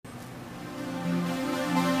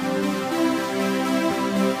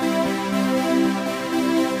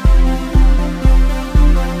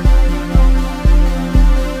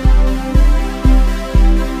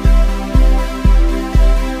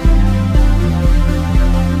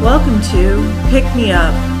Welcome to Pick Me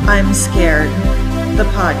Up, I'm Scared, the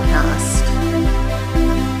podcast.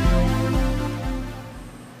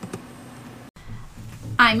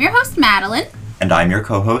 I'm your host, Madeline. And I'm your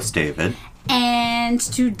co-host, David. And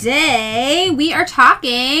today we are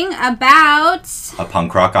talking about... a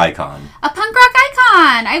punk rock icon. A punk rock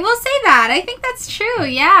icon! I will say that. I think that's true,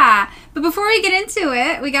 yeah. But before we get into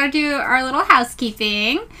it, we gotta do our little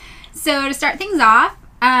housekeeping. So to start things off,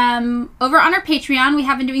 over on our Patreon, we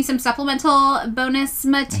have been doing some supplemental bonus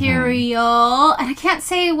material. And I can't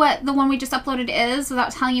say what the one we just uploaded is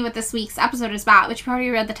without telling you what this week's episode is about, which you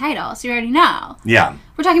already read the title, so you already know. Yeah.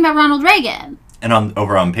 We're talking about Ronald Reagan. And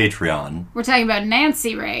over on Patreon, we're talking about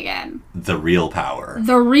Nancy Reagan. The real power.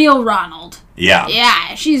 The real Ronald. Yeah.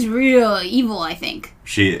 Yeah, she's real evil, I think.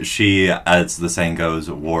 She, as the saying goes,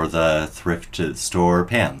 wore the thrift store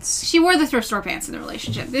pants. She wore the thrift store pants in the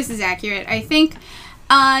relationship. This is accurate, I think.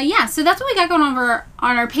 Yeah, so that's what we got going over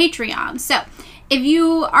on our Patreon. So, if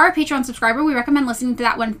you are a Patreon subscriber, we recommend listening to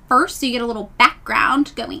that one first so you get a little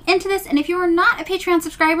background going into this. And if you are not a Patreon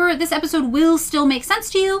subscriber, this episode will still make sense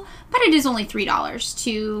to you, but it is only $3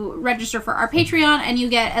 to register for our Patreon, and you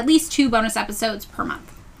get at least 2 bonus episodes per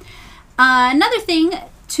month. Another thing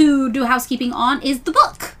to do housekeeping on is the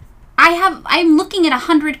book. I'm looking at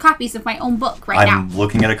 100 copies of my own book right now. I'm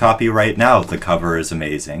looking at a copy right now. The cover is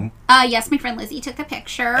amazing. Yes, my friend Lizzie took the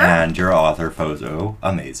picture. And your author photo,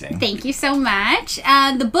 amazing. Thank you so much.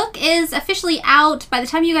 The book is officially out by the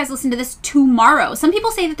time you guys listen to this tomorrow. Some people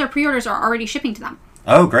say that their pre-orders are already shipping to them.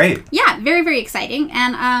 Oh, great. Yeah, very, very exciting.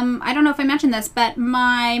 And I don't know if I mentioned this, but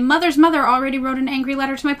my mother's mother already wrote an angry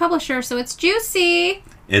letter to my publisher, so it's juicy.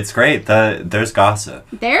 It's great. There's gossip.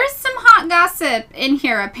 There's some hot gossip in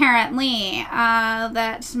here, apparently,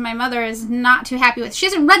 that my mother is not too happy with. She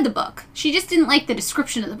hasn't read the book. She just didn't like the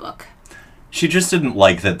description of the book. She just didn't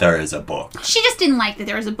like that there is a book. She just didn't like that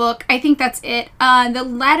there was a book. I think that's it. The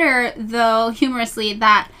letter, though, humorously,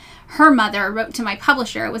 that her mother wrote to my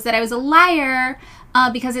publisher was that I was a liar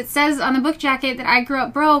because it says on the book jacket that I grew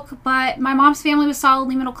up broke, but my mom's family was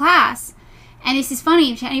solidly middle class. And this is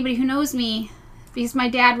funny to anybody who knows me, because my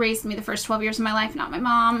dad raised me the first 12 years of my life, not my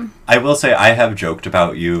mom. I will say, I have joked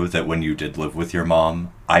about you that when you did live with your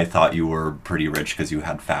mom, I thought you were pretty rich because you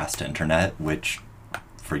had fast internet, which,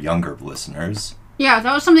 for younger listeners... Yeah,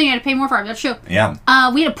 that was something you had to pay more for. That's true. Yeah.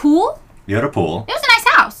 We had a pool. You had a pool. It was a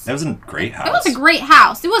nice house. It was a great house. It was a great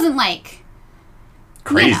house. It wasn't like...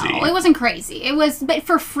 crazy. You know, it wasn't crazy. It was... But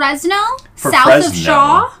for Fresno, south of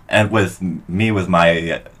Shaw... And with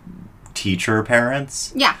my teacher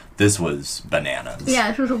parents... Yeah. This was bananas.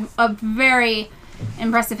 Yeah, this was a very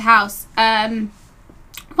impressive house. 1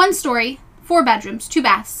 story, 4 bedrooms, 2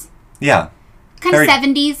 baths. Yeah. Kind of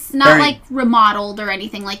 70s, not like remodeled or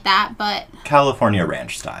anything like that, but... California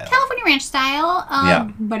ranch style. California ranch style,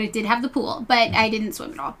 yeah. But it did have the pool, but I didn't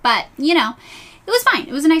swim at all. But, you know, it was fine.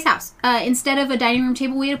 It was a nice house. Instead of a dining room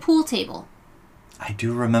table, we had a pool table. I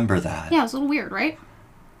do remember that. Yeah, it was a little weird, right?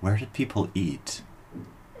 Where did people eat?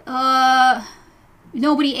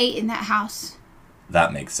 Nobody ate in that house.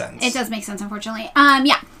 That makes sense. It does make sense, unfortunately.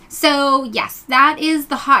 Yeah. So, yes, that is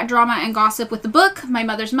the hot drama and gossip with the book. My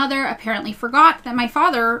mother's mother apparently forgot that my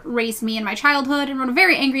father raised me in my childhood and wrote a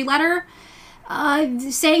very angry letter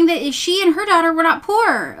saying that she and her daughter were not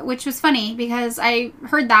poor, which was funny because I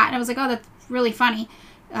heard that and I was like, oh, that's really funny.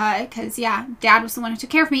 Because, yeah, Dad was the one who took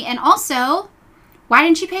care of me. And also, why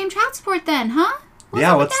didn't she pay him child support then, huh?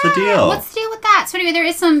 What's the deal? What's the deal with that? So anyway, there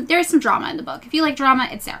is some drama in the book. If you like drama,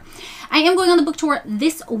 it's there. I am going on the book tour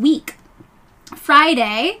this week.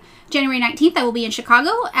 Friday, January 19th, I will be in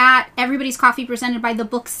Chicago at Everybody's Coffee presented by The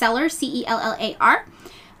Bookseller, CELLAR.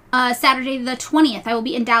 Saturday the 20th, I will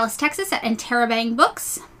be in Dallas, Texas at Interrobang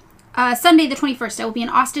Books. Sunday the 21st, I will be in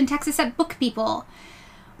Austin, Texas at Book People.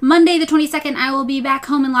 Monday the 22nd, I will be back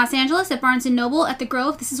home in Los Angeles at Barnes & Noble at the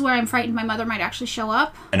Grove. This is where I'm frightened my mother might actually show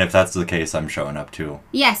up. And if that's the case, I'm showing up too.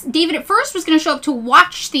 Yes. David at first was going to show up to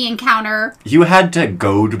watch the encounter. You had to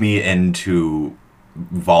goad me into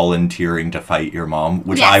volunteering to fight your mom,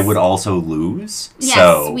 which yes. I would also lose. Yes,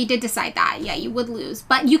 so we did decide that. Yeah, you would lose.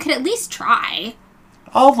 But you could at least try.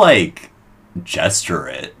 I'll, gesture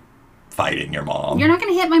it. Fighting your mom. You're not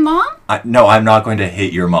going to hit my mom? No, I'm not going to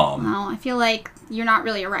hit your mom. Well, I feel like you're not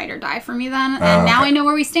really a ride or die for me then. And now I know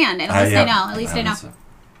where we stand. And at least I know. At least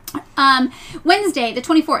I know. Wednesday, the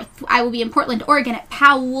 24th, I will be in Portland, Oregon at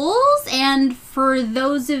Powell's. And for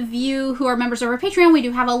those of you who are members of our Patreon, we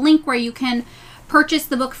do have a link where you can purchase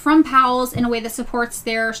the book from Powell's in a way that supports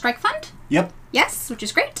their strike fund. Yep. Yes, which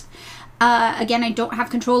is great. Again, I don't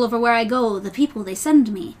have control over where I go, the people they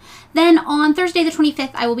send me. Then on Thursday the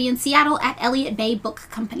 25th, I will be in Seattle at Elliott Bay Book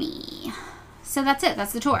Company. So that's it.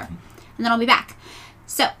 That's the tour. And then I'll be back.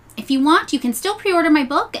 So if you want, you can still pre-order my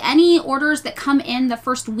book. Any orders that come in the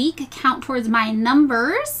first week count towards my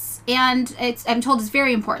numbers. And I'm told it's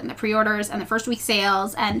very important, the pre-orders and the first week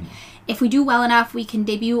sales. And if we do well enough, we can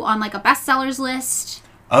debut on like a bestsellers list.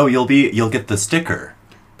 Oh, you'll get the sticker.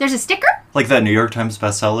 There's a sticker? Like that New York Times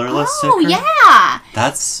bestseller list sticker? Oh, yeah.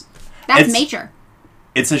 That's major.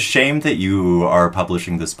 It's a shame that you are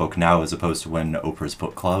publishing this book now as opposed to when Oprah's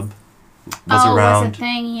book club was around. Was a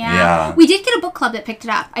thing, yeah. We did get a book club that picked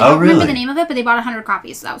it up. I don't remember the name of it, but they bought 100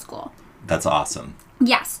 copies, so that was cool. That's awesome.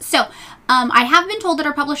 Yes. So, I have been told that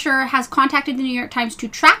our publisher has contacted the New York Times to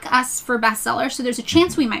track us for bestsellers, so there's a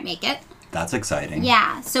chance we might make it. That's exciting.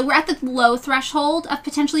 Yeah. So we're at the low threshold of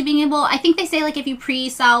potentially being able. I think they say like if you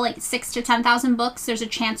pre-sell like 6,000 to 10,000 books, there's a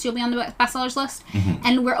chance you'll be on the bestsellers list,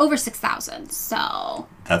 and we're over 6,000. So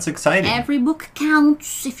that's exciting. Every book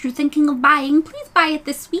counts. If you're thinking of buying, please buy it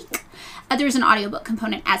this week. There's an audiobook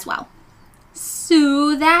component as well.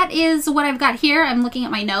 So that is what I've got here. I'm looking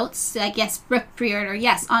at my notes. Yes, book pre-order.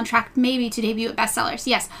 Yes, on track maybe to debut at bestsellers.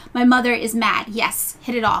 Yes, my mother is mad. Yes,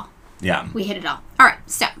 hit it all. Yeah. We hit it all. All right,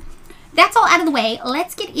 so that's all out of the way.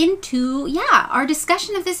 Let's get into, our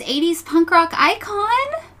discussion of this 80s punk rock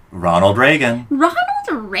icon. Ronald Reagan. Ronald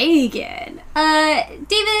Reagan.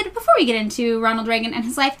 David, before we get into Ronald Reagan and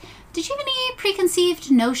his life, did you have any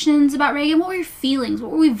preconceived notions about Reagan? What were your feelings?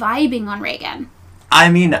 What were we vibing on Reagan? I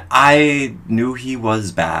mean, I knew he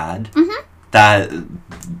was bad. That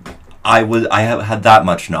I had that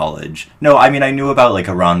much knowledge. No, I mean, I knew about like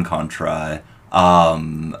Iran-Contra.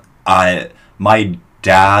 My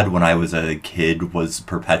dad, when I was a kid, was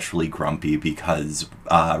perpetually grumpy because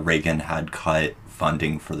Reagan had cut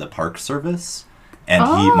funding for the Park Service. And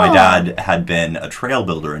my dad had been a trail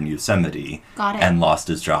builder in Yosemite and lost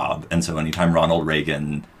his job. And so anytime Ronald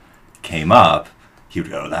Reagan came up, he would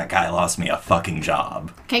go, "That guy lost me a fucking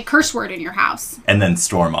job." Okay, curse word in your house. And then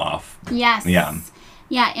storm off. Yes. Yeah.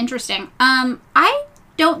 Yeah, interesting. I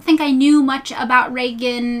don't think I knew much about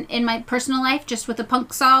Reagan in my personal life, just what the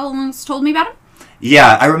punk songs told me about him.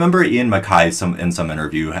 Yeah, I remember Ian MacKaye in some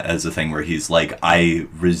interview as a thing where he's like, I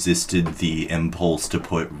resisted the impulse to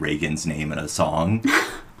put Reagan's name in a song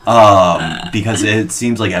because it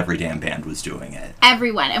seems like every damn band was doing it.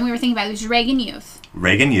 Everyone. And we were thinking about it was Reagan Youth.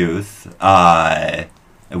 Reagan Youth.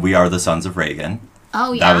 We Are the Sons of Reagan.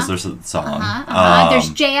 Oh, yeah. That was their song.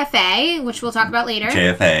 There's JFA, which we'll talk about later.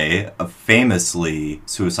 JFA, famously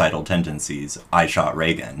suicidal tendencies, I Shot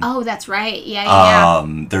Reagan. Oh, that's right. Yeah.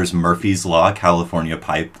 There's Murphy's Law, California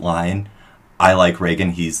Pipeline. I Like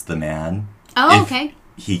Reagan, He's the Man. Oh, okay.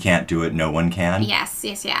 He can't do it, no one can.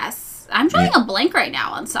 Yes. I'm drawing a blank right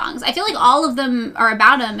now on songs. I feel like all of them are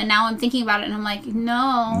about him, and now I'm thinking about it, and I'm like,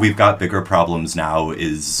 no. We've Got Bigger Problems Now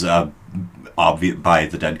is obvious by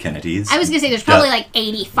the Dead Kennedys. I was going to say there's probably like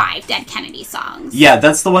 85 Dead Kennedy songs. Yeah,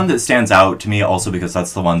 that's the one that stands out to me also because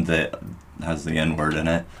that's the one that has the N-word in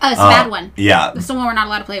it. Oh, it's a bad one. Yeah. It's the one we're not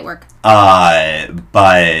allowed to play at work.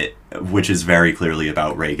 But which is very clearly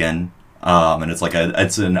about Reagan. And it's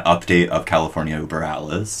an update of California Uber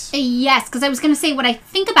Alice. Yes, because I was going to say what I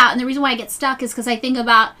think about, and the reason why I get stuck is because I think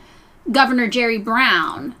about Governor Jerry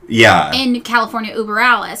Brown in California Uber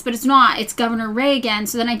Alice, but it's not. It's Governor Reagan,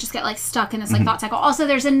 so then I just get like stuck in this like thought cycle. Also,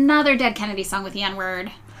 there's another Dead Kennedy song with the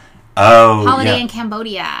N-word. Oh, Holiday in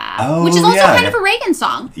Cambodia. Which is also kind of a Reagan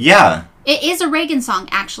song. Yeah. It is a Reagan song,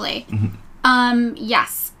 actually.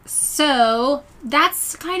 Yes. So,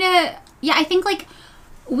 that's kind of... Yeah, I think, like,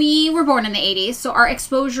 we were born in the 80s, so our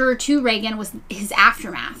exposure to Reagan was his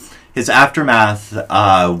aftermath. His aftermath,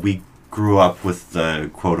 we grew up with the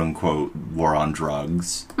quote-unquote war on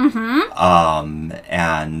drugs. And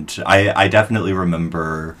I definitely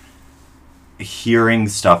remember hearing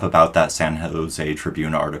stuff about that San Jose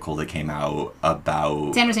Tribune article that came out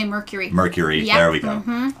about... San Jose Mercury. Yep. There we go.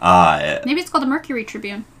 Maybe it's called the Mercury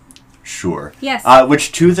Tribune. Sure. Yes.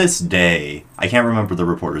 Which to this day, I can't remember the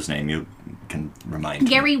reporter's name. You can remind me.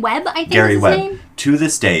 Gary Webb, I think Gary is his Webb. name. To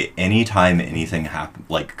this day, anytime anything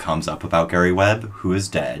comes up about Gary Webb, who is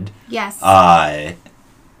dead, yes,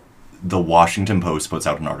 the Washington Post puts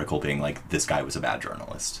out an article being like, this guy was a bad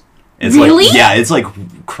journalist. It's really? Like, yeah, it's like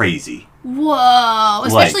crazy. Whoa.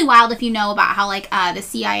 Especially wild if you know about how the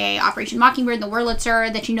CIA Operation Mockingbird and the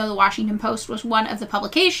Wurlitzer, that the Washington Post was one of the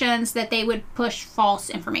publications that they would push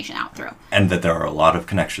false information out through. And that there are a lot of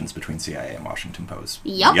connections between CIA and Washington Post.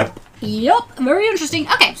 Yep. Very interesting.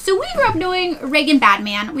 Okay, so we grew up knowing Reagan bad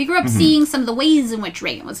man. We grew up seeing some of the ways in which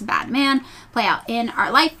Reagan was a bad man play out in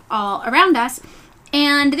our life all around us.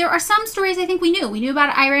 And there are some stories I think we knew. We knew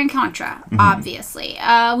about Iran-Contra, obviously.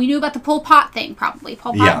 We knew about the Pol Pot thing, probably.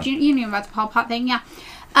 Pol Pot, you knew about the Pol Pot thing, yeah.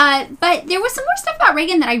 But there was some more stuff about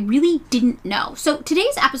Reagan that I really didn't know. So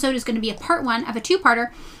today's episode is going to be a part 1 of a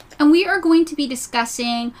 2-parter, and we are going to be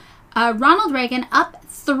discussing Ronald Reagan up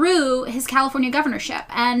through his California governorship.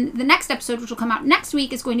 And the next episode, which will come out next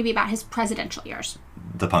week, is going to be about his presidential years.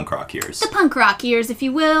 The punk rock years. The punk rock years, if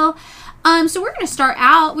you will. So we're going to start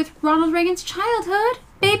out with Ronald Reagan's childhood.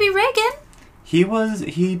 Baby Reagan.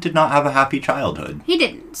 He did not have a happy childhood. He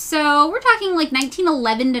didn't. So we're talking like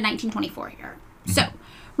 1911 to 1924 here. So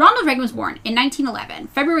Ronald Reagan was born in 1911,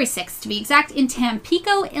 February 6th to be exact, in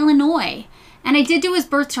Tampico, Illinois. And I did do his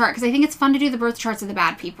birth chart because I think it's fun to do the birth charts of the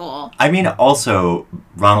bad people. I mean, also,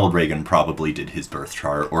 Ronald Reagan probably did his birth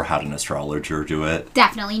chart or had an astrologer do it.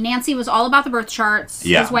 Definitely. Nancy was all about the birth charts.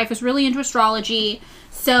 Yeah. His wife was really into astrology.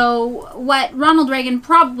 So what Ronald Reagan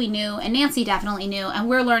probably knew, and Nancy definitely knew, and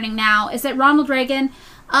we're learning now, is that Ronald Reagan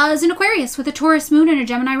is an Aquarius with a Taurus moon and a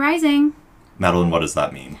Gemini rising. Madeline, what does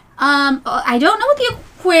that mean? I don't know what the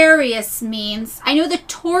Aquarius means. I know the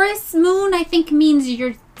Taurus moon, I think, means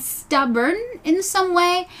you're stubborn in some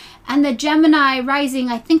way. And the Gemini rising,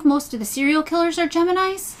 I think most of the serial killers are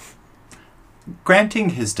Geminis.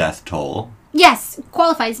 Granting his death toll. Yes,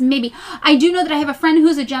 qualifies, maybe. I do know that I have a friend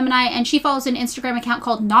who's a Gemini, and she follows an Instagram account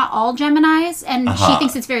called Not All Geminis, and she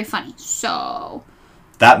thinks it's very funny. So...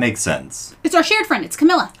 that makes sense. It's our shared friend. It's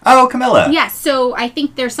Camilla. Oh, Camilla. Yes, so I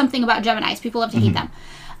think there's something about Geminis. People love to hate them.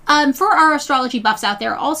 For our astrology buffs out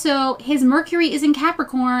there, also, his Mercury is in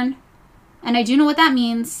Capricorn. And I do know what that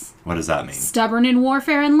means. What does that mean? Stubborn in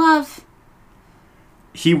warfare and love.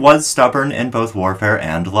 He was stubborn in both warfare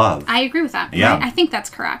and love. I agree with that. Yeah. I think that's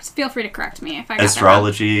correct. Feel free to correct me if I got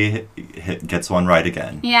Astrology gets one right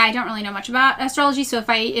again. that wrong. Yeah, I don't really know much about astrology, so if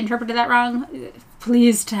I interpreted that wrong,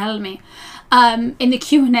 please tell me. In the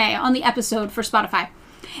Q&A on the episode for Spotify.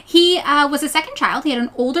 He was a second child. He had an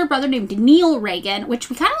older brother named Neil Reagan, which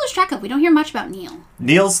we kind of lose track of. We don't hear much about Neil.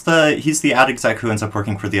 He's the ad exec who ends up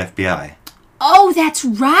working for the FBI. Oh, that's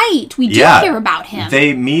right. We do hear about him.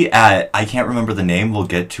 They meet at, I can't remember the name, we'll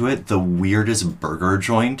get to it, the weirdest burger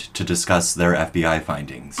joint to discuss their FBI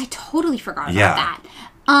findings. I totally forgot about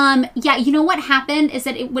that. Yeah, you know what happened is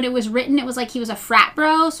that when it was written, it was like he was a frat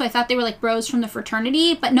bro, so I thought they were like bros from the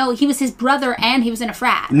fraternity, but no, he was his brother and he was in a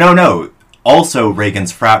frat. No. Also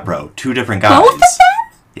Reagan's frat bro. Two different guys. Both of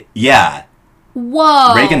them? Yeah.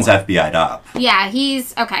 Whoa. Reagan's FBI'd up. Yeah,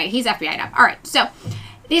 he's FBI'd up. All right, so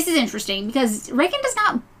this is interesting because Reagan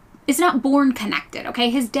is not born connected, okay?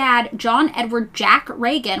 His dad, John Edward Jack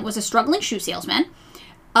Reagan, was a struggling shoe salesman.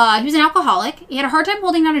 He was an alcoholic. He had a hard time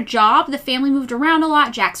holding down a job. The family moved around a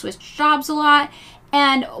lot. Jack switched jobs a lot.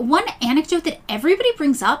 And one anecdote that everybody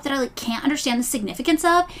brings up that I can't understand the significance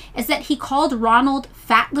of is that he called Ronald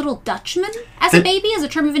Fat Little Dutchman as a baby, as a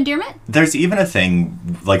term of endearment. There's even a thing,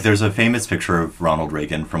 there's a famous picture of Ronald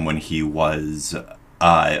Reagan from when he was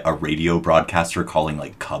a radio broadcaster calling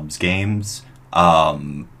Cubs games,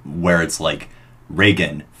 where it's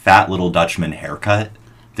Reagan, Fat Little Dutchman haircut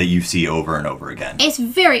that you see over and over again. It's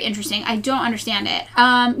very interesting. I don't understand it.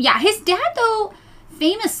 Yeah, his dad, though,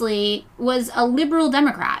 famously was a liberal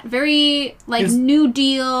Democrat. Very, New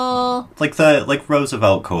Deal. The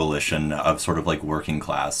Roosevelt coalition of sort of working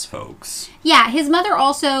class folks. Yeah, his mother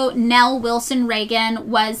also, Nell Wilson Reagan,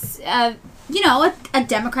 was, a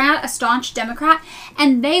Democrat, a staunch Democrat.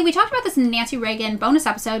 And we talked about this in the Nancy Reagan bonus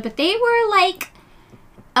episode, but they were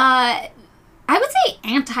I would say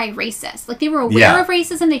anti-racist. They were aware of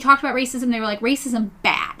racism. They talked about racism. They were racism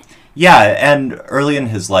bad. Yeah, and early in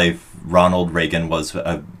his life, Ronald Reagan was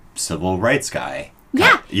a civil rights guy.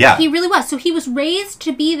 Yeah, he really was. So he was raised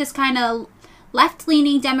to be this kind of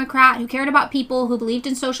left-leaning Democrat who cared about people, who believed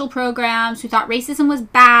in social programs, who thought racism was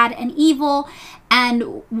bad and evil,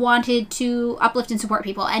 and wanted to uplift and support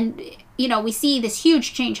people. And, we see this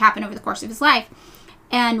huge change happen over the course of his life.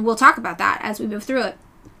 And we'll talk about that as we move through it.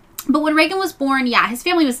 But when Reagan was born, his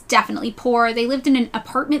family was definitely poor. They lived in an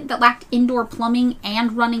apartment that lacked indoor plumbing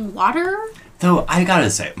and running water. Though, I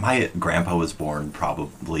gotta say, my grandpa was born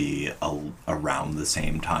probably around the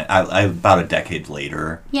same time. About a decade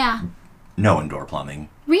later. Yeah. No indoor plumbing.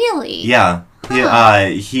 Really? Yeah. Huh.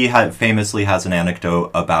 He famously has an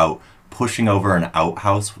anecdote about pushing over an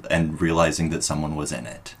outhouse and realizing that someone was in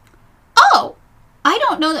it. Oh! I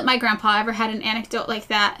don't know that my grandpa ever had an anecdote like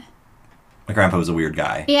that. My grandpa was a weird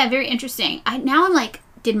guy. Yeah, very interesting. Now I'm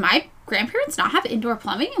did my grandparents not have indoor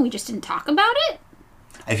plumbing and we just didn't talk about it?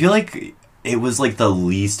 I feel like it was the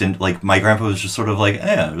least, my grandpa was just sort of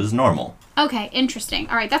it was normal. Okay, interesting.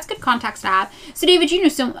 All right, that's good context to have. So, David, you knew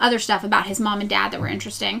some other stuff about his mom and dad that were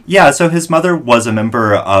interesting. Yeah, so his mother was a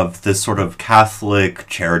member of this sort of Catholic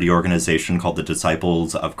charity organization called the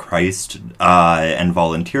Disciples of Christ, and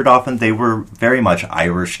volunteered often. They were very much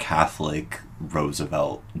Irish Catholic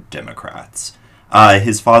Roosevelt Democrats.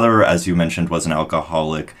 His father, as you mentioned, was an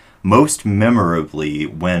alcoholic. Most memorably,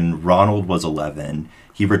 when Ronald was 11,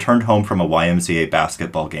 he returned home from a YMCA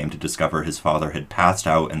basketball game to discover his father had passed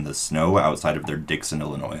out in the snow outside of their Dixon,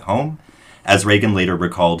 Illinois home. As Reagan later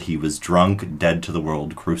recalled, he was drunk, dead to the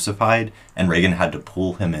world, crucified, and Reagan had to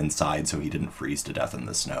pull him inside so he didn't freeze to death in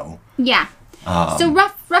the snow. Yeah. So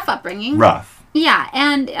rough upbringing. Rough. Yeah,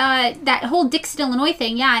 and that whole Dixon, Illinois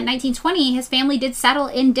thing, in 1920, his family did settle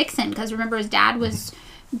in Dixon, because remember, his dad was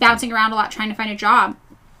bouncing around a lot trying to find a job.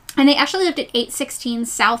 And they actually lived at 816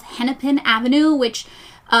 South Hennepin Avenue, which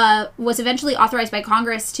was eventually authorized by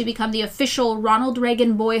Congress to become the official Ronald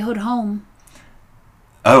Reagan boyhood home.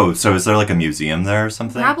 Oh, so is there like a museum there or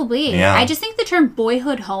something? Probably. Yeah. I just think the term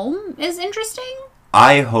boyhood home is interesting.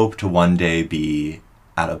 I hope to one day be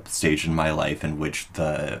at a stage in my life in which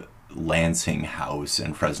the Lansing house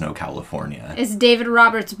in Fresno, California is David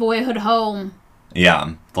Roberts' boyhood home.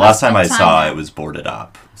 Yeah. The last time I saw it was boarded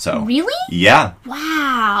up. So Really? Yeah.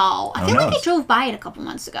 Wow. I feel like I drove by it a couple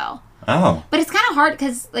months ago. Oh. But it's kind of hard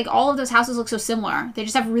because like all of those houses look so similar. They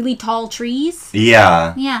just have really tall trees.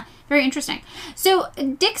 Yeah. Yeah. Very interesting. So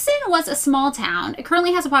Dixon was a small town. It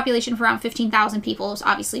currently has a population of around 15,000 people. It was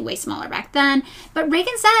obviously way smaller back then. But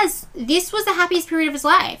Reagan says this was the happiest period of his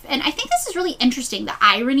life. And I think this is really interesting. The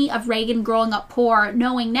irony of Reagan growing up poor,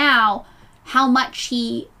 knowing now how much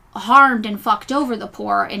he harmed and fucked over the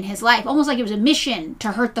poor in his life. Almost like it was a mission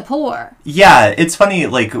to hurt the poor. Yeah, it's funny,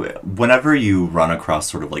 like, whenever you run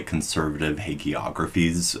across sort of, like, conservative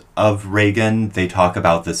hagiographies of Reagan, they talk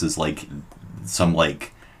about this as, like, some,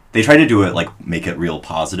 like, they try to do it, like, make it real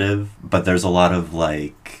positive, but there's a lot of,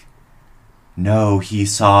 like, no, he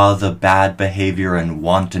saw the bad behavior and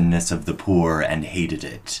wantonness of the poor and hated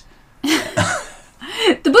it.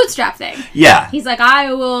 The bootstrap thing. Yeah. He's like,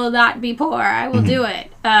 I will not be poor. I will do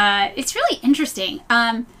it. It's really interesting.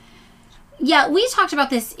 Yeah, we talked about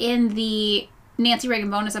this in the Nancy Reagan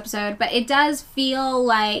bonus episode, but it does feel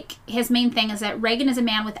like his main thing is that Reagan is a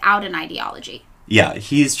man without an ideology. Yeah,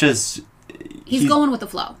 he's going with the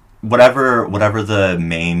flow. Whatever the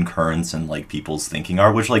main currents and, like, people's thinking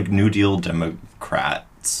are, which, like, New Deal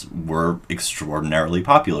Democrats were extraordinarily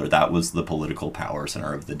popular. That was the political power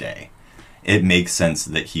center of the day. It makes sense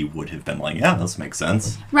that he would have been like, yeah, this makes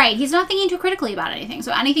sense. Right. He's not thinking too critically about anything.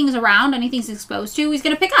 So anything's around, anything's exposed to, he's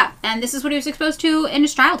going to pick up. And this is what he was exposed to in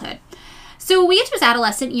his childhood. So we get to his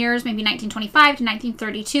adolescent years, maybe 1925 to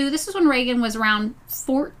 1932. This is when Reagan was around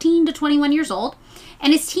 14 to 21 years old.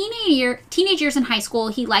 And his teenage years in high school,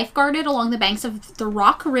 he lifeguarded along the banks of the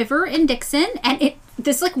Rock River in Dixon. And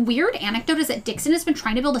this like weird anecdote is that Dixon has been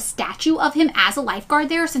trying to build a statue of him as a lifeguard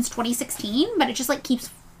there since 2016, but it just like keeps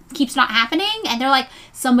not happening, and they're like,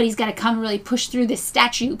 somebody's got to come really push through this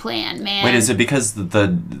statue plan, man. Wait, is it because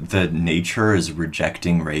the nature is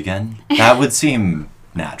rejecting Reagan? That would seem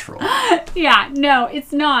natural. Yeah, no,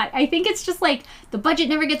 it's not. I think it's just like the budget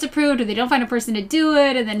never gets approved, or they don't find a person to do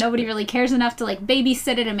it, and then nobody really cares enough to like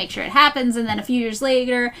babysit it and make sure it happens, and then a few years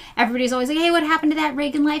later, everybody's always like, hey, what happened to that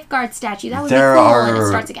Reagan lifeguard statue? That would be cool, and it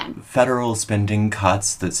starts again. Federal spending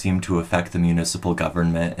cuts that seem to affect the municipal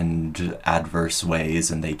government in adverse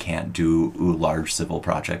ways, and they can't do large civil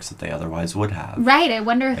projects that they otherwise would have. Right, I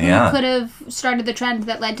wonder who could have started the trend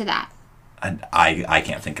that led to that. I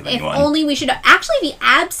can't think of anyone. If only we should have. Actually, the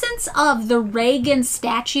absence of the Reagan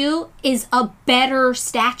statue is a better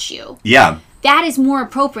statue. Yeah. That is more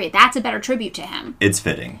appropriate. That's a better tribute to him. It's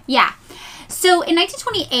fitting. Yeah. So in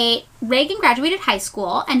 1928, Reagan graduated high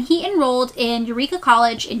school, and he enrolled in Eureka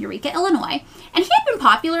College in Eureka, Illinois. And he had been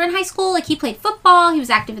popular in high school. Like, he played football, he was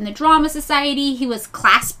active in the drama society, he was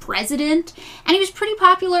class president, and he was pretty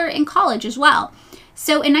popular in college as well.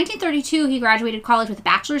 So in 1932, he graduated college with a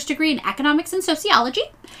bachelor's degree in economics and sociology.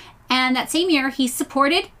 And that same year, he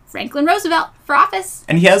supported Franklin Roosevelt for office.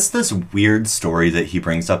 And he has this weird story that he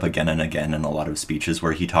brings up again and again in a lot of speeches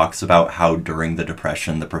where he talks about how during the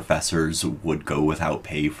Depression, the professors would go without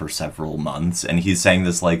pay for several months. And he's saying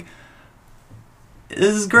this like,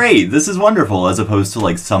 this is great, this is wonderful, as opposed to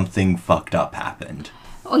like something fucked up happened.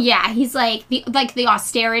 Oh yeah, he's like the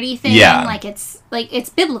austerity thing. Yeah. It's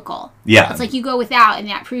biblical. Yeah. It's like you go without, and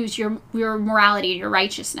that proves your morality and your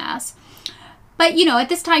righteousness. But, you know, at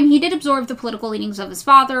this time, he did absorb the political leanings of his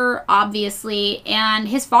father, obviously, and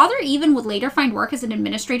his father even would later find work as an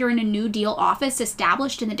administrator in a New Deal office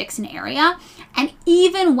established in the Dixon area. And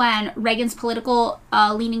even when Reagan's political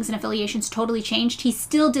leanings and affiliations totally changed, he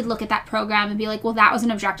still did look at that program and be like, well, that was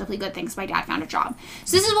an objectively good thing because my dad found a job.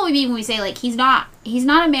 So this is what we mean when we say, like, he's not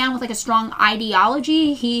a man with, like, a strong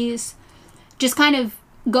ideology. He's just kind of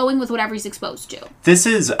going with whatever he's exposed to. This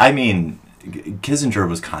is, I mean, Kissinger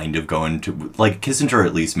was kind of going to, like, Kissinger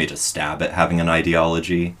at least made a stab at having an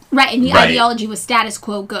ideology. Right, and the ideology was status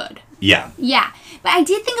quo good. Yeah. Yeah. But I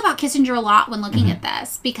did think about Kissinger a lot when looking at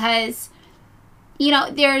this because, you know,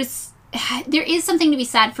 there is something to be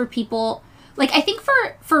said for people, like, I think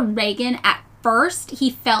for Reagan at first, he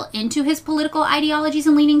fell into his political ideologies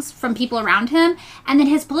and leanings from people around him, and then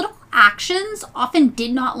his political actions often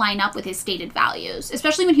did not line up with his stated values,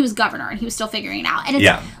 especially when he was governor and he was still figuring it out. And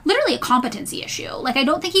it's literally a competency issue. Like, I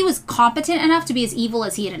don't think he was competent enough to be as evil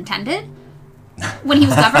as he had intended when he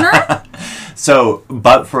was governor. So,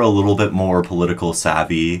 but for a little bit more political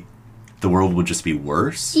savvy, the world would just be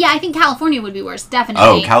worse? Yeah, I think California would be worse, definitely.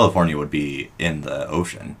 Oh, California would be in the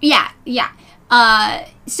ocean. Yeah.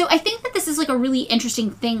 So I think that this is, like, a really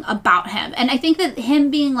interesting thing about him. And I think that him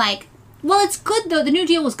being like, well, it's good, though. The New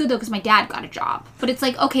Deal was good, though, because my dad got a job. But it's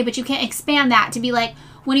like, okay, but you can't expand that to be like,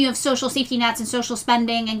 when you have social safety nets and social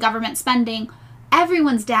spending and government spending,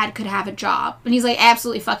 everyone's dad could have a job. And he's like,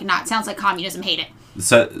 absolutely fucking not. Sounds like communism. Hate it.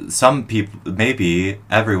 So some people, maybe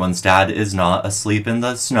everyone's dad is not asleep in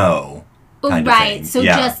the snow. Kind of thing. So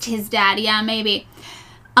just his dad. Yeah, maybe.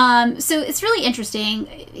 So it's really interesting.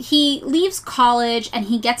 He leaves college and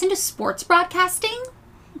he gets into sports broadcasting.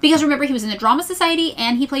 Because remember, he was in the Drama Society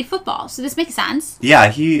and he played football. So this makes sense. Yeah,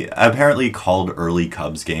 he apparently called early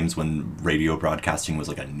Cubs games when radio broadcasting was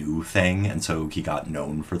like a new thing. And so he got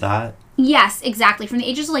known for that. Yes, exactly. From the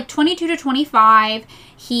ages of like 22 to 25,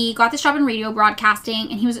 he got this job in radio broadcasting.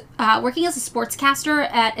 And he was working as a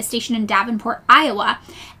sportscaster at a station in Davenport, Iowa.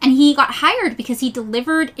 And he got hired because he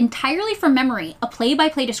delivered entirely from memory a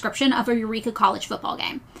play-by-play description of a Eureka College football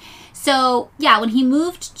game. So, yeah, when he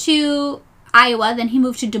moved to Iowa, then he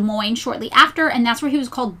moved to Des Moines shortly after, and that's where he was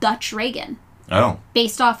called Dutch Reagan. Oh.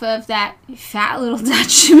 Based off of that fat little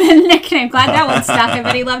Dutchman nickname. Glad that one stuck. I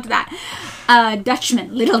bet he loved that.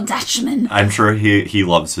 Dutchman. Little Dutchman. I'm sure he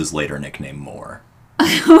loves his later nickname more.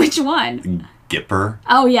 Which one? Gipper.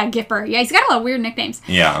 Oh, yeah, Gipper. Yeah, he's got a lot of weird nicknames.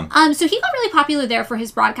 Yeah. So he got really popular there for his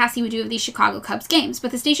broadcasts he would do of these Chicago Cubs games,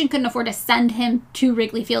 but the station couldn't afford to send him to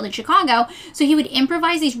Wrigley Field in Chicago, so he would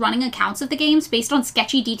improvise these running accounts of the games based on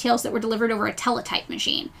sketchy details that were delivered over a teletype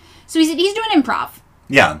machine. So he's doing improv.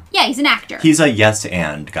 Yeah. Yeah, he's an actor. He's a yes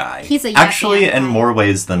and guy. He's a yes Actually, and in guy. More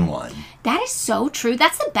ways than one. That is so true.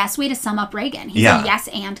 That's the best way to sum up Reagan. He's a yes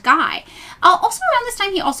and guy. Also around this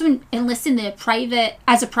time, he also enlists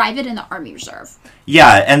as a private in the Army Reserve.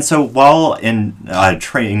 Yeah, and so while in a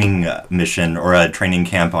training mission or a training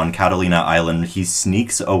camp on Catalina Island, he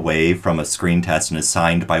sneaks away from a screen test and is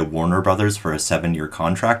signed by Warner Brothers for a 7-year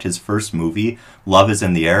contract. His first movie, Love is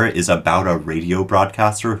in the Air, is about a radio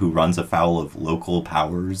broadcaster who runs afoul of local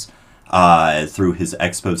powers through his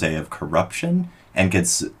expose of corruption and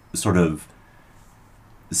gets sort of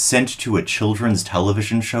sent to a children's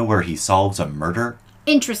television show where he solves a murder.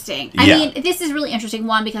 Interesting. I mean, this is really interesting,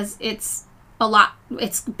 one, because it's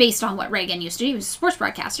based on what Reagan used to do. He was a sports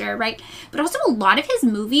broadcaster, right? But also a lot of his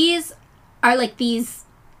movies are like these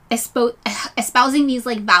espousing these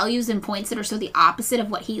like values and points that are so the opposite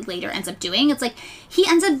of what he later ends up doing. It's like he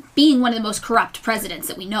ends up being one of the most corrupt presidents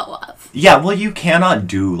that we know of. Yeah, well, you cannot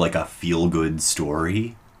do like a feel-good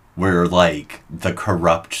story where like the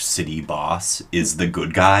corrupt city boss is the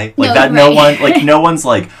good guy, like no one's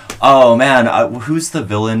like, oh man, who's the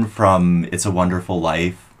villain from It's a Wonderful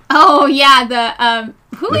Life? Oh yeah, the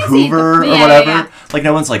Hoover or whatever. Yeah. Like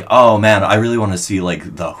no one's like, oh man, I really want to see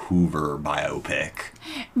like the Hoover biopic.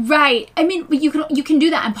 Right. I mean, you can do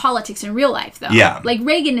that in politics in real life though. Yeah. Like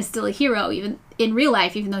Reagan is still a hero even in real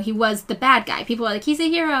life, even though he was the bad guy. People are like, he's a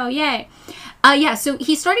hero, yay. Yeah. So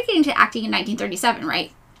he started getting to acting in 1937,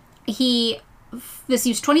 right? He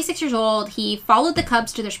was 26 years old. He followed the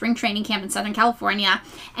Cubs to their spring training camp in Southern California,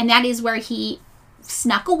 and that is where he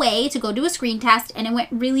snuck away to go do a screen test, and it went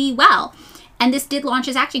really well. And this did launch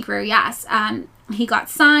his acting career, yes. He got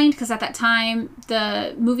signed, because at that time,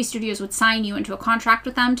 the movie studios would sign you into a contract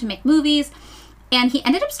with them to make movies, and he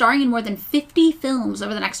ended up starring in more than 50 films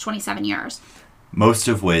over the next 27 years. Most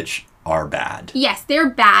of which are bad. Yes, they're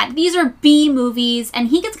bad. These are B movies, and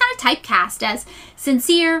he gets kind of typecast as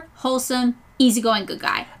sincere, wholesome, easygoing good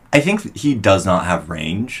guy. I think he does not have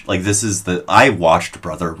range. Like, I watched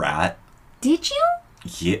Brother Rat. Did you?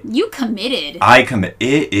 Yeah. You committed.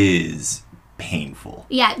 It is painful.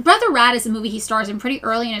 Yeah, Brother Rat is a movie he stars in pretty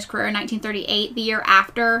early in his career in 1938, the year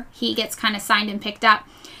after he gets kind of signed and picked up.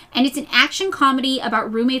 And it's an action comedy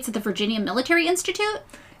about roommates at the Virginia Military Institute.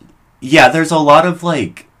 Yeah, there's a lot of,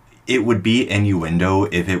 like, it would be innuendo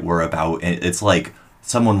if it were about, it's like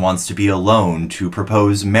someone wants to be alone to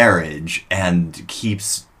propose marriage and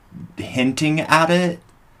keeps hinting at it.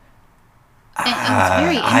 And it's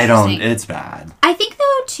very interesting. It's bad. I think,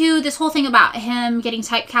 though, too, this whole thing about him getting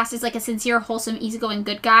typecast as, like, a sincere, wholesome, easygoing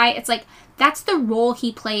good guy, it's like, that's the role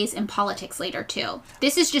he plays in politics later, too.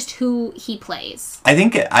 This is just who he plays. I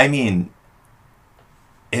think,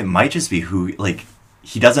 it might just be who, like,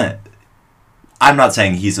 he doesn't, I'm not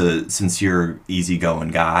saying he's a sincere, easygoing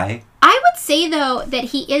guy. I would say, though, that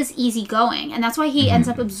he is easygoing, and that's why he ends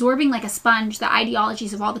up absorbing like a sponge the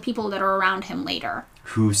ideologies of all the people that are around him later.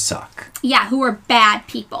 Who suck. Yeah, who are bad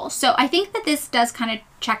people. So I think that this does kind of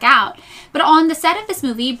check out. But on the set of this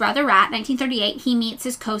movie, Brother Rat, 1938, he meets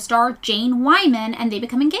his co-star Jane Wyman, and they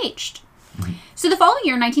become engaged. So the following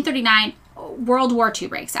year, 1939, World War II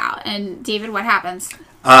breaks out. And David, what happens?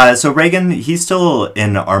 So Reagan, he's still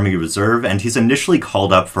in Army Reserve, and he's initially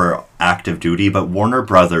called up for active duty, but Warner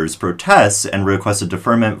Brothers protests and requests a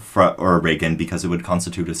deferment for Reagan because it would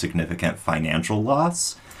constitute a significant financial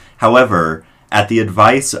loss. However, at the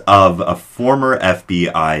advice of a former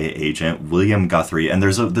FBI agent, William Guthrie, and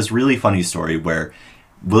there's this really funny story where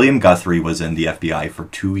William Guthrie was in the FBI for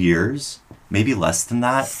 2 years, maybe less than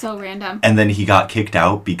that. So random. And then he got kicked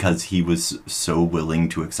out because he was so willing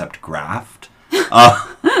to accept graft.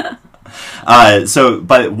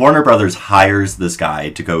 But Warner Brothers hires this guy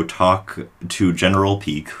to go talk to General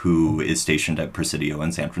Peake, who is stationed at Presidio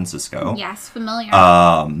in San Francisco. Yes, familiar.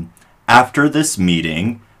 After this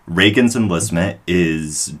meeting, Reagan's enlistment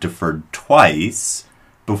is deferred twice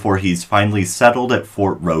before he's finally settled at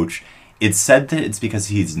Fort Roach. It's said that it's because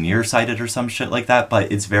he's nearsighted or some shit like that,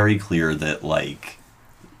 but it's very clear that, like,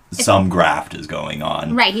 some graft is going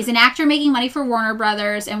on. Right, he's an actor making money for Warner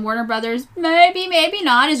Brothers, and Warner Brothers, maybe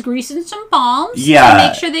not, is greasing some palms to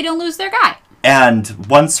make sure they don't lose their guy. And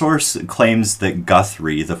one source claims that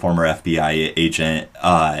Guthrie, the former FBI agent,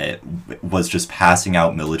 was just passing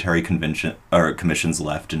out military commissions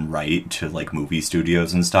left and right to, like, movie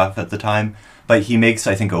studios and stuff at the time. But he makes,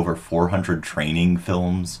 I think, over 400 training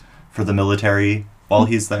films for the military while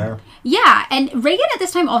he's there. Yeah, and Reagan at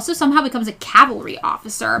this time also somehow becomes a cavalry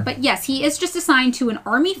officer. But yes, he is just assigned to an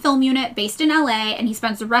Army film unit based in LA, and he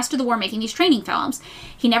spends the rest of the war making these training films.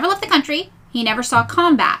 He never left the country. He never saw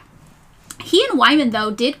combat. He and Wyman, though,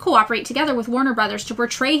 did cooperate together with Warner Brothers to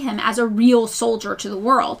portray him as a real soldier to the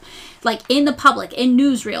world. Like, in the public, in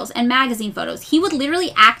newsreels, and magazine photos. He would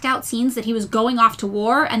literally act out scenes that he was going off to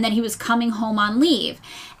war and then he was coming home on leave.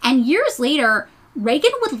 And years later,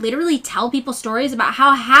 Reagan would literally tell people stories about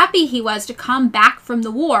how happy he was to come back from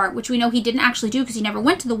the war, which we know he didn't actually do because he never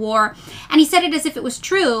went to the war. And he said it as if it was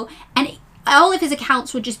true. And all of his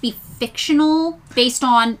accounts would just be fictional based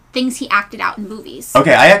on things he acted out in movies.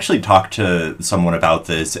 Okay, I actually talked to someone about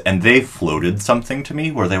this, and they floated something to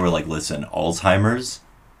me where they were like, listen, Alzheimer's,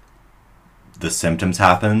 the symptoms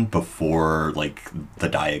happen before, like, the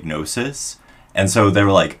diagnosis. And so they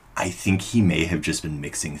were like, I think he may have just been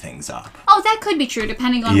mixing things up. Oh, that could be true,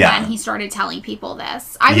 depending on when he started telling people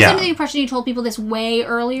this. I was under the impression he told people this way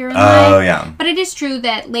earlier in life. Oh, yeah. But it is true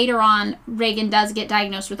that later on, Reagan does get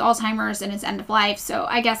diagnosed with Alzheimer's and his end of life, so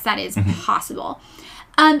I guess that is possible.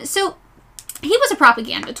 So he was a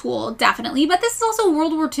propaganda tool, definitely, but this is also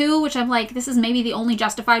World War II, which I'm like, this is maybe the only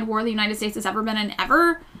justified war the United States has ever been in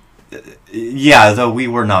ever. Yeah, though we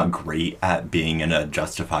were not great at being in a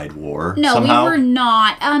justified war. No, somehow. We were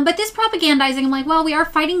not. But this propagandizing, I'm like, well, we are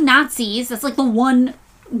fighting Nazis. That's like the one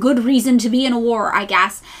good reason to be in a war, I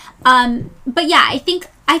guess. But yeah, I think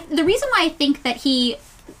the reason why I think that he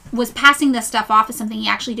was passing this stuff off as something he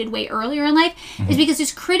actually did way earlier in life is because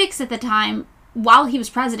his critics at the time, while he was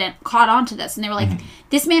president, caught on to this, and they were like,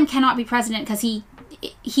 this man cannot be president because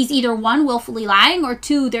he's either one, willfully lying, or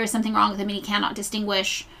two, there's something wrong with him and he cannot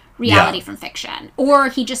distinguish reality from fiction, or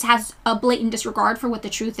he just has a blatant disregard for what the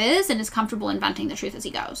truth is and is comfortable inventing the truth as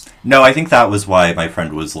he goes. No, I think that was why my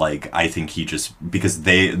friend was like, I think he just, because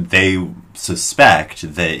they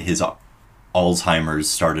suspect that his Alzheimer's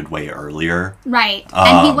started way earlier. Right,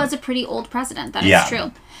 and he was a pretty old president, that is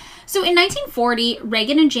true. So in 1940,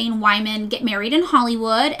 Reagan and Jane Wyman get married in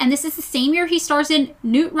Hollywood, and this is the same year he stars in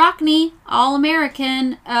Knute Rockne,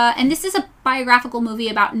 All-American, and this is a biographical movie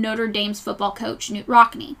about Notre Dame's football coach, Knute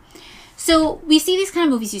Rockne. So we see these kind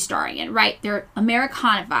of movies he's starring in, right? They're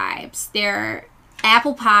Americana vibes. They're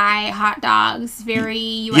apple pie, hot dogs, very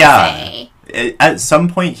USA. Yeah. At some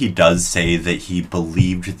point, he does say that he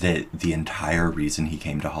believed that the entire reason he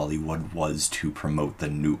came to Hollywood was to promote the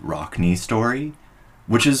Newt Rockne story,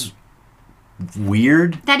 which is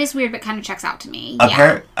weird. That is weird, but kind of checks out to me.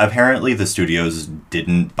 Apparently, the studios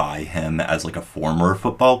didn't buy him as, like, a former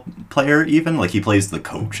football player, even. Like, he plays the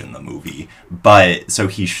coach in the movie. But, so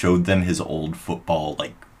he showed them his old football,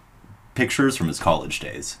 like, pictures from his college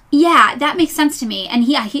days. Yeah, that makes sense to me. And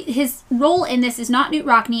his role in this is not Newt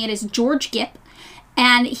Rockne, it is George Gipp.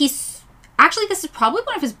 And actually, this is probably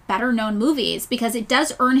one of his better known movies because it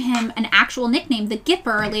does earn him an actual nickname, the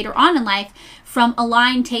Gipper, later on in life, from a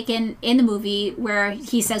line taken in the movie where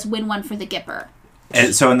he says, "Win one for the Gipper."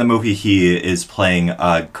 And so in the movie, he is playing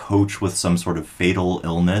a coach with some sort of fatal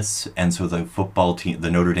illness, and so the football team, the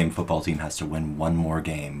Notre Dame football team, has to win one more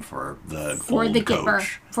game for the Gipper,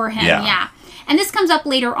 coach. For him, yeah. And this comes up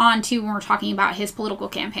later on too when we're talking about his political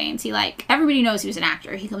campaigns. Everybody knows he was an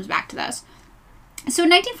actor. He comes back to this. So in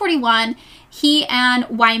 1941, he and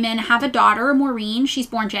Wyman have a daughter, Maureen. She's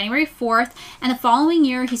born January 4th. And the following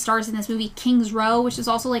year, he stars in this movie, King's Row, which is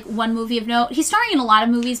also, like, one movie of note. He's starring in a lot of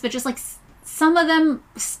movies, but just, like, some of them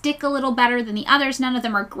stick a little better than the others. None of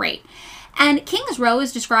them are great. And King's Row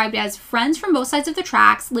is described as friends from both sides of the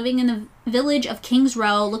tracks living in the village of King's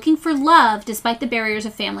Row looking for love despite the barriers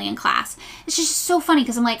of family and class. It's just so funny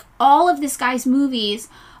because I'm like, all of this guy's movies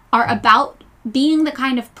are about being the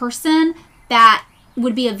kind of person that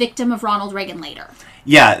would be a victim of Ronald Reagan later.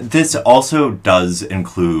 Yeah, this also does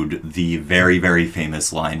include the very, very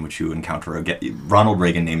famous line which you encounter again. Ronald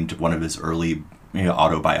Reagan named one of his early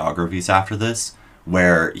autobiographies after this,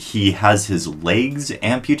 where he has his legs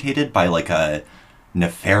amputated by, like, a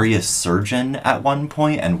nefarious surgeon at one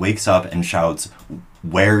point and wakes up and shouts,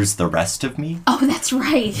 "Where's the rest of me?" Oh, that's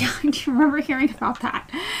right. I do remember hearing about that.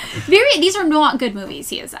 These are not good movies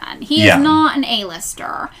he is in. He is not an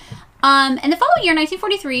A-lister. In the following year,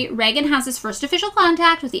 1943, Reagan has his first official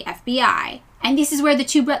contact with the FBI. And this is where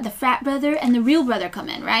the frat brother and the real brother come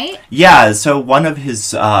in, right? Yeah, so one of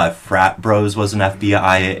his frat bros was an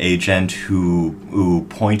FBI agent who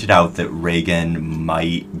pointed out that Reagan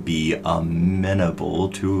might be amenable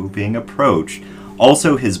to being approached.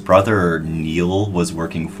 Also, his brother Neil was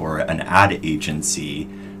working for an ad agency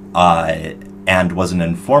and was an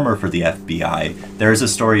informer for the FBI. There's a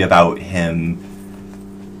story about him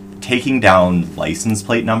taking down license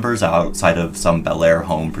plate numbers outside of some Bel Air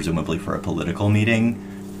home, presumably for a political meeting,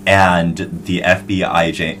 and the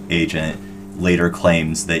FBI agent later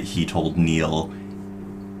claims that he told Neil,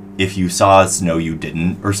 "If you saw us, no you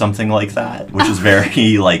didn't," or something like that, which is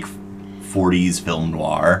very, like, 40s film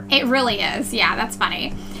noir. It really is. Yeah, that's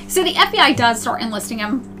funny. So the FBI does start enlisting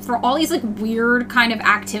him for all these, like, weird kind of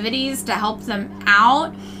activities to help them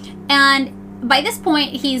out, and by this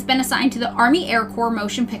point, he's been assigned to the Army Air Corps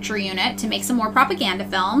Motion Picture Unit to make some more propaganda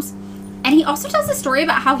films. And he also tells a story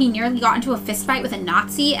about how he nearly got into a fistfight with a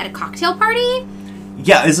Nazi at a cocktail party.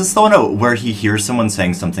 Yeah, is this the one where he hears someone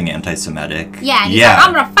saying something anti-Semitic? Yeah, and he's like,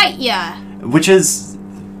 "I'm gonna fight ya!" Which is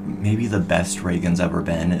maybe the best Reagan's ever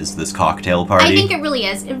been, is this cocktail party. I think it really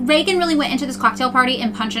is. Reagan really went into this cocktail party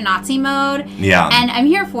in Punch a Nazi mode. Yeah. And I'm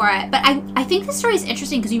here for it. But I think this story is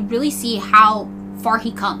interesting because you really see how far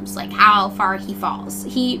he comes, like how far he falls.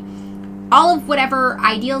 All of whatever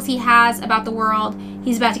ideals he has about the world,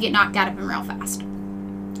 he's about to get knocked out of him real fast.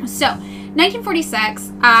 So,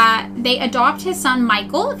 1946, they adopt his son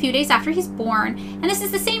Michael a few days after he's born, and this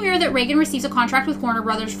is the same year that Reagan receives a contract with Warner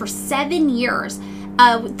Brothers for 7 years,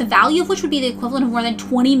 the value of which would be the equivalent of more than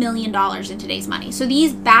 $20 million in today's money. So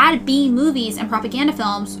these bad B movies and propaganda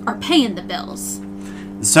films are paying the bills.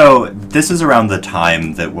 So, this is around the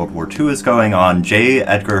time that World War II is going on. J.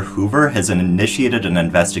 Edgar Hoover has initiated an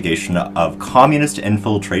investigation of communist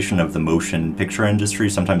infiltration of the motion picture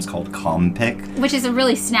industry, sometimes called ComPic. Which is a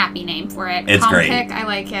really snappy name for it. It's ComPic, great. I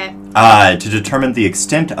like it. To determine the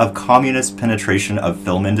extent of communist penetration of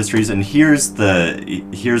film industries. And here's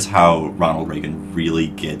how Ronald Reagan really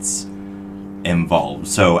gets involved.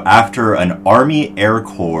 So, after an Army Air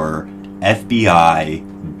Corps FBI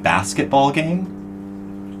basketball game,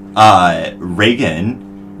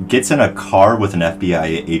 Reagan gets in a car with an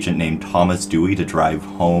FBI agent named Thomas Dewey to drive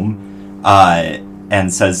home,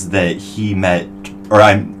 and says that he met,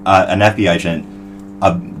 an FBI agent,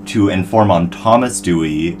 to inform on Thomas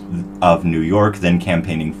Dewey of New York, then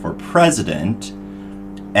campaigning for president,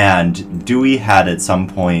 and Dewey had at some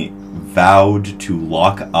point vowed to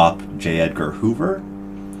lock up J. Edgar Hoover.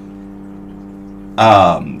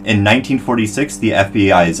 In 1946, the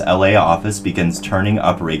FBI's LA office begins turning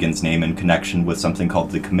up Reagan's name in connection with something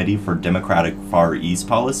called the Committee for Democratic Far East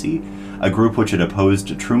Policy, a group which had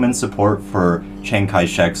opposed Truman's support for Chiang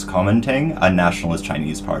Kai-shek's Kuomintang, a nationalist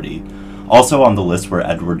Chinese party. Also on the list were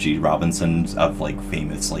Edward G. Robinson of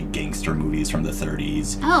famous gangster movies from the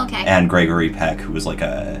 30s. Oh, okay. And Gregory Peck, who was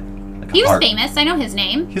he was famous. I know his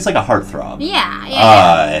name. He was like a heartthrob.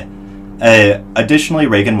 Yeah. Additionally,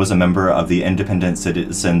 Reagan was a member of the Independent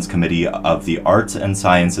Citizens Committee of the Arts and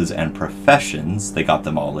Sciences and Professions. They got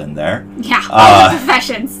them all in there. Yeah, all the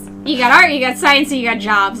professions. You got art, you got science, and you got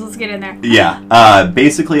jobs. Let's get in there. Yeah.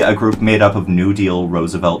 Basically, a group made up of New Deal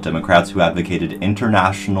Roosevelt Democrats who advocated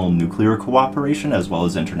international nuclear cooperation as well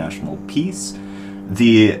as international peace.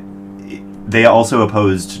 They also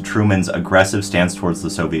opposed Truman's aggressive stance towards the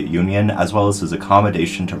Soviet Union, as well as his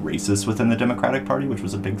accommodation to racists within the Democratic Party, which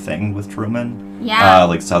was a big thing with Truman.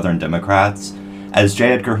 Yeah. Southern Democrats. As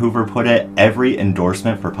J. Edgar Hoover put it, every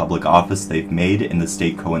endorsement for public office they've made in the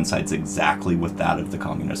state coincides exactly with that of the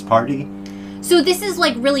Communist Party. So this is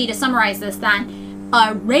really, to summarize this then,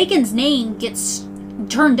 Reagan's name gets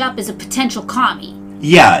turned up as a potential commie.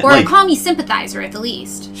 Yeah. Or a commie sympathizer at the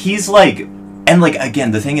least. He's and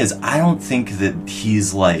again, the thing is, I don't think that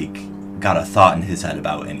he's got a thought in his head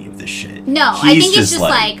about any of this shit. No, I think it's just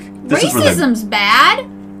racism's bad.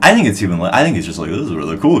 I think it's even. I think it's just this is where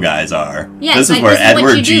the cool guys are. Yeah, this is where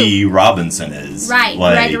Edward G. Robinson is. Right,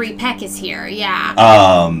 Gregory Peck is here.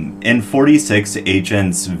 Yeah. In 46,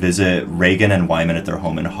 agents visit Reagan and Wyman at their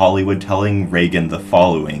home in Hollywood, telling Reagan the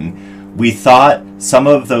following. We thought some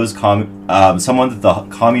of those someone that the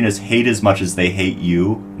communists hate as much as they hate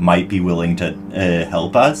you might be willing to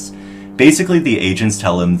help us. Basically, the agents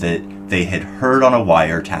tell him that they had heard on a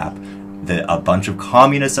wiretap that a bunch of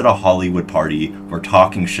communists at a Hollywood party were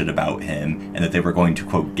talking shit about him and that they were going to,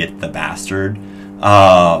 quote, get the bastard.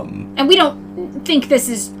 And we don't think this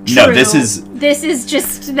is true. No, this is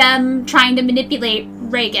just them trying to manipulate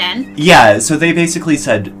Reagan. Yeah, so they basically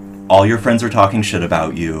said, all your friends are talking shit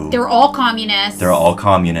about you. They're all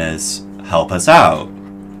communists. Help us out.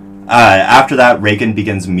 After that, Reagan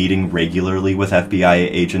begins meeting regularly with FBI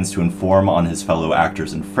agents to inform on his fellow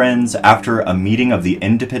actors and friends. After a meeting of the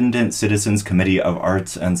Independent Citizens Committee of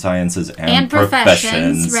Arts and Sciences and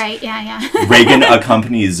Professions. Right, yeah. Reagan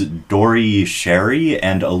accompanies Dory Sherry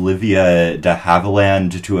and Olivia de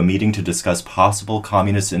Havilland to a meeting to discuss possible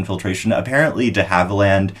communist infiltration. Apparently, de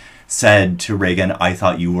Havilland said to Reagan, I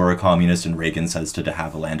thought you were a communist, and Reagan says to de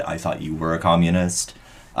Havilland, I thought you were a communist.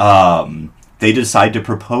 They decide to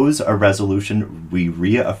propose a resolution. We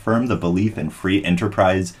reaffirm the belief in free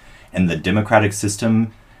enterprise and the democratic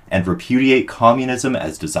system and repudiate communism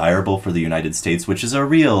as desirable for the United States, which is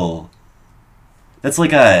it's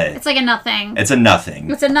like a nothing. It's a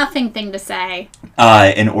nothing. It's a nothing thing to say.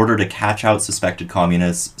 In order to catch out suspected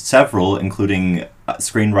communists, several, including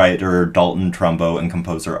screenwriter Dalton Trumbo and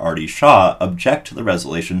composer Artie Shaw, object to the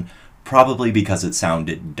resolution, probably because it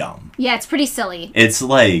sounded dumb. Yeah, it's pretty silly. It's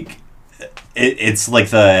like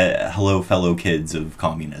the hello fellow kids of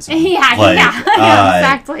communism. Yeah,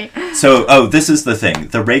 exactly. So, this is the thing.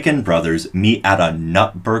 The Reagan brothers meet at a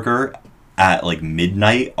nut burger at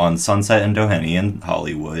midnight on Sunset and Doheny in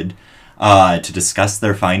Hollywood to discuss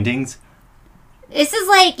their findings. This is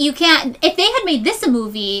you can't... If they had made this a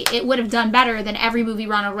movie, it would have done better than every movie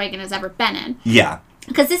Ronald Reagan has ever been in. Yeah.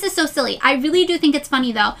 Because this is so silly. I really do think it's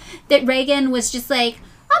funny, though, that Reagan was just I'm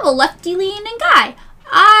a lefty-leaning guy.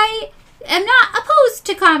 I am not opposed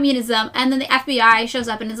to communism. And then the FBI shows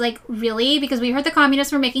up and is really? Because we heard the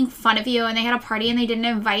communists were making fun of you and they had a party and they didn't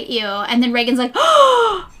invite you. And then Reagan's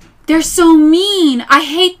oh, they're so mean. I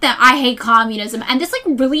hate them. I hate communism. And this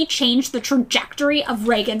really changed the trajectory of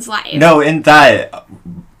Reagan's life. No, in that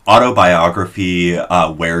autobiography,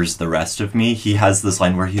 Where's the Rest of Me, he has this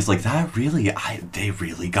line where he's they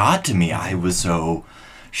really got to me. I was so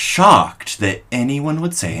shocked that anyone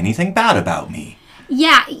would say anything bad about me.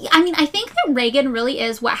 Yeah, I think that Reagan really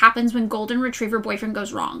is what happens when golden retriever boyfriend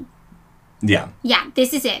goes wrong. Yeah. Yeah,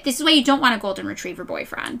 this is it. This is why you don't want a golden retriever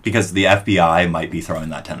boyfriend. Because the FBI might be throwing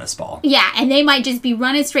that tennis ball. Yeah, and they might just be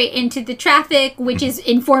running straight into the traffic, which is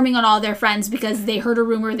informing on all their friends because they heard a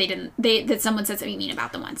rumor that someone said something mean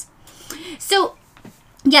about them once. So,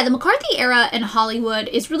 yeah, the McCarthy era in Hollywood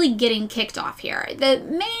is really getting kicked off here. The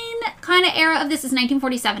main kind of era of this is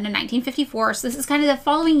 1947 to 1954, so this is kind of the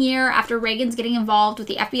following year after Reagan's getting involved with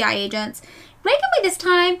the FBI agents. Reagan, by this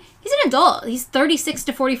time, he's an adult. He's 36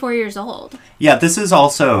 to 44 years old. Yeah, this is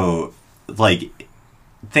also,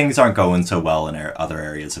 things aren't going so well in other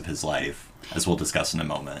areas of his life. as we'll discuss in a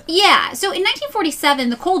moment. Yeah, so in 1947,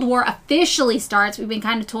 the Cold War officially starts. We've been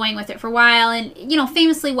kind of toying with it for a while. And,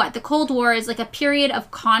 famously the Cold War is like a period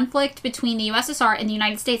of conflict between the USSR and the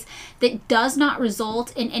United States that does not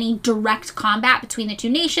result in any direct combat between the two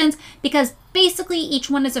nations because basically each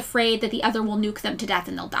one is afraid that the other will nuke them to death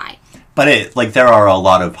and they'll die. But there are a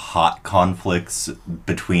lot of hot conflicts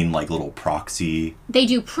between little proxy. They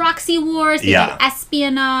do proxy wars, they do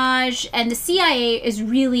espionage, and the CIA is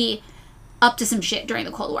really up to some shit during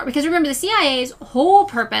the Cold War. Because remember, the CIA's whole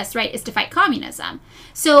purpose, right, is to fight communism.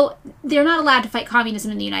 So they're not allowed to fight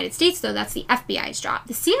communism in the United States, though. That's the FBI's job.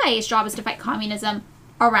 The CIA's job is to fight communism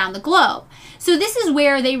around the globe. So this is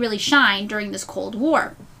where they really shine during this Cold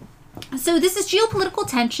War. So this is geopolitical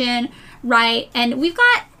tension, right? And we've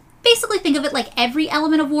got, basically think of it like every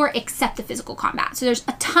element of war except the physical combat. So there's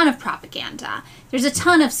a ton of propaganda. There's a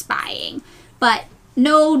ton of spying, but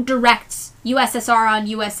no direct USSR on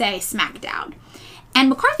USA smackdown.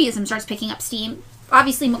 And McCarthyism starts picking up steam.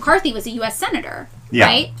 Obviously, McCarthy was a U.S. senator,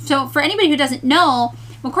 right? So for anybody who doesn't know,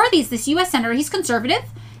 McCarthy's this U.S. senator. He's conservative,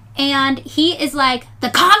 and he is like, the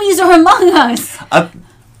commies are among us.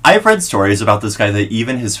 I've read stories about this guy that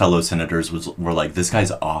even his fellow senators were like, this guy's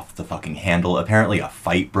off the fucking handle. Apparently a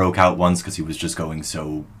fight broke out once because he was just going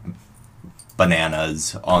so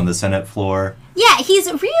bananas on the Senate floor. Yeah, he's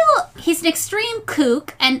an extreme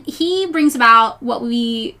kook, and he brings about what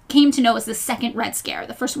we came to know as the second Red Scare.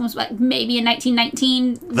 The first one was maybe in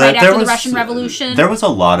 1919, right after the Russian Revolution. There was a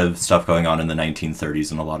lot of stuff going on in the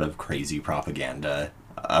 1930s and a lot of crazy propaganda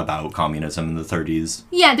about communism in the 30s.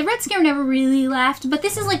 Yeah, the Red Scare never really left, but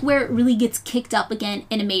this is where it really gets kicked up again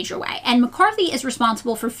in a major way. And McCarthy is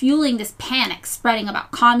responsible for fueling this panic spreading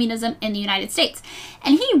about communism in the United States.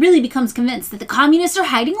 And he really becomes convinced that the communists are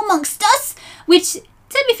hiding amongst us, which,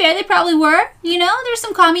 to be fair, they probably were. There's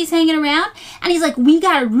some commies hanging around. And he's like, we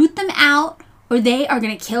gotta root them out or they are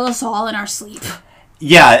gonna kill us all in our sleep.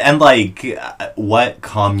 Yeah, and what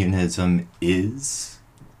communism is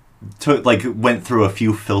went through a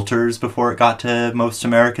few filters before it got to most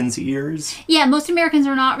Americans' ears. Yeah, most Americans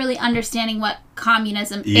are not really understanding what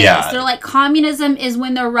communism is. Yeah. They're like, communism is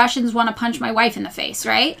when the Russians want to punch my wife in the face,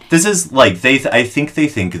 right? This is I think they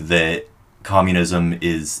think that communism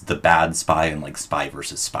is the bad spy and Spy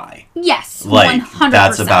versus Spy. Yes, 100%.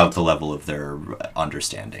 That's about the level of their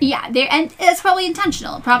understanding. Yeah, and it's probably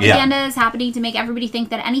intentional. Propaganda is happening to make everybody think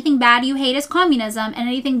that anything bad you hate is communism and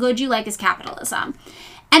anything good you like is capitalism.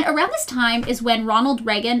 And around this time is when Ronald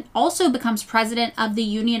Reagan also becomes president of the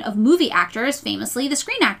Union of Movie Actors, famously the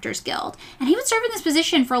Screen Actors Guild. And he would serve in this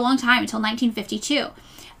position for a long time until 1952.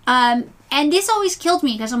 And this always killed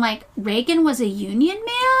me because I'm like, Reagan was a union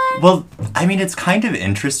man? Well, I mean, it's kind of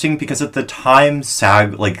interesting because at the time,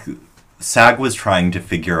 SAG was trying to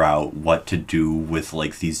figure out what to do with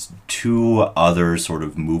these two other sort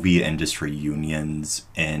of movie industry unions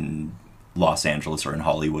in Los Angeles or in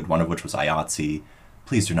Hollywood, one of which was IATSE.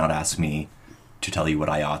 Please do not ask me to tell you what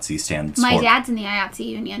IATSE stands for. My dad's in the IATSE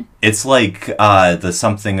union. It's the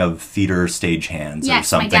something of theater stagehands or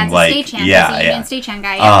something. Yes, my dad's a stagehand. Yeah, he's a union stagehand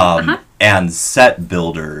guy. And set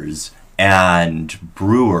builders and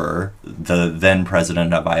Brewer, the then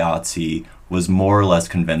president of IATSE, was more or less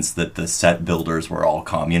convinced that the set builders were all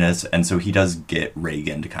communists, and so he does get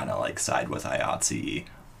Reagan to kind of side with IATSE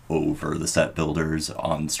over the set builders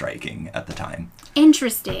on striking at the time.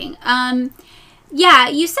 Interesting. Yeah,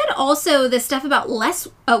 you said also the stuff about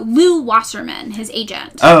Lew Wasserman, his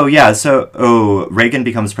agent. Oh, yeah. So, Reagan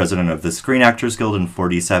becomes president of the Screen Actors Guild in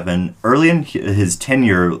 1947. Early in his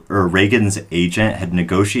tenure, Reagan's agent had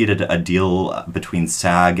negotiated a deal between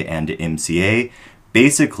SAG and MCA.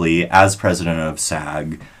 Basically, as president of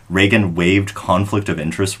SAG, Reagan waived conflict of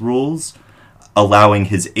interest rules, allowing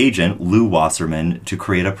his agent, Lew Wasserman, to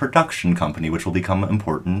create a production company, which will become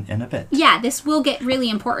important in a bit. Yeah, this will get really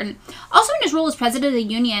important. Also, in his role as president of the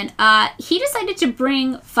union, he decided to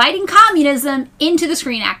bring fighting communism into the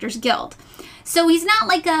Screen Actors Guild. So he's not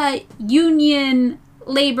like a union,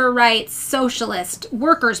 labor rights, socialist,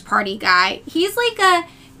 workers' party guy. He's like a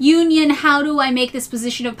union, how do I make this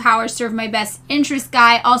position of power serve my best interest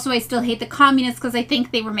guy. Also, I still hate the communists because I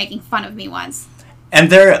think they were making fun of me once. And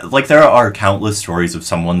there are countless stories of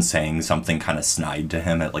someone saying something kind of snide to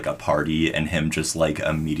him at a party, and him just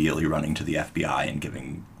immediately running to the FBI and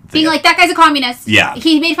being like, that guy's a communist. Yeah.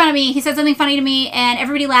 He made fun of me. He said something funny to me, and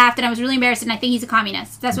everybody laughed, and I was really embarrassed, and I think he's a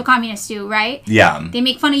communist. That's what communists do, right? Yeah. They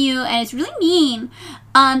make fun of you, and it's really mean.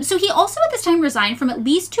 So he also at this time resigned from at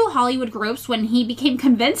least 2 Hollywood groups when he became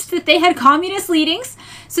convinced that they had communist leanings.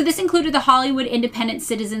 So this included the Hollywood Independent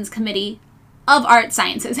Citizens Committee of Art,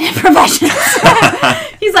 Sciences, and Professions.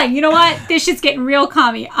 He's like, you know what? This shit's getting real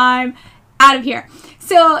commie. I'm out of here.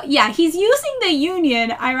 So, yeah, he's using the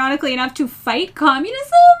union, ironically enough, to fight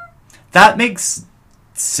communism. That makes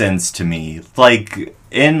sense to me. Like,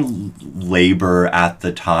 in labor at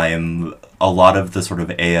the time, a lot of the sort of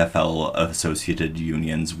AFL-associated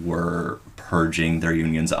unions were purging their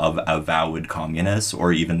unions of avowed communists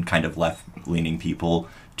or even kind of left-leaning people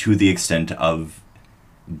to the extent of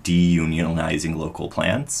de-unionizing local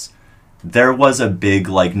plants. There was a big,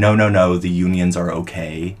 like, no, the unions are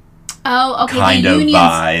okay. Oh, okay. Kind of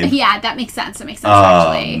vibe. Yeah, that makes sense.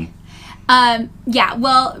 Actually. Yeah,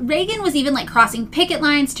 well, Reagan was even, like, crossing picket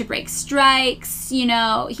lines to break strikes. You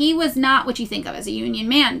know, he was not what you think of as a union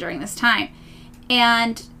man during this time.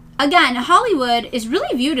 And, again, Hollywood is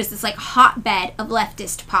really viewed as this, like, hotbed of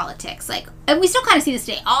leftist politics. Like, and we still kind of see this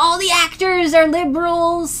today. All the actors are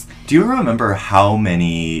liberals. Do you remember how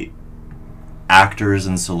many actors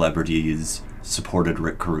and celebrities supported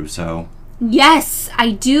Rick Caruso? Yes,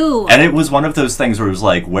 I do. And it was one of those things where it was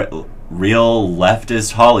like, real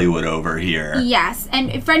leftist Hollywood over here. Yes,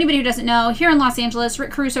 and for anybody who doesn't know, here in Los Angeles,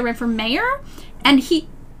 Rick Caruso ran for mayor, and he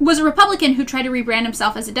was a Republican who tried to rebrand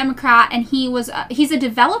himself as a Democrat, and he's a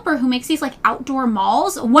developer who makes these, like, outdoor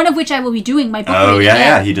malls, one of which I will be doing my book Oh,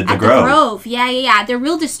 yeah, he did the Grove. The Grove. Yeah. They're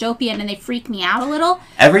real dystopian, and they freak me out a little.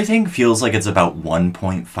 Everything feels like it's about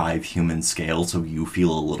 1.5 human scale, so you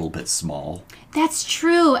feel a little bit small. That's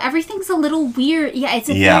true. Everything's a little weird. Yeah, it's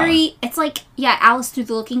it's like, Alice Through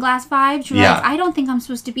the Looking Glass vibes. You're like, I don't think I'm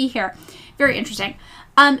supposed to be here. Very interesting.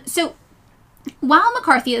 So, while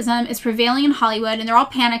McCarthyism is prevailing in Hollywood, and they're all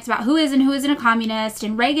panicked about who is and who isn't a communist,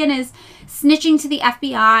 and Reagan is snitching to the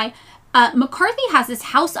FBI, McCarthy has this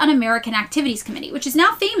House Un-American Activities Committee, which is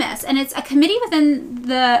now famous, and it's a committee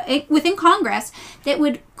within Congress that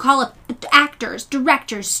would call up actors,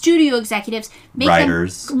 directors, studio executives,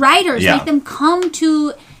 writers, make them come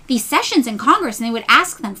to these sessions in Congress, and they would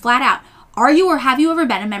ask them flat out, are you or have you ever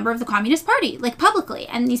been a member of the Communist Party, like publicly?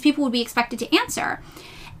 And these people would be expected to answer.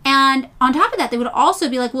 And on top of that, they would also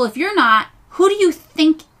be like, well, if you're not, who do you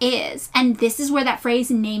think is? And this is where that phrase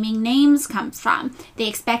naming names comes from. They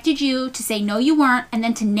expected you to say, no, you weren't, and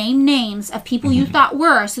then to name names of people you thought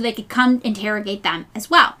were so they could come interrogate them as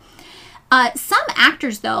well. Some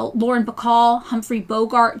actors, though, Lauren Bacall, Humphrey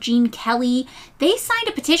Bogart, Gene Kelly, they signed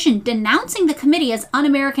a petition denouncing the committee as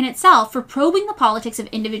un-American itself for probing the politics of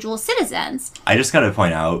individual citizens. I just gotta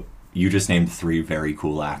point out, you just named 3 very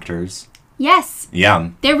cool actors. Yes.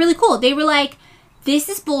 Yeah. They're really cool. They were like, this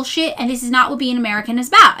is bullshit, and this is not what being American is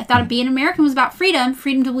about. I thought being American was about freedom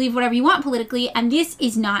to believe whatever you want politically, and this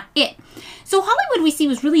is not it. So Hollywood, we see,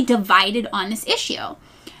 was really divided on this issue.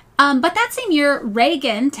 But that same year,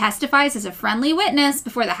 Reagan testifies as a friendly witness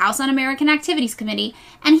before the House Un-American Activities Committee,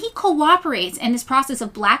 and he cooperates in this process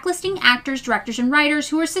of blacklisting actors, directors, and writers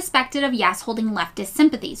who are suspected of, holding leftist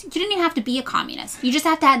sympathies. You didn't even have to be a communist. You just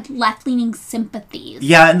have to have left-leaning sympathies.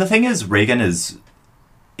 Yeah, and the thing is, Reagan is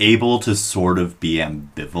able to sort of be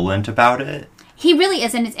ambivalent about it. He really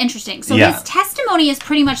is, and it's interesting. So his testimony is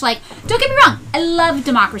pretty much like, don't get me wrong, I love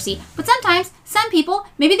democracy, but sometimes some people,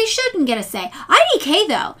 maybe they shouldn't get a say. IDK,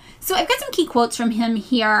 though. So I've got some key quotes from him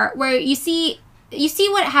here where you see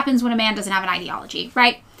what happens when a man doesn't have an ideology,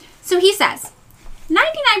 right? So he says,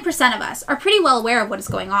 99% of us are pretty well aware of what is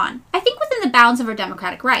going on. I think within the bounds of our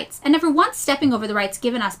democratic rights, and never once stepping over the rights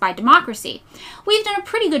given us by democracy. We've done a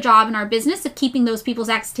pretty good job in our business of keeping those people's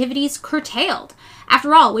activities curtailed.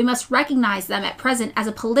 After all, we must recognize them at present as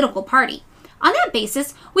a political party. On that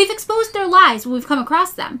basis, we've exposed their lies when we've come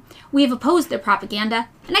across them. We have opposed their propaganda,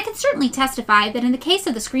 and I can certainly testify that in the case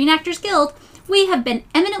of the Screen Actors Guild, we have been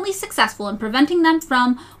eminently successful in preventing them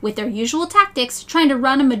from, with their usual tactics, trying to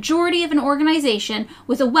run a majority of an organization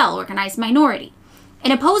with a well-organized minority.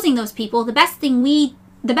 In opposing those people, the best thing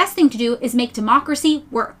to do is make democracy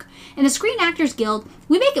work. In the Screen Actors Guild,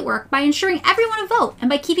 we make it work by ensuring everyone a vote and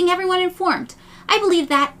by keeping everyone informed. I believe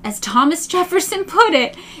that, as Thomas Jefferson put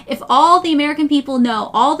it, if all the American people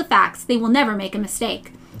know all the facts, they will never make a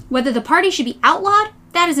mistake. Whether the party should be outlawed,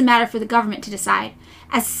 that is a matter for the government to decide.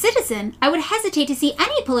 As a citizen, I would hesitate to see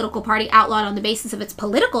any political party outlawed on the basis of its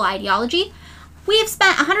political ideology. We have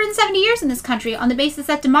spent 170 years in this country on the basis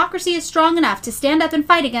that democracy is strong enough to stand up and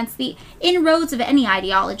fight against the inroads of any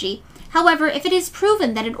ideology. However, if it is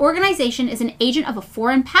proven that an organization is an agent of a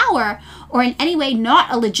foreign power, or in any way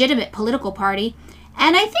not a legitimate political party,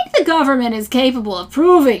 and I think the government is capable of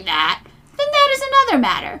proving that, then that is another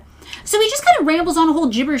matter. So he just kind of rambles on a whole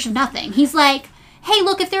gibberish of nothing. He's like, hey,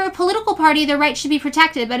 look, if they're a political party, their rights should be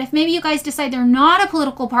protected, but if maybe you guys decide they're not a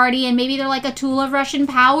political party and maybe they're like a tool of Russian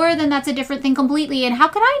power, then that's a different thing completely, and how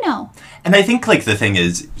could I know? And I think, like, the thing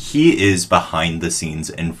is, he is behind the scenes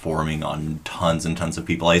informing on tons and tons of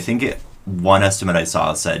people. I think one estimate I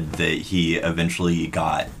saw said that he eventually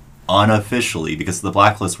got unofficially, because the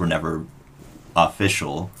blacklists were never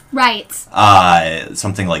official. Right.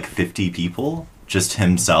 Something like 50 people, just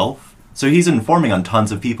himself. So he's informing on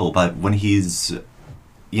tons of people, but when he's,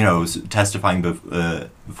 testifying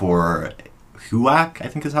for HUAC, I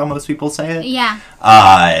think is how most people say it. Yeah.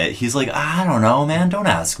 He's like, I don't know, man, don't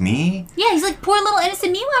ask me. Yeah, he's like, poor little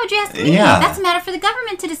innocent me, why would you ask me? Yeah. That's a matter for the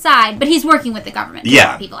government to decide. But he's working with the government to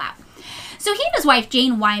help people out. So he and his wife,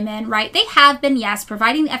 Jane Wyman, right, they have been, yes,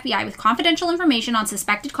 providing the FBI with confidential information on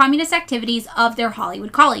suspected communist activities of their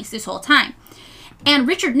Hollywood colleagues this whole time. And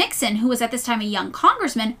Richard Nixon, who was at this time a young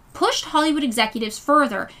congressman, pushed Hollywood executives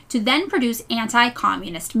further to then produce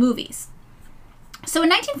anti-communist movies. So in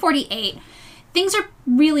 1948, things are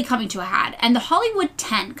really coming to a head, and the Hollywood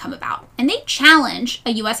 10 come about, and they challenge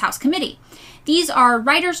a U.S. House committee. These are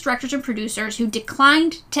writers, directors, and producers who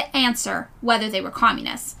declined to answer whether they were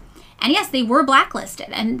communists. And yes, they were blacklisted,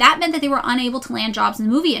 and that meant that they were unable to land jobs in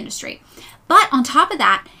the movie industry. But on top of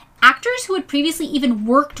that, actors who had previously even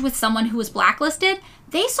worked with someone who was blacklisted,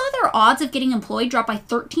 they saw their odds of getting employed drop by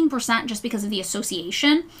 13% just because of the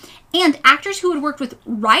association. And actors who had worked with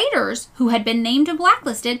writers who had been named and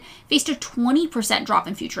blacklisted faced a 20% drop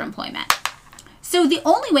in future employment. So the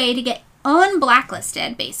only way to get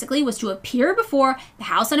unblacklisted, basically, was to appear before the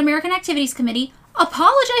House Un-American Activities Committee,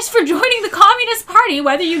 apologize for joining the Communist Party,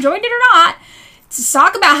 whether you joined it or not, to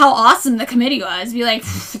talk about how awesome the committee was. Be like,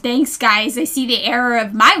 thanks, guys, I see the error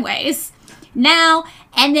of my ways. Now,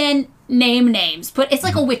 and then name names. It's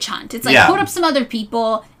like a witch hunt. It's like, put up some other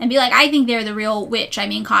people and be like, I think they're the real witch. I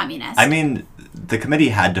mean, communist. I mean, the committee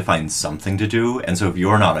had to find something to do, and so if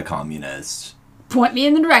you're not a communist... Point me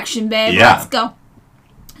in the direction, babe. Yeah. Let's go.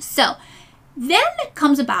 So, then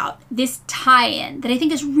comes about this tie-in that I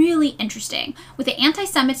think is really interesting with the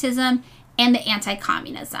anti-Semitism and the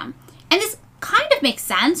anti-communism. And this kind of makes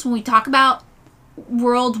sense when we talk about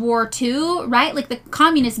World War II, right? Like, the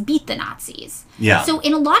communists beat the Nazis. Yeah. So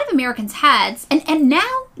in a lot of Americans' heads, and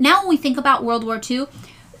now when we think about World War II,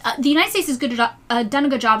 the United States has done a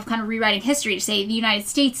good job of kind of rewriting history to say the United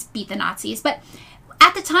States beat the Nazis. But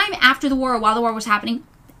at the time after the war, while the war was happening,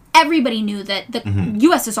 everybody knew that the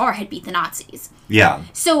USSR had beat the Nazis. Yeah.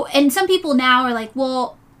 So, and some people now are like,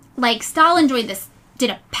 well, like, Stalin did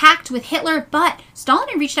a pact with Hitler, but Stalin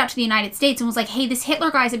had reached out to the United States and was like, hey, this Hitler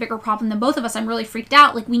guy's a bigger problem than both of us. I'm really freaked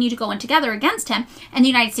out. Like, we need to go in together against him. And the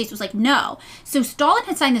United States was like, no. So Stalin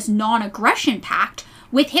had signed this non-aggression pact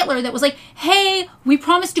with Hitler that was like, hey, we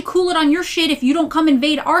promise to cool it on your shit if you don't come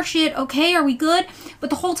invade our shit. Okay, are we good? But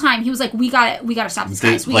the whole time he was like, we gotta stop these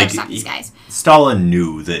guys. We gotta stop these guys. Stalin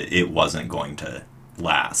knew that it wasn't going to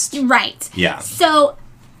last. Right. Yeah. So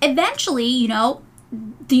eventually,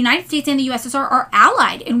 the United States and the USSR are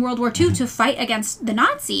allied in World War II to fight against the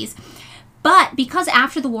Nazis. But because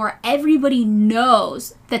after the war, everybody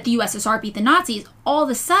knows that the USSR beat the Nazis, all of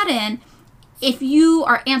a sudden, if you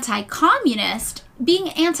are anti-communist, being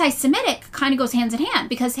anti-Semitic kind of goes hands in hand.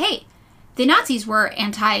 Because, hey, the Nazis were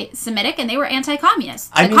anti-Semitic and they were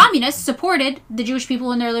anti-communist. The communists supported the Jewish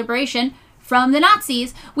people in their liberation from the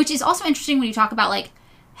Nazis, which is also interesting when you talk about, like,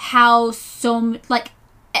 how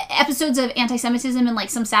episodes of anti-Semitism in, like,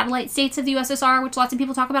 some satellite states of the USSR, which lots of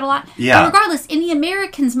people talk about a lot. Yeah. But regardless, in the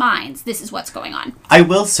Americans' minds, this is what's going on. I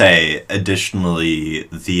will say, additionally,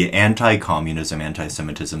 the anti-communism,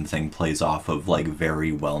 anti-Semitism thing plays off of, like,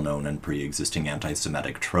 very well-known and pre-existing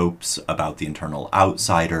anti-Semitic tropes about the internal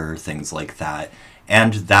outsider, things like that.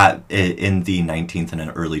 And that, in the 19th and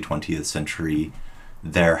early 20th century,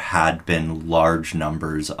 there had been large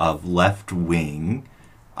numbers of left-wing,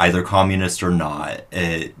 either communist or not,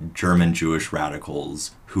 German Jewish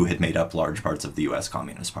radicals who had made up large parts of the U.S.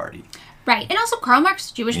 Communist Party. Right. And also Karl Marx,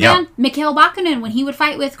 Jewish man. Mikhail Bakunin, when he would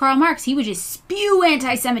fight with Karl Marx, he would just spew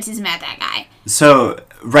anti-Semitism at that guy. So,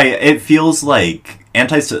 right, it feels like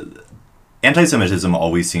anti-Semitism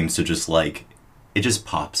always seems to just, like, it just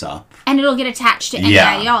pops up. And it'll get attached to any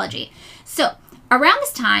ideology. So, around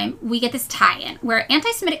this time, we get this tie-in where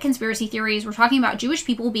anti-Semitic conspiracy theories were talking about Jewish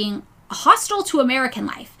people being hostile to American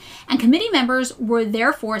life, and committee members were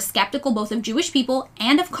therefore skeptical both of Jewish people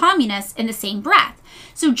and of communists in the same breath.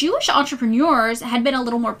 So Jewish entrepreneurs had been a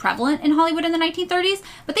little more prevalent in Hollywood in the 1930s,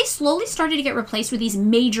 but they slowly started to get replaced with these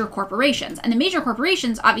major corporations. And the major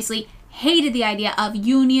corporations obviously hated the idea of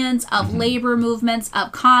unions, of labor movements,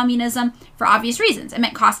 of communism, for obvious reasons. It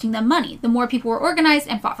meant costing them money. The more people were organized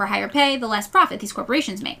and fought for higher pay, the less profit these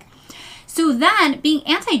corporations make. So then, being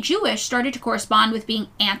anti-Jewish started to correspond with being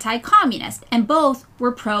anti-communist, and both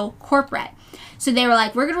were pro-corporate. So they were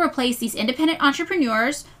like, we're going to replace these independent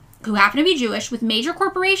entrepreneurs who happen to be Jewish with major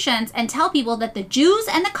corporations and tell people that the Jews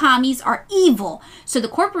and the commies are evil. So the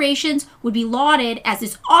corporations would be lauded as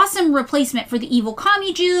this awesome replacement for the evil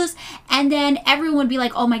commie Jews. And then everyone would be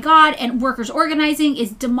like, oh my God, and workers organizing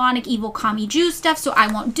is demonic evil commie Jew stuff, so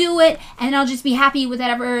I won't do it. And I'll just be happy with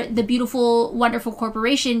whatever the beautiful, wonderful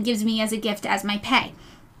corporation gives me as a gift as my pay.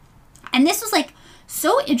 And this was like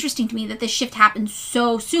so interesting to me that this shift happened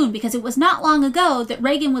so soon, because it was not long ago that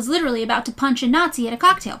Reagan was literally about to punch a Nazi at a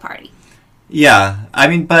cocktail party. Yeah, I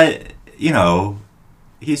mean, but, you know,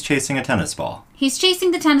 he's chasing a tennis ball. He's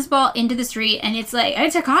chasing the tennis ball into the street, and it's like,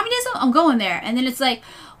 it's a communism? I'm going there. And then it's like,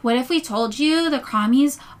 what if we told you the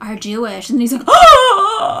commies are Jewish? And he's like,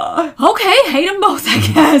 oh, okay, hate them both, I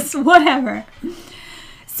guess. Whatever.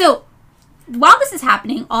 So, while this is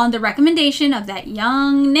happening, on the recommendation of that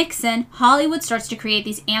young Nixon, Hollywood starts to create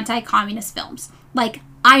these anti-communist films. Like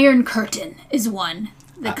Iron Curtain is one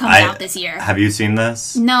that comes out this year. Have you seen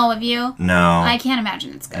this? No, have you? No. I can't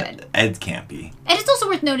imagine it's good. It can't be. And it's also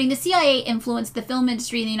worth noting the CIA influenced the film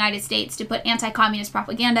industry in the United States to put anti-communist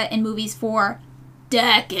propaganda in movies for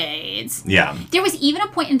decades. Yeah. There was even a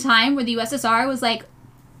point in time where the USSR was like,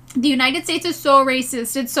 the United States is so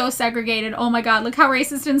racist, it's so segregated. Oh my God, look how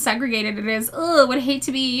racist and segregated it is. Ugh, would hate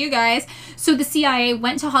to be you guys. So the CIA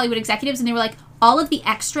went to Hollywood executives and they were like, all of the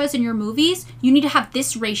extras in your movies, you need to have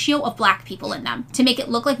this ratio of black people in them to make it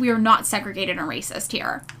look like we are not segregated and racist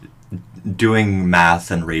here. Doing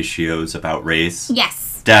math and ratios about race?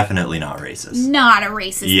 Yes. Definitely not racist. Not a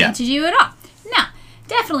racist thing to do at all. No,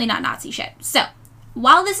 definitely not Nazi shit. So,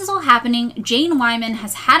 while this is all happening, Jane Wyman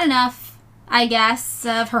has had enough, I guess,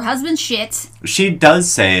 of her husband's shit. She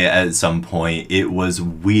does say at some point it was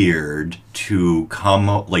weird to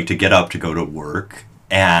to get up to go to work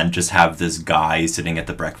and just have this guy sitting at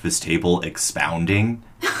the breakfast table expounding.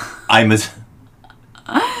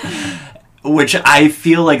 Which I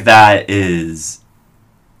feel like that is,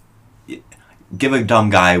 give a dumb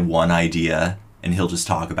guy one idea and he'll just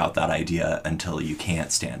talk about that idea until you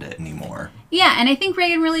can't stand it anymore. Yeah, and I think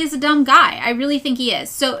Reagan really is a dumb guy. I really think he is.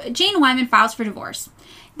 So Jane Wyman files for divorce.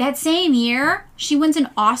 That same year, she wins an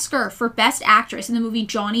Oscar for Best Actress in the movie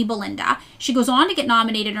Johnny Belinda. She goes on to get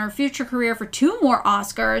nominated in her future career for 2 more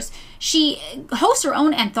Oscars. She hosts her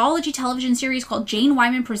own anthology television series called Jane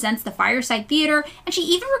Wyman Presents the Fireside Theater, and she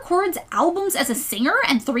even records albums as a singer,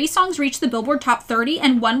 and 3 songs reached the Billboard Top 30,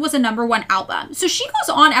 and 1 was a #1 album. So she goes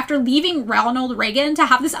on after leaving Ronald Reagan to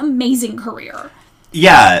have this amazing career.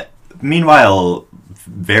 Yeah, meanwhile,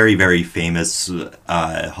 very, very famous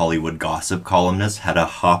Hollywood gossip columnist Hedda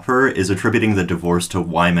Hopper is attributing the divorce to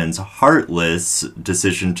Wyman's heartless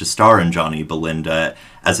decision to star in Johnny Belinda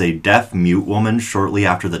as a deaf-mute woman shortly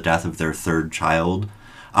after the death of their 3rd child.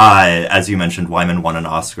 As you mentioned, Wyman won an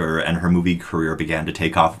Oscar, and her movie career began to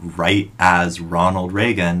take off right as Ronald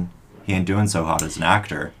Reagan. He ain't doing so hot as an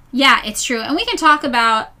actor. Yeah, it's true. And we can talk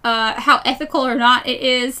about how ethical or not it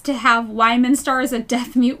is to have Wyman star as a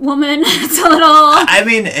deaf-mute woman. It's a little... I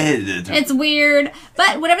mean... It's weird.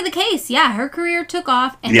 But whatever the case, yeah, her career took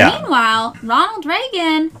off. And meanwhile, Ronald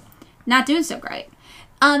Reagan, not doing so great.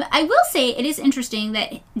 I will say it is interesting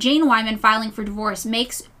that Jane Wyman filing for divorce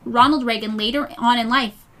makes Ronald Reagan later on in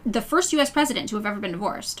life the first U.S. president to have ever been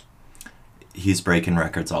divorced. He's breaking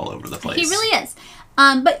records all over the place. He really is.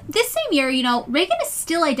 But this same year, you know, Reagan is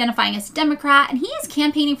still identifying as a Democrat, and he is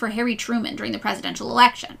campaigning for Harry Truman during the presidential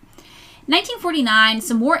election. In 1949,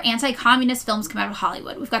 some more anti-communist films come out of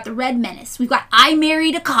Hollywood. We've got The Red Menace. We've got I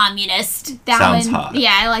Married a Communist. That Sounds one, hot.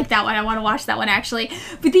 Yeah, I like that one. I want to watch that one, actually.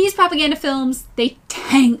 But these propaganda films, they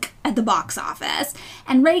tank at the box office.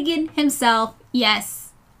 And Reagan himself, yes,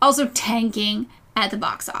 also tanking at the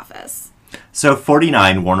box office. So,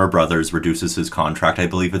 49, Warner Brothers reduces his contract. I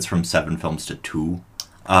believe it's from 7 films to 2.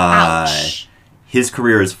 Ouch. His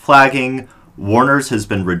career is flagging. Warner's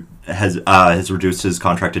has reduced his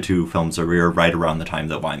contract to 2 films a year right around the time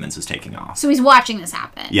that Wyman's is taking off. So he's watching this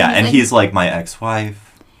happen. Yeah, and he's like my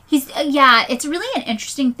ex-wife. He's yeah, it's really an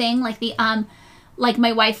interesting thing, like the like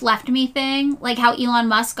my wife left me thing, like how Elon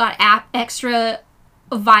Musk got extra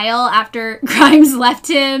vile after Grimes left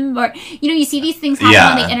him, or you know, you see these things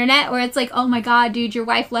happen on the internet where it's like, oh my god, dude, your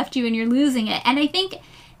wife left you and you're losing it. And I think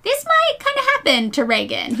this might kind of happen to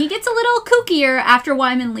Reagan. He gets a little kookier after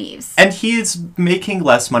Wyman leaves. And he's making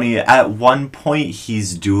less money. At one point,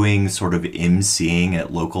 he's doing sort of emceeing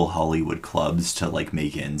at local Hollywood clubs to, like,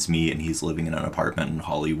 make ends meet, and he's living in an apartment in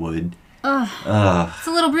Hollywood. Ugh. It's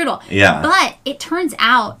a little brutal. Yeah. But it turns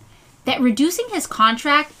out that reducing his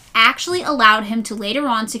contract actually allowed him to later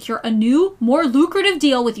on secure a new, more lucrative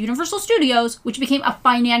deal with Universal Studios, which became a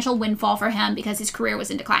financial windfall for him because his career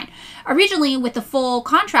was in decline. Originally, with the full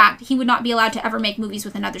contract, he would not be allowed to ever make movies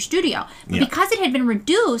with another studio. But because it had been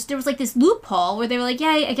reduced, there was like this loophole where they were like,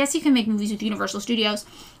 yeah, I guess you can make movies with Universal Studios.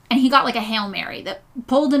 And he got like a Hail Mary that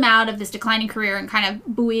pulled him out of this declining career and kind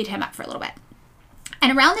of buoyed him up for a little bit.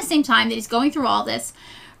 And around the same time that he's going through all this,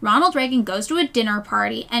 Ronald Reagan goes to a dinner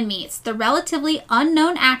party and meets the relatively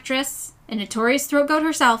unknown actress and notorious throat goat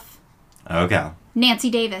herself, Nancy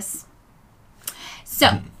Davis.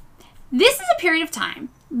 So, this is a period of time.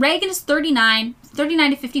 Reagan is 39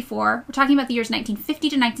 to 54. We're talking about the years 1950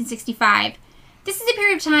 to 1965. This is a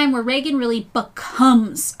period of time where Reagan really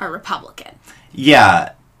becomes a Republican.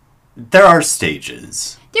 Yeah, there are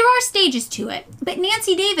stages. There are stages to it, but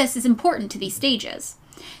Nancy Davis is important to these stages.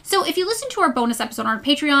 So if you listen to our bonus episode on our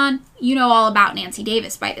Patreon, you know all about Nancy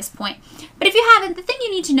Davis by this point. But if you haven't, the thing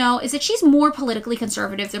you need to know is that she's more politically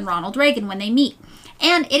conservative than Ronald Reagan when they meet.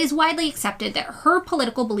 And it is widely accepted that her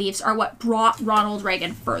political beliefs are what brought Ronald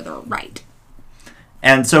Reagan further right.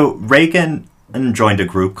 And so Reagan joined a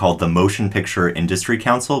group called the Motion Picture Industry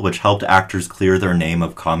Council, which helped actors clear their name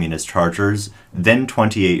of communist charges. Then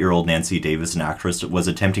 28-year-old Nancy Davis, an actress, was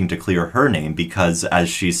attempting to clear her name because, as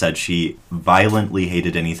she said, she violently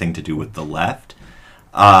hated anything to do with the left.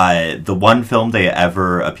 The one film they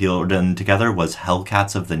ever appeared in together was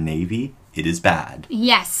Hellcats of the Navy. It is bad.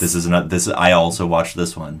 Yes. I also watched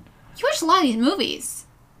this one. You watched a lot of these movies.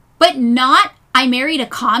 But not I Married a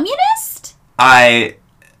Communist? I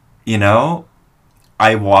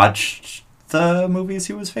watched the movies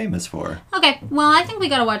he was famous for. Okay, well, I think we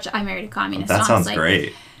gotta watch I Married a Communist, That honestly. sounds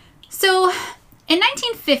great. So, in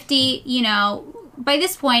 1950, by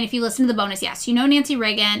this point, if you listen to the bonus, yes, Nancy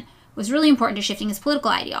Reagan was really important to shifting his political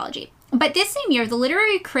ideology. But this same year, the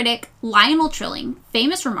literary critic Lionel Trilling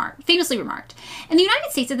famously remarked, in the United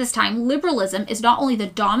States at this time, liberalism is not only the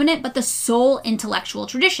dominant, but the sole intellectual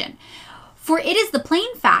tradition. For it is the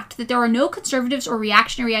plain fact that there are no conservatives or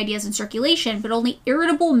reactionary ideas in circulation, but only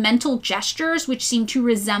irritable mental gestures which seem to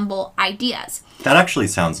resemble ideas. That actually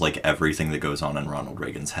sounds like everything that goes on in Ronald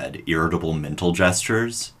Reagan's head. Irritable mental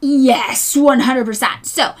gestures. Yes, 100%.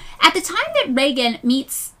 So, at the time that Reagan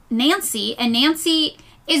meets Nancy, and Nancy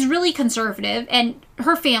is really conservative, and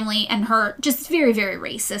her family and her just very, very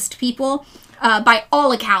racist people, by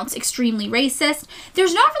all accounts, extremely racist.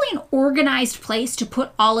 There's not really an organized place to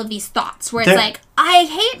put all of these thoughts where it's like, I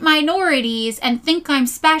hate minorities and think I'm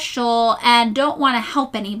special and don't want to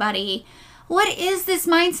help anybody. What is this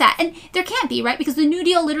mindset? And there can't be, right? Because the New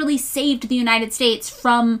Deal literally saved the United States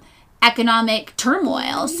from economic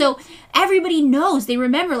turmoil. So everybody knows, they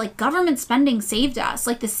remember, like, government spending saved us.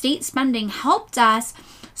 Like, the state spending helped us.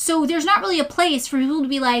 So there's not really a place for people to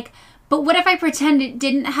be like, but what if I pretend it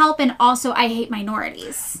didn't help and also I hate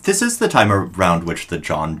minorities? This is the time around which the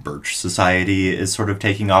John Birch Society is sort of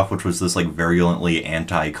taking off, which was this like virulently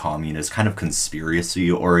anti-communist, kind of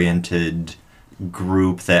conspiracy-oriented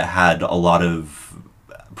group that had a lot of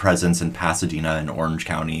presence in Pasadena and Orange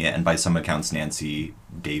County, and by some accounts Nancy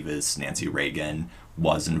Reagan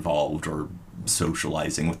was involved or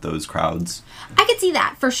socializing with those crowds. I could see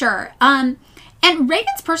that, for sure. And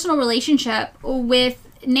Reagan's personal relationship with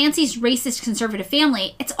Nancy's racist conservative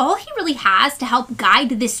family, it's all he really has to help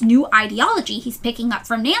guide this new ideology he's picking up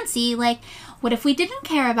from Nancy. Like, what if we didn't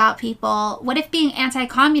care about people? What if being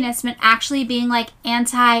anti-communist meant actually being like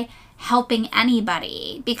anti-helping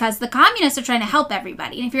anybody? Because the communists are trying to help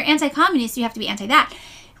everybody. And if you're anti-communist, you have to be anti-that.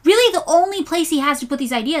 Really, the only place he has to put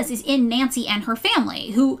these ideas is in Nancy and her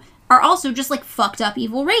family, who are also just like fucked up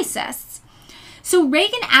evil racists. So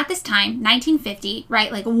Reagan at this time, 1950,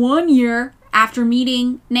 right, like 1 year after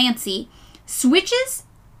meeting Nancy, switches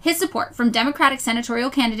his support from Democratic senatorial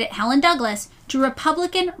candidate Helen Douglas to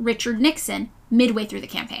Republican Richard Nixon midway through the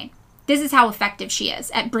campaign. This is how effective she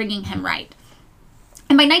is at bringing him right.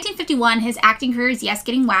 And by 1951, his acting career is, yes,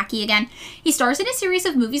 getting wacky again. He stars in a series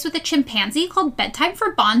of movies with a chimpanzee called Bedtime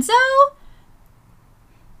for Bonzo.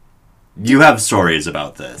 You have stories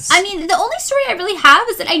about this. I mean, the only story I really have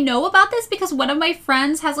is that I know about this because one of my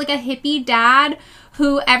friends has like a hippie dad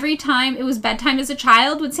who every time it was bedtime as a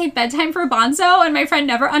child would say Bedtime for Bonzo, and my friend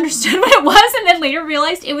never understood what it was and then later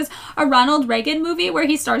realized it was a Ronald Reagan movie where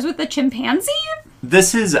he stars with a chimpanzee.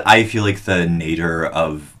 This is, I feel like, the nadir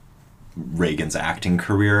of Reagan's acting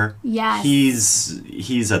career. Yes.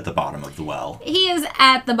 He's at the bottom of the well. He is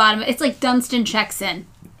at the bottom. It's like Dunstan Checks In.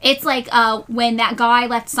 It's like when that guy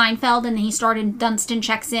left Seinfeld and he starred in Dunstan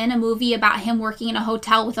Checks In, a movie about him working in a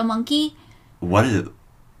hotel with a monkey.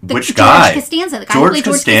 Which guy? George Costanza. The guy George who played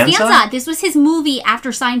George Costanza? Costanza. This was his movie after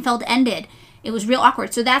Seinfeld ended. It was real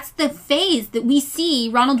awkward. So that's the phase that we see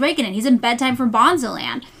Ronald Reagan in. He's in Bedtime from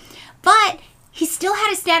Bonzoland. But he still had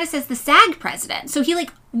his status as the SAG president. So he,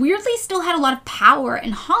 like, weirdly still had a lot of power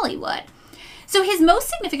in Hollywood. So his most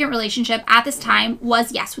significant relationship at this time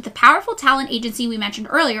was, yes, with the powerful talent agency we mentioned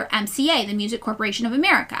earlier, MCA, the Music Corporation of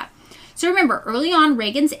America. So remember, early on,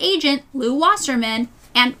 Reagan's agent, Lou Wasserman,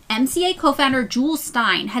 and MCA co-founder Jules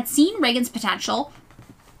Stein had seen Reagan's potential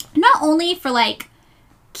not only for, like,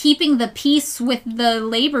 keeping the peace with the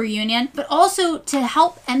labor union, but also to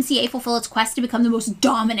help MCA fulfill its quest to become the most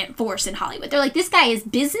dominant force in Hollywood. They're like, this guy is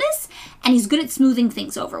business, and he's good at smoothing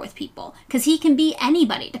things over with people, because he can be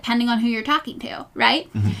anybody, depending on who you're talking to,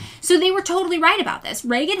 right? Mm-hmm. So they were totally right about this.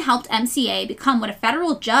 Reagan helped MCA become what a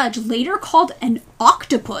federal judge later called an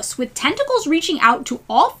octopus, with tentacles reaching out to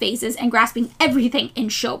all phases and grasping everything in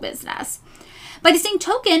show business. By the same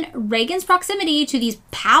token, Reagan's proximity to these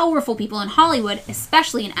powerful people in Hollywood,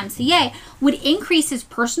 especially in MCA, would increase his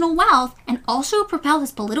personal wealth and also propel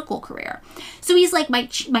his political career. So he's like, my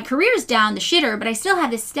career's down the shitter, but I still have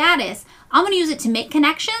this status. I'm going to use it to make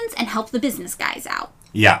connections and help the business guys out.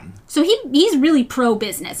 Yeah. So he's really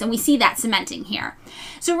pro-business, and we see that cementing here.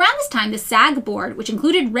 So around this time, the SAG board, which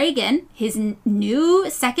included Reagan, his new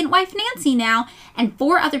second wife Nancy now, and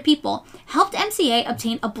 4 other people, helped MCA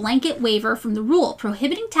obtain a blanket waiver from the rule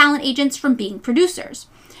prohibiting talent agents from being producers.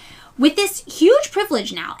 With this huge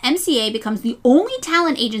privilege now, MCA becomes the only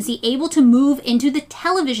talent agency able to move into the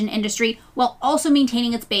television industry while also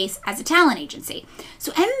maintaining its base as a talent agency.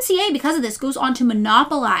 So MCA, because of this, goes on to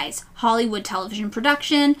monopolize Hollywood television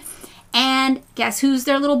production. And guess who's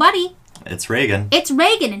their little buddy? It's Reagan. It's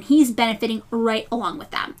Reagan, and he's benefiting right along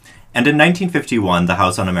with them. And in 1951, the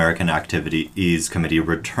House Un-American Activities Committee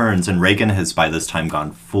returns, and Reagan has by this time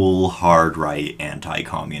gone full hard-right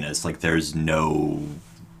anti-communist. Like, there's no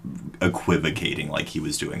equivocating like he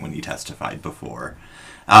was doing when he testified before.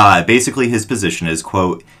 Basically, his position is,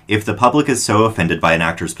 quote, if the public is so offended by an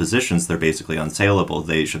actor's positions, they're basically unsaleable.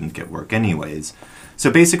 They shouldn't get work anyways. So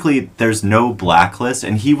basically, there's no blacklist,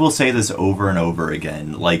 and he will say this over and over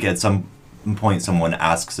again. Like, at some point, someone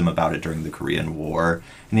asks him about it during the Korean War,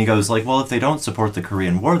 and he goes, like, well, if they don't support the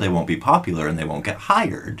Korean War, they won't be popular and they won't get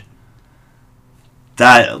hired.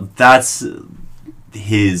 That's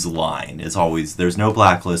his line, is always, there's no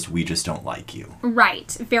blacklist, we just don't like you. Right.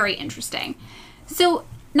 Very interesting. So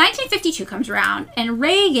 1952 comes around, and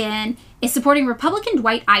Reagan is supporting Republican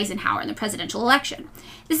Dwight Eisenhower in the presidential election.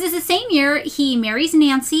 This is the same year he marries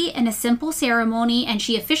Nancy in a simple ceremony, and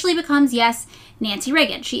she officially becomes, yes, Nancy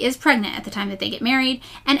Reagan. She is pregnant at the time that they get married,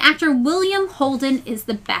 and actor William Holden is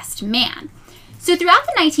the best man. So throughout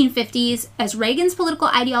the 1950s, as Reagan's political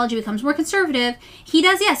ideology becomes more conservative, he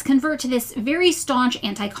does, yes, convert to this very staunch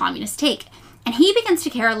anti-communist take. And he begins to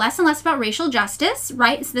care less and less about racial justice,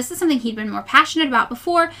 right? So this is something he'd been more passionate about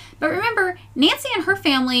before. But remember, Nancy and her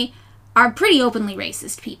family are pretty openly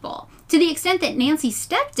racist people, to the extent that Nancy's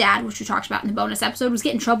stepdad, which we talked about in the bonus episode, was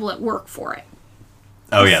getting in trouble at work for it.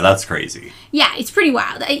 Oh, yeah, that's crazy. Yeah, it's pretty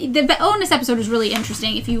wild. The bonus episode is really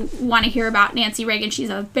interesting if you want to hear about Nancy Reagan. She's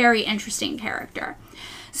a very interesting character.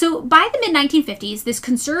 So by the mid-1950s, this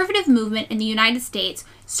conservative movement in the United States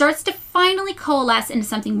starts to finally coalesce into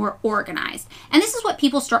something more organized. And this is what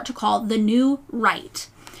people start to call the New Right.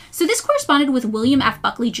 So this corresponded with William F.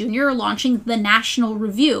 Buckley Jr. launching the National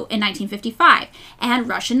Review in 1955, and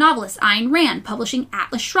Russian novelist Ayn Rand publishing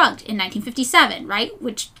Atlas Shrugged in 1957, right?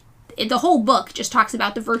 Which the whole book just talks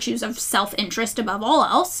about the virtues of self-interest above all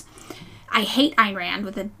else. I hate Ayn Rand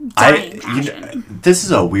with a dying passion. This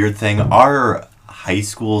is a weird thing. Our high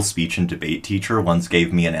school speech and debate teacher once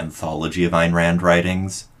gave me an anthology of Ayn Rand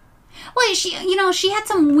writings. Well, she had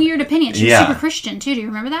some weird opinions. She was super Christian, too. Do you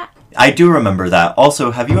remember that? I do remember that.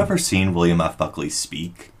 Also, have you ever seen William F. Buckley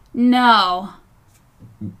speak? No.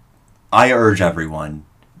 I urge everyone,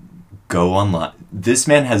 go online. This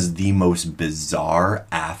man has the most bizarre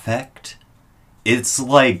affect. It's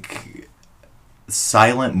like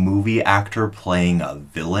silent movie actor playing a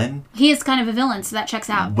villain. He is kind of a villain, so that checks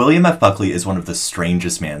out. William F. Buckley is one of the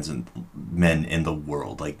strangest men in the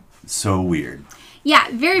world. Like, so weird. Yeah,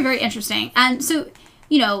 very, very interesting. And so,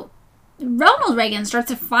 Ronald Reagan starts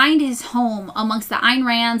to find his home amongst the Ayn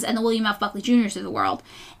Rands and the William F. Buckley Jr.'s of the world.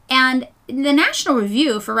 And the National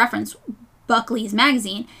Review, for reference, Buckley's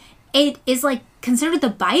magazine, it is like considered the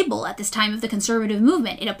Bible at this time of the conservative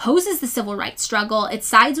movement. It opposes the civil rights struggle. It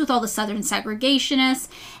sides with all the Southern segregationists.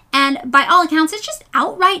 And by all accounts, it's just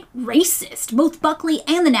outright racist, both Buckley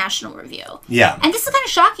and the National Review. Yeah. And this is kind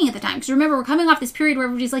of shocking at the time, because remember, we're coming off this period where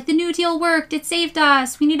everybody's like, the New Deal worked, it saved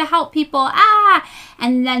us, we need to help people,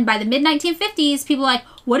 And then by the mid-1950s, people are like,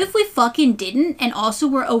 what if we fucking didn't and also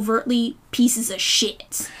were overtly pieces of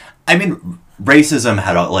shit? I mean, racism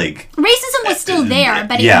had, Racism was still there,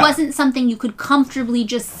 but it wasn't something you could comfortably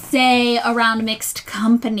just say around mixed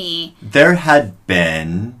company. There had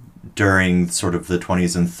been, during sort of the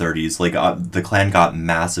 20s and 30s, the Klan got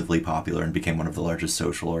massively popular and became one of the largest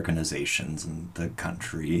social organizations in the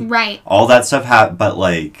country. Right. All that stuff but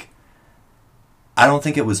I don't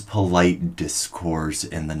think it was polite discourse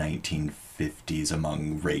in the 1950s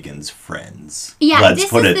among Reagan's friends. Yeah, Let's this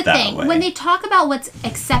put is it the that thing. way. When they talk about what's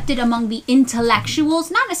accepted among the intellectuals,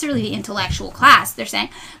 not necessarily the intellectual class, they're saying,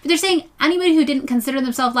 but they're saying anybody who didn't consider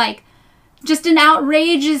themselves just an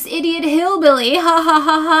outrageous idiot hillbilly, ha ha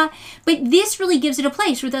ha ha. But this really gives it a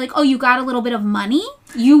place where they're like, oh, you got a little bit of money?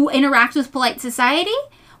 You interact with polite society?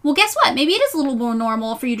 Well, guess what? Maybe it is a little more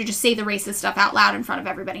normal for you to just say the racist stuff out loud in front of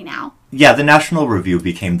everybody now. Yeah, the National Review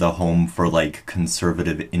became the home for,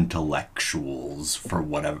 conservative intellectuals, for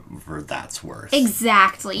whatever that's worth.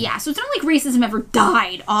 Exactly, yeah. So it's not like racism ever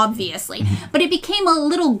died, obviously. But it became a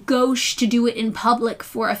little gauche to do it in public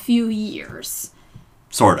for a few years.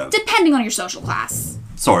 Sort of. Depending on your social class.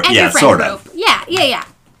 Sort of, and yeah, your friend sort group. of. Yeah.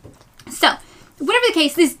 So, whatever the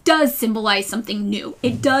case, this does symbolize something new.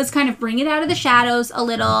 It does kind of bring it out of the shadows a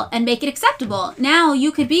little and make it acceptable. Now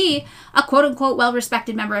you could be a quote-unquote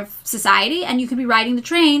well-respected member of society, and you could be riding the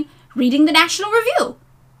train reading the National Review.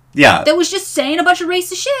 Yeah. That was just saying a bunch of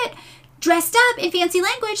racist shit dressed up in fancy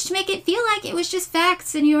language to make it feel like it was just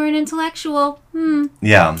facts and you were an intellectual.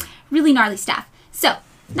 Yeah. Really gnarly stuff. So,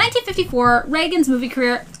 1954, Reagan's movie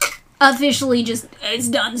career officially it's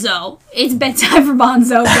done so. It's bedtime for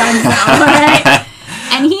Bonzo, done so, alright?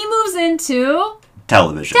 And he moves into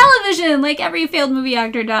television, like every failed movie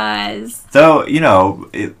actor does. Though,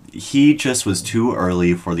 he just was too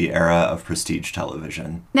early for the era of prestige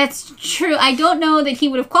television. That's true. I don't know that he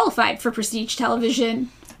would have qualified for prestige television.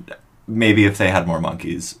 Maybe if they had more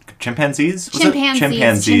monkeys. Chimpanzees?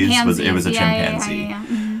 Chimpanzees. It was a chimpanzee. Yeah.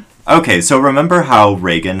 Mm-hmm. Okay, so remember how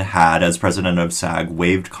Reagan had, as president of SAG,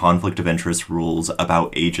 waived conflict of interest rules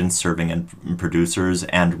about agents serving in producers,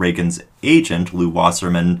 and Reagan's agent, Lou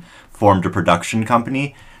Wasserman, formed a production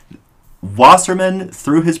company? Wasserman,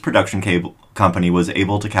 through his production company, was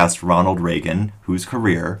able to cast Ronald Reagan, whose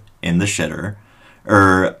career, in the shitter,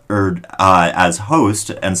 as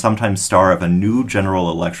host and sometimes star of a new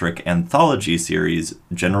General Electric anthology series,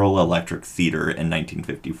 General Electric Theater, in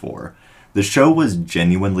 1954. The show was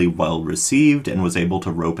genuinely well received and was able to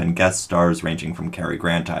rope in guest stars ranging from Cary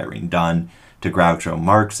Grant to Irene Dunne to Groucho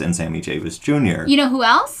Marx and Sammy Davis Jr. You know who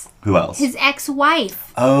else? Who else? His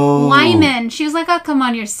ex-wife. Oh. Wyman. She was like, oh, come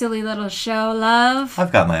on, your silly little show, love.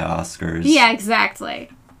 I've got my Oscars. Yeah, exactly.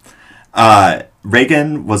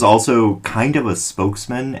 Reagan was also kind of a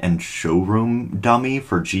spokesman and showroom dummy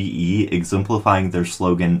for GE, exemplifying their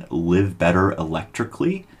slogan, Live Better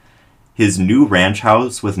Electrically. His new ranch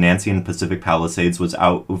house with Nancy in Pacific Palisades was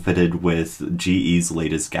outfitted with GE's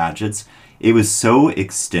latest gadgets. It was so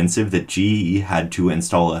extensive that GE had to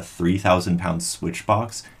install a 3,000-pound switch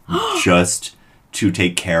box just to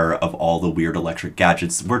take care of all the weird electric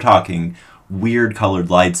gadgets. We're talking weird colored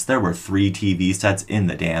lights. There were 3 TV sets in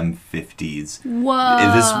the damn 50s.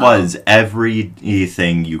 Whoa. This was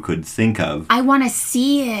everything you could think of. I want to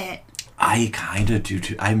see it. I kind of do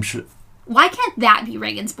too. I'm sure... Why can't that be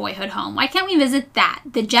Reagan's boyhood home? Why can't we visit that?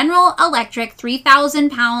 The General Electric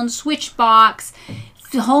 3,000-pound switch box,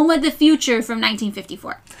 home of the future from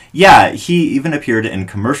 1954. Yeah, he even appeared in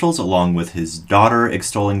commercials along with his daughter,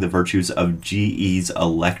 extolling the virtues of GE's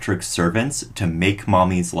electric servants to make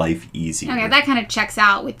mommy's life easier. Okay, that kind of checks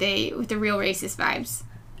out with the real racist vibes.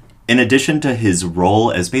 In addition to his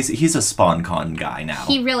role as he's a SpawnCon guy now.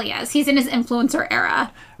 He really is. He's in his influencer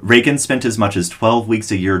era. Reagan spent as much as 12 weeks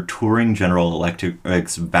a year touring General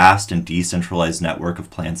Electric's vast and decentralized network of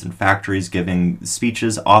plants and factories, giving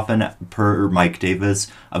speeches often, per Mike Davis,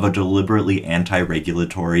 of a deliberately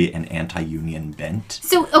anti-regulatory and anti-union bent.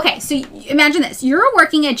 So imagine this. You're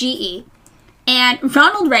working at GE, and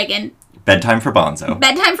Ronald Reagan... Bedtime for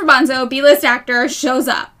Bonzo, B-list actor, shows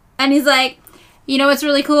up. And he's like, you know what's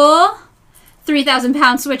really cool?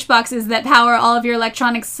 3,000-pound switch boxes that power all of your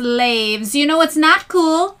electronic slaves. You know what's not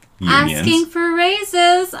cool? Unions. Asking for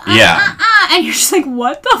raises. Yeah. And you're just like,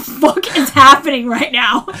 what the fuck is happening right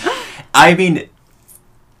now? I mean,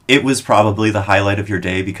 it was probably the highlight of your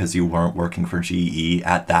day because you weren't working for GE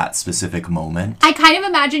at that specific moment. I kind of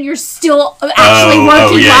imagine you're still actually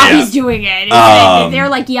working while he's doing it. They're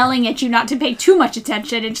like yelling at you not to pay too much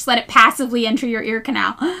attention and just let it passively enter your ear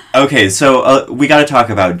canal. Okay, so we got to talk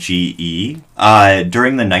about GE.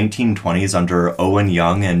 During the 1920s, under Owen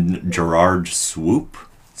Young and Gerard Swope,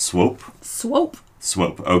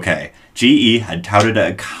 okay. GE had touted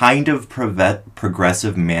a kind of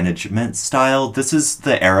progressive management style. This is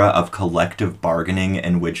the era of collective bargaining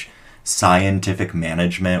in which scientific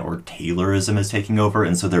management or Taylorism is taking over.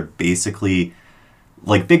 And so they're basically,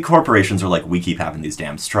 like, big corporations are like, we keep having these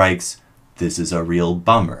damn strikes. This is a real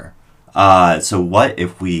bummer. So what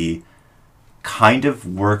if we kind of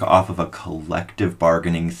work off of a collective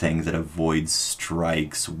bargaining thing that avoids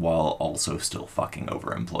strikes while also still fucking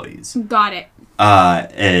over employees? Got it.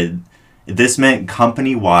 This meant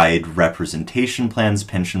company-wide representation plans,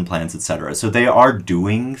 pension plans, etc. So they are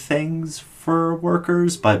doing things for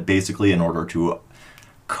workers, but basically in order to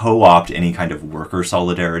co-opt any kind of worker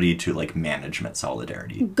solidarity to, like, management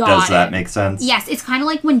solidarity. Does that make sense? Yes, it's kind of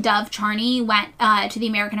like when Dov Charney went to the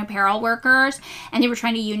American Apparel workers and they were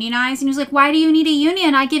trying to unionize, and he was like, why do you need a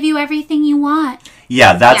union? I give you everything you want.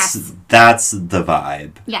 Yeah, that's the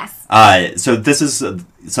vibe. Yes. So this is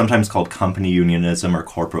sometimes called company unionism or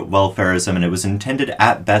corporate welfarism, and it was intended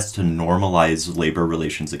at best to normalize labor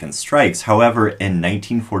relations against strikes. However, in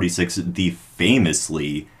 1946, the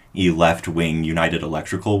famously left-wing United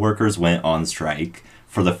Electrical Workers went on strike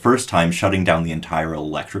for the first time, shutting down the entire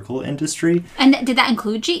electrical industry. And did that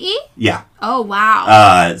include GE? Yeah. Oh,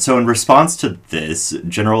 wow. So in response to this,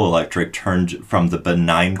 General Electric turned from the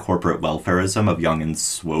benign corporate welfarism of Young and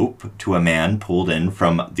Swope to a man pulled in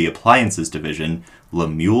from the appliances division,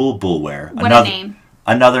 Lemuel Boulware. A name.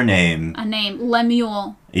 Another name. A name.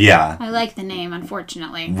 Lemuel. Yeah. I like the name,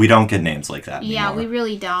 unfortunately. We don't get names like that anymore. Yeah, we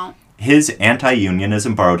really don't. His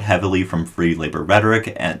anti-unionism borrowed heavily from free labor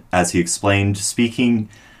rhetoric, and as he explained, speaking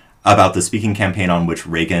about the speaking campaign on which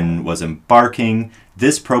Reagan was embarking,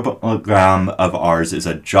 this program of ours is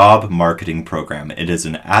a job marketing program. It is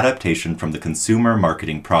an adaptation from the consumer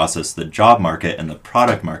marketing process. The job market and the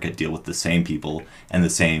product market deal with the same people and the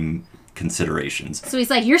same considerations. So he's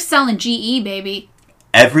like, you're selling GE, baby.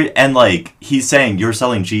 He's saying you're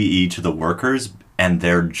selling GE to the workers and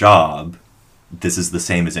their job. This is the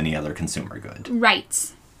same as any other consumer good.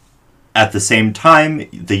 Right. At the same time,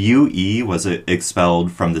 the UE was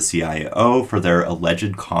expelled from the CIO for their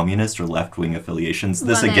alleged communist or left-wing affiliations.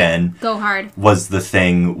 This, again, go hard, was the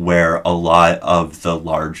thing where a lot of the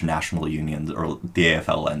large national unions, or the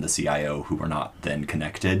AFL and the CIO, who were not then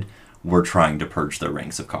connected, were trying to purge their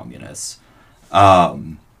ranks of communists.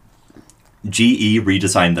 GE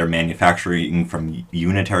redesigned their manufacturing from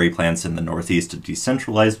unitary plants in the Northeast to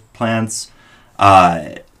decentralized plants.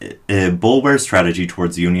 Boulware's strategy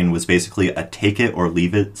towards the union was basically a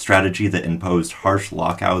take-it-or-leave-it strategy that imposed harsh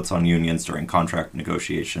lockouts on unions during contract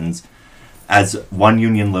negotiations. As one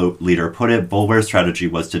union leader put it, Boulware's strategy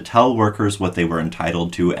was to tell workers what they were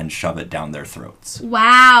entitled to and shove it down their throats.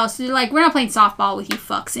 Wow. So they're like, we're not playing softball with you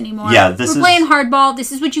fucks anymore. Yeah, we're playing hardball.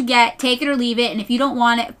 This is what you get. Take it or leave it. And if you don't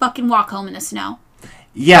want it, fucking walk home in the snow.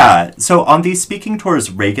 Yeah, so on these speaking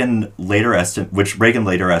tours, which Reagan later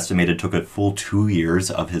estimated took a full 2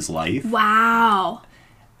 years of his life. Wow.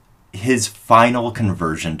 His final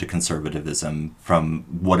conversion to conservatism from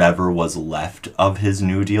whatever was left of his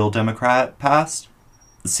New Deal Democrat past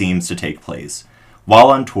seems to take place. While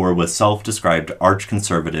on tour with self-described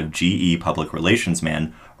arch-conservative GE public relations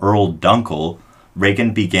man Earl Dunkel,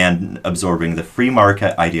 Reagan began absorbing the free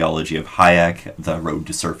market ideology of Hayek, the road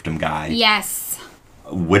to serfdom guy. Yes.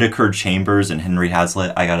 Whittaker Chambers and Henry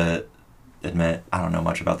Hazlitt. I gotta admit, I don't know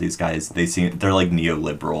much about these guys. They're like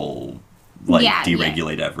neoliberal,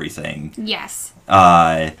 deregulate everything. Yes. In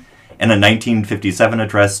a 1957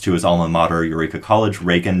 address to his alma mater, Eureka College,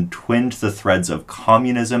 Reagan twinned the threads of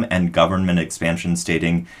communism and government expansion,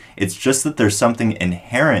 stating, "It's just that there's something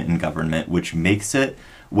inherent in government which makes it,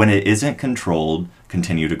 when it isn't controlled,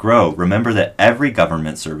 continue to grow. Remember that every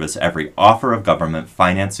government service, every offer of government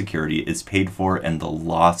finance security is paid for in the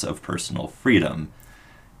loss of personal freedom."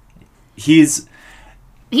 He's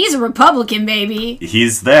a Republican, baby.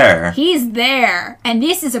 He's there. He's there. And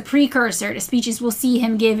this is a precursor to speeches we'll see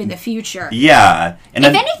him give in the future. Yeah. And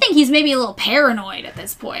if anything, he's maybe a little paranoid at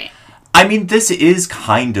this point. I mean, this is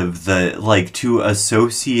kind of to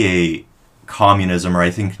associate communism, or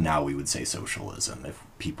I think now we would say socialism, if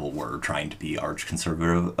people were trying to be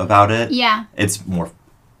arch-conservative about it. Yeah. It's more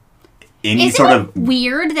Isn't it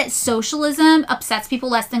weird that socialism upsets people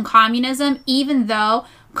less than communism, even though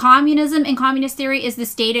communism and communist theory is the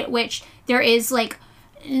state at which there is, like,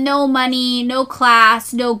 no money, no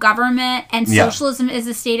class, no government, and Yeah. socialism is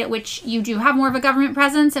a state at which you do have more of a government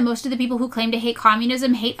presence, and most of the people who claim to hate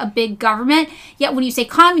communism hate a big government, yet when you say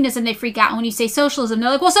communism, they freak out, and when you say socialism, they're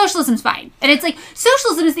like, well, socialism's fine. And it's like,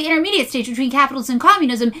 socialism is the intermediate stage between capitalism and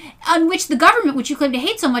communism, on which the government, which you claim to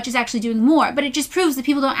hate so much, is actually doing more, but it just proves that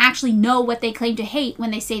people don't actually know what they claim to hate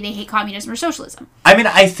when they say they hate communism or socialism. I mean,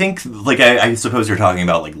 I think, like, I suppose you're talking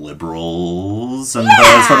about, like, liberals and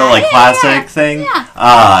the sort of, like, classic thing.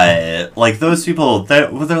 Yeah. Like, those people, they're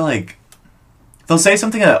like, they'll say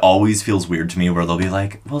something that always feels weird to me, where they'll be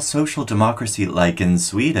like, well, social democracy, like in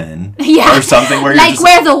Sweden. Yeah. Or something where you're like just,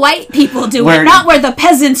 where the white people do it, not where the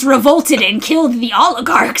peasants revolted and killed the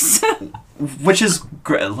oligarchs. Which is,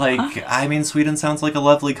 like, I mean, Sweden sounds like a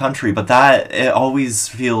lovely country, but it always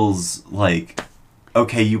feels like,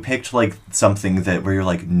 okay, you picked, like, something where you're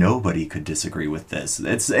like, nobody could disagree with this.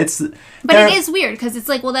 But it is weird, because it's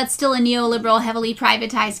like, well, that's still a neoliberal, heavily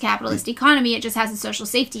privatized capitalist economy. It just has a social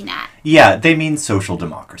safety net. Yeah, they mean social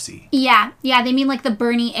democracy. Yeah, they mean, like, the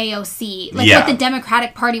Bernie AOC. Like, what the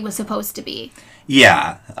Democratic Party was supposed to be.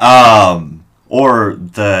 Yeah, or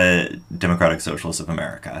the Democratic Socialists of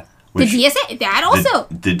America. The DSA, that also.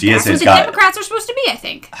 The That's what the Democrats are supposed to be, I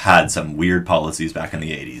think. Had some weird policies back in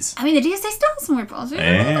the 80s. I mean, the DSA still has some weird policies.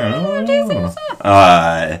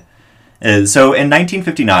 So in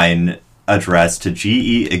 1959, address to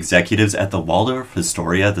GE executives at the Waldorf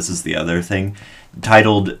Astoria, this is the other thing,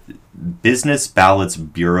 titled Business Ballots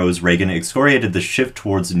Bureaus, Reagan excoriated the shift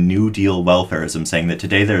towards New Deal welfarism, saying that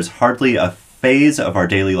today there's hardly a phase of our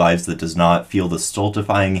daily lives that does not feel the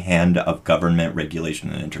stultifying hand of government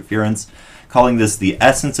regulation and interference, calling this the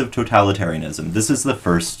essence of totalitarianism. This is the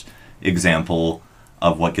first example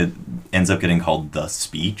of what ends up getting called the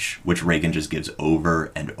speech, which Reagan just gives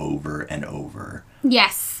over and over and over.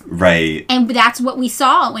 Yes. Right. And that's what we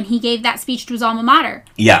saw when he gave that speech to his alma mater.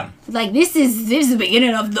 Yeah. Like, this is the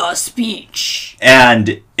beginning of the speech. And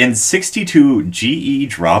in 1962,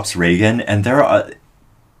 GE drops Reagan, and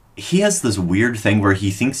he has this weird thing where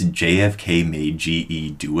he thinks JFK made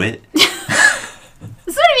GE do it. That's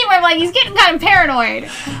what I mean, where I'm like, he's getting kind of paranoid.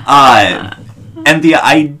 And the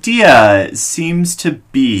idea seems to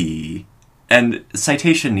be, and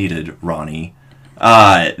citation needed, Ronnie,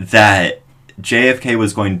 that JFK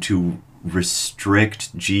was going to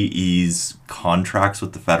restrict GE's contracts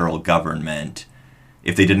with the federal government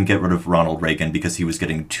if they didn't get rid of Ronald Reagan because he was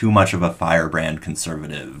getting too much of a firebrand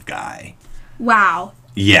conservative guy. Wow.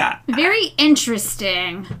 Yeah. Very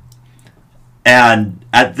interesting. And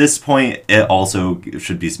at this point, it also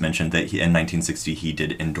should be mentioned that in 1960 he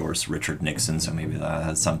did endorse Richard Nixon, so maybe that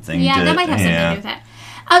has something to... Yeah, that might have something to do with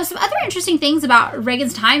it. Some other interesting things about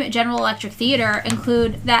Reagan's time at General Electric Theater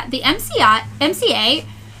include that the MCA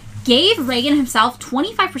gave Reagan himself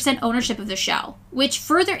 25% ownership of the show, which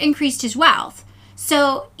further increased his wealth.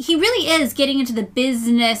 So he really is getting into the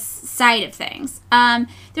business side of things.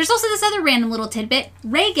 There's also this other random little tidbit.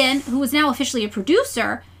 Reagan, who was now officially a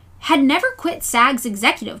producer, had never quit SAG's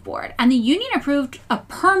executive board, and the union approved a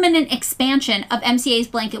permanent expansion of MCA's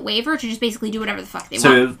blanket waiver to just basically do whatever the fuck they want.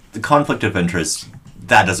 So the conflict of interest,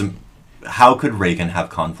 that doesn't... How could Reagan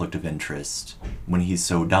have conflict of interest when he's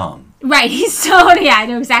so dumb? Right, he's so... Yeah, I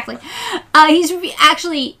know exactly. He's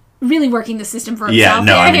actually really working the system for himself. Yeah,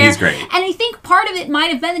 no, I mean, he's great. And I think part of it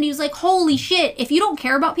might have been that he was like, holy shit, if you don't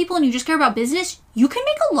care about people and you just care about business, you can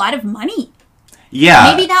make a lot of money.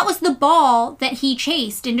 Yeah. Maybe that was the ball that he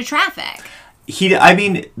chased into traffic. I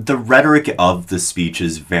mean, the rhetoric of the speech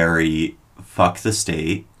is very, fuck the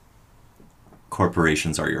state,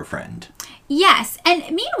 corporations are your friend. Yes, and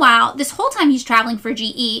meanwhile, this whole time he's traveling for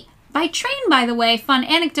GE, by train, by the way, fun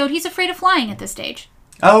anecdote, he's afraid of flying at this stage.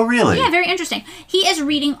 Oh, really? Yeah, very interesting. He is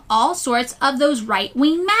reading all sorts of those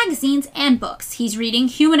right-wing magazines and books. He's reading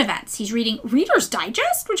Human Events. He's reading Reader's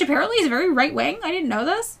Digest, which apparently is very right-wing. I didn't know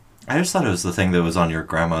this. I just thought it was the thing that was on your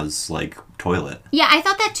grandma's, like, toilet. Yeah, I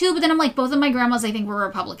thought that too, but then I'm like, both of my grandmas, I think, were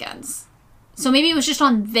Republicans. So maybe it was just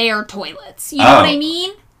on their toilets. You know what I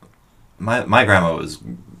mean? My grandma was...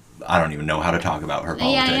 I don't even know how to talk about her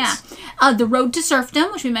politics. Yeah. The Road to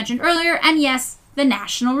Serfdom, which we mentioned earlier, and yes, the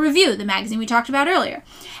National Review, the magazine we talked about earlier.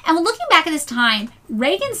 And when looking back at this time,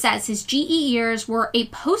 Reagan says his GE years were a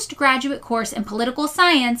postgraduate course in political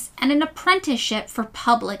science and an apprenticeship for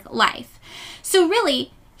public life. So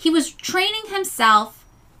really, he was training himself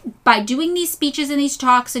by doing these speeches and these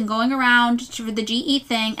talks and going around for the GE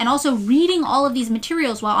thing and also reading all of these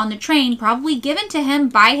materials while on the train, probably given to him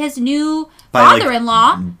by his new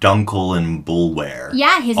father-in-law. Like Dunkel and Bulwer.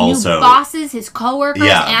 Yeah, his new bosses, his co-workers,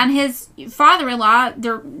 and his father-in-law,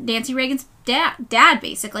 Nancy Reagan's dad,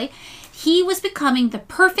 basically. He was becoming the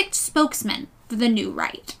perfect spokesman the new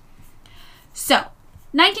right. So,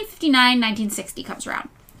 1959-1960 comes around.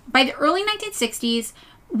 By the early 1960s,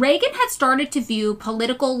 Reagan had started to view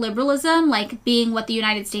political liberalism like being what the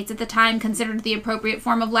United States at the time considered the appropriate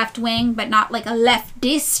form of left wing, but not like a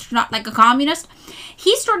leftist, not like a communist.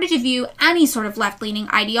 He started to view any sort of left-leaning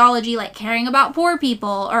ideology like caring about poor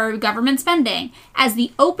people or government spending as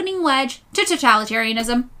the opening wedge to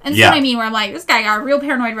totalitarianism. And that's what I mean, where I'm like, this guy got real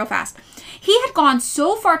paranoid real fast. He had gone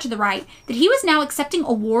so far to the right that he was now accepting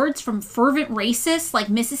awards from fervent racists like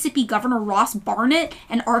Mississippi Governor Ross Barnett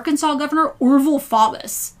and Arkansas Governor Orville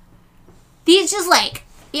Faubus. He's just like,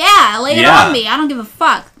 yeah, lay it on me. I don't give a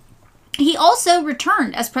fuck. He also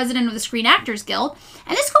returned as president of the Screen Actors Guild,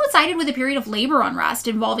 and this coincided with a period of labor unrest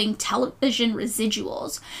involving television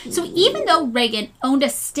residuals. So even though Reagan owned a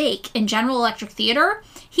stake in General Electric Theater,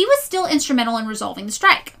 he was still instrumental in resolving the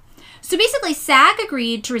strike. So basically, SAG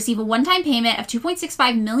agreed to receive a one-time payment of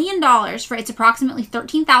 $2.65 million for its approximately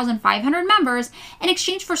 13,500 members in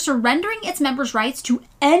exchange for surrendering its members' rights to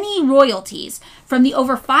any royalties from the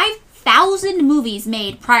over 5,000 movies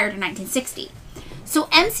made prior to 1960. So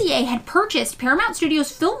MCA had purchased Paramount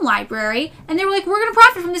Studios' film library, and they were like, we're going to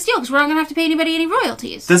profit from this deal because we're not going to have to pay anybody any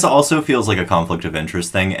royalties. This also feels like a conflict of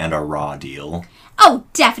interest thing and a raw deal. Oh,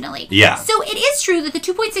 definitely. Yeah. So it is true that the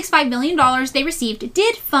 $2.65 million they received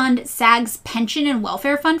did fund SAG's pension and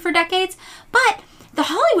welfare fund for decades, but the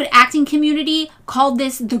Hollywood acting community called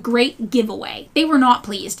this the great giveaway. They were not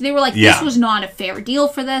pleased. They were like, this was not a fair deal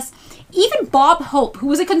for this. Even Bob Hope, who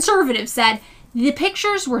was a conservative, said the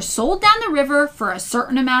pictures were sold down the river for a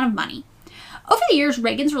certain amount of money. Over the years,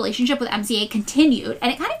 Reagan's relationship with MCA continued, and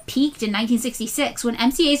it kind of peaked in 1966 when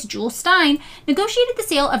MCA's Jules Stein negotiated the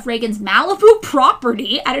sale of Reagan's Malibu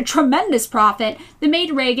property at a tremendous profit that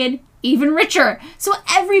made Reagan even richer. So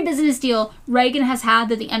every business deal Reagan has had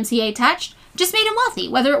that the MCA touched just made him wealthy,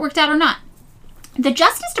 whether it worked out or not. The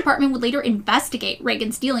Justice Department would later investigate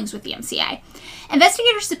Reagan's dealings with the MCA.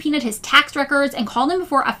 Investigators subpoenaed his tax records and called him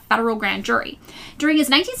before a federal grand jury. During his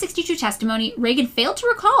 1962 testimony, Reagan failed to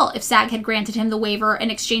recall if SAG had granted him the waiver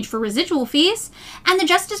in exchange for residual fees, and the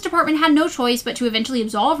Justice Department had no choice but to eventually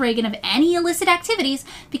absolve Reagan of any illicit activities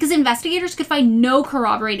because investigators could find no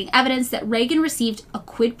corroborating evidence that Reagan received a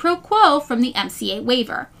quid pro quo from the MCA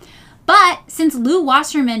waiver. But since Lew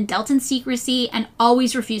Wasserman dealt in secrecy and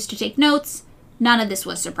always refused to take notes, none of this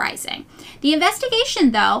was surprising. The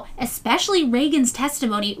investigation, though, especially Reagan's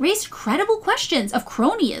testimony, raised credible questions of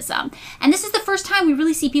cronyism. And this is the first time we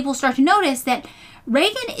really see people start to notice that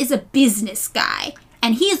Reagan is a business guy,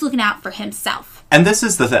 and he is looking out for himself. And this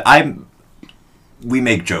is the thing. We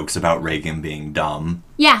make jokes about Reagan being dumb.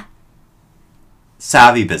 Yeah.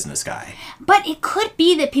 Savvy business guy. But it could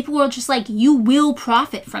be that people were just like, you will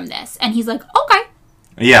profit from this. And he's like, okay.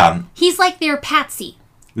 Yeah. He's like their patsy.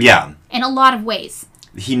 Yeah. In a lot of ways.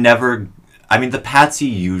 He never... I mean, the patsy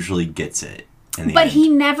usually gets it in the But end. he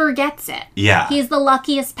never gets it. Yeah. He's the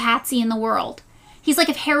luckiest patsy in the world. He's like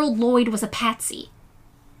if Harold Lloyd was a patsy.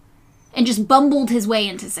 And just bumbled his way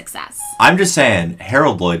into success. I'm just saying,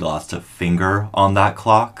 Harold Lloyd lost a finger on that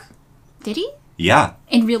clock. Did he? Yeah.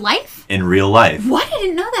 In real life? In real life. What? I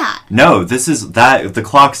didn't know that. No, this is the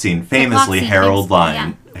clock scene. Famously, scene, Harold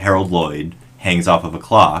yeah. Lloyd hangs off of a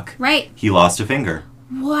clock. Right. He lost a finger.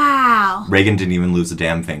 Wow. Reagan didn't even lose a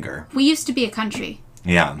damn finger. We used to be a country.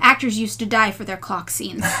 Yeah. Actors used to die for their clock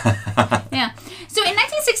scenes. Yeah. So in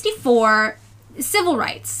 1964, civil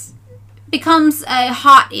rights becomes a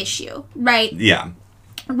hot issue, right? Yeah.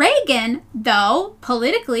 Reagan, though,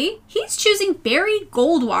 politically, he's choosing Barry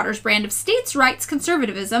Goldwater's brand of states' rights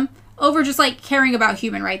conservatism over just, like, caring about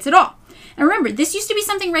human rights at all. And remember, this used to be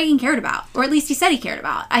something Reagan cared about, or at least he said he cared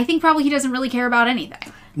about. I think probably he doesn't really care about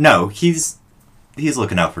anything. No, he's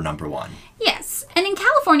looking out for number one. Yes, and in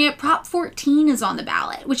California, Prop 14 is on the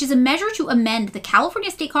ballot, which is a measure to amend the California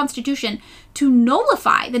state constitution to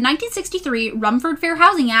nullify the 1963 Rumford Fair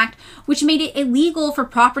Housing Act, which made it illegal for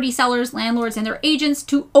property sellers, landlords, and their agents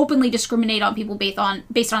to openly discriminate on people based on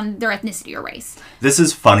their ethnicity or race. This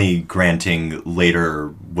is funny, granting later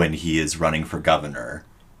when he is running for governor,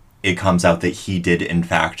 it comes out that he did, in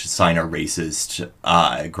fact, sign a racist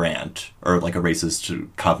grant, or like a racist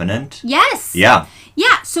covenant. Yes. Yeah.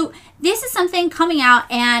 Yeah, so this is something coming out,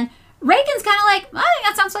 and Reagan's kind of like, I think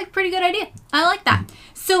that sounds like a pretty good idea. I like that.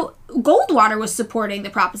 So Goldwater was supporting the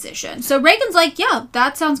proposition. So Reagan's like, yeah,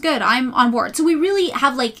 that sounds good. I'm on board. So we really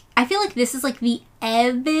have, like, I feel like this is, like, the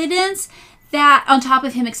evidence that, on top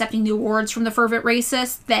of him accepting the awards from the fervent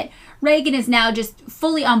racists, that Reagan is now just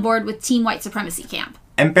fully on board with Team White Supremacy camp.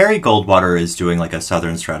 And Barry Goldwater is doing like a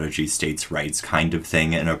Southern Strategy states' rights kind of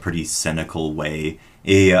thing in a pretty cynical way.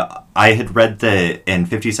 I had read that in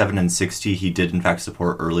 57 and 60 he did in fact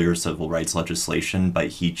support earlier civil rights legislation, but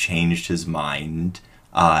he changed his mind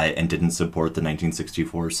and didn't support the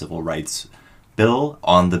 1964 Civil Rights Bill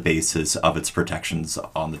on the basis of its protections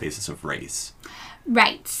on the basis of race.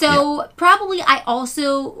 Right. So probably I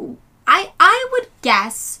would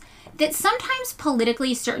guess that sometimes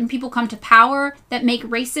politically certain people come to power that make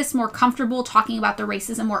racists more comfortable talking about their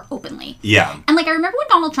racism more openly. Yeah. And like I remember when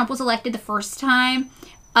Donald Trump was elected the first time,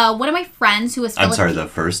 one of my friends who was I'm sorry, the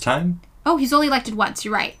first time? Oh, he's only elected once.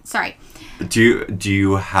 You're right. Sorry. Do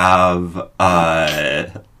you have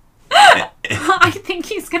I think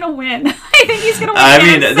he's going to win. I think he's going to win. I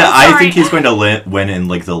think he's going to win in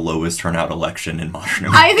like the lowest turnout election in modern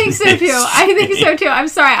American I think so too. I'm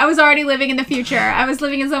sorry. I was already living in the future. I was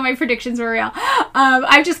living as though my predictions were real.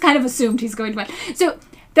 I just kind of assumed he's going to win. So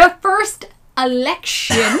the first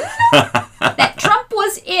election that Trump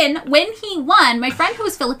was in, when he won, my friend who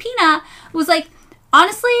was Filipina was like,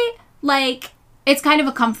 honestly, like, it's kind of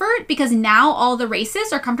a comfort because now all the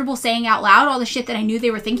racists are comfortable saying out loud all the shit that I knew they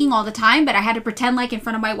were thinking all the time, but I had to pretend like in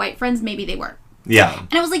front of my white friends maybe they weren't. Yeah.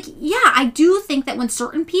 And I was like, yeah, I do think that when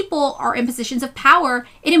certain people are in positions of power,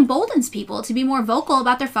 it emboldens people to be more vocal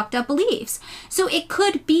about their fucked up beliefs. So it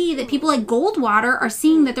could be that people like Goldwater are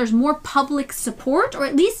seeing that there's more public support, or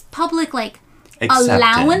at least public, like,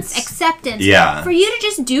 acceptance yeah, for you to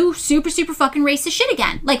just do super fucking racist shit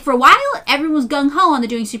again. Like, for a while everyone was gung-ho on the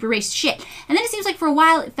doing super racist shit, and then it seems like for a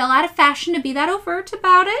while it fell out of fashion to be that overt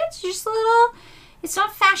about it. It's just a little, it's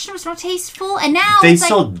not fashionable, it's not tasteful, and now they it's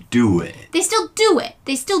still like, do it. They still do it.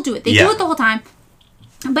 They do it the whole time.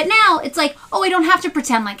 But now it's like, oh, I don't have to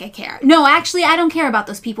pretend like I care. No, actually, I don't care about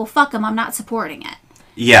those people. Fuck them. I'm not supporting it.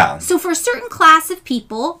 Yeah. So for a certain class of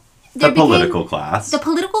people, the political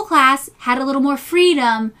class had a little more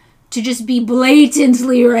freedom to just be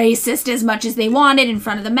blatantly racist as much as they wanted in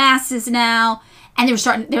front of the masses now. And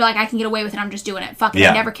they're like, I can get away with it. I'm just doing it. Fuck it.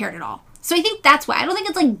 I never cared at all. So I think that's why. I don't think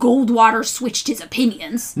it's like Goldwater switched his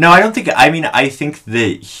opinions. No, I don't think... I mean, I think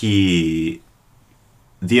that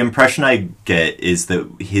the impression I get is that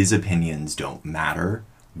his opinions don't matter.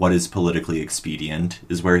 What is politically expedient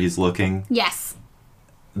is where he's looking. Yes.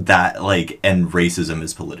 That, like, and racism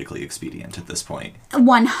is politically expedient at this point.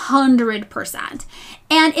 100%.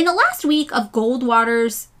 And in the last week of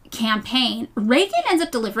Goldwater's campaign, Reagan ends up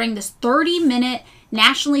delivering this 30-minute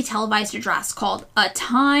nationally televised address called A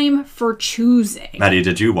Time for Choosing. Maddie,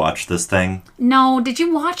 did you watch this thing? No, did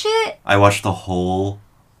you watch it? I watched the whole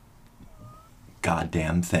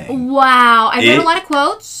goddamn thing. Wow. I've read a lot of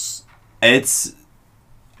quotes.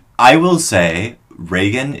 I will say,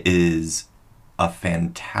 Reagan is a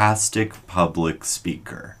fantastic public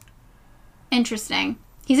speaker. Interesting.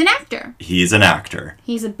 He's an actor. He's an actor.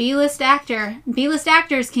 He's a B-list actor. B-list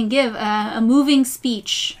actors can give a moving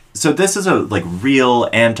speech. So this is a like real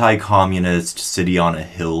anti-communist city on a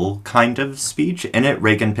hill kind of speech. In it,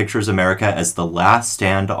 Reagan pictures America as the last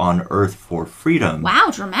stand on earth for freedom. Wow,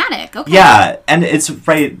 dramatic. Okay. Yeah, and it's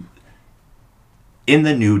right in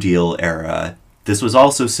the New Deal era. This was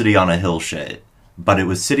also city on a hill shit. But it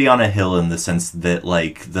was city on a hill in the sense that,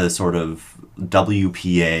 like, the sort of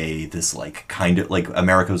WPA, this, like, kind of, like,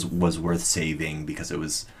 America was worth saving because it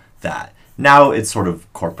was that. Now it's sort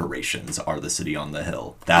of corporations are the city on the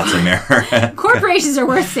hill. That's America. Corporations are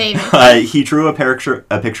worth saving. He drew a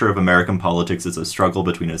picture of American politics as a struggle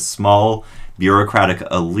between a small bureaucratic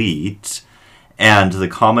elite and the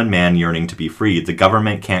common man yearning to be freed. The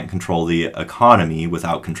government can't control the economy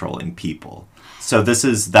without controlling people. So this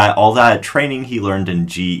is that all that training he learned in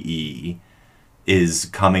GE is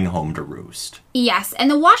coming home to roost. Yes, and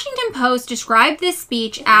the Washington Post described this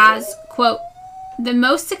speech as, quote, the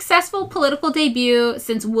most successful political debut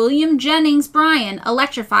since William Jennings Bryan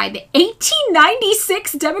electrified the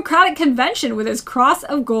 1896 Democratic Convention with his Cross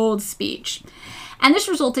of Gold speech. And this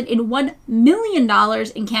resulted in $1 million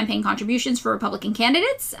in campaign contributions for Republican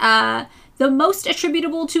candidates, the most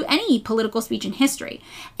attributable to any political speech in history.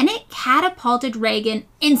 And it catapulted Reagan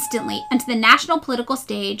instantly onto the national political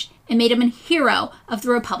stage and made him a hero of the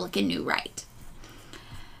Republican New Right.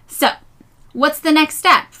 So, what's the next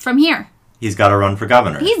step from here? He's got to run for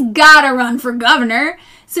governor. He's got to run for governor.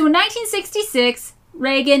 So in 1966,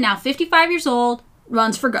 Reagan, now 55 years old,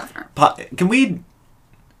 runs for governor.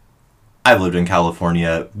 I've lived in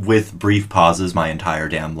California with brief pauses my entire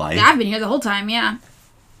damn life. Yeah, I've been here the whole time, yeah.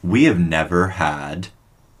 We have never had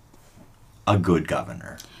a good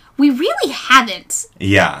governor. We really haven't.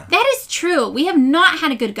 Yeah. That is true. We have not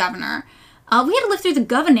had a good governor. We had to live through the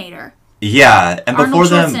Governator. Yeah, and Arnold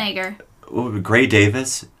before Schwarzenegger. Gray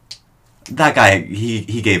Davis, that guy,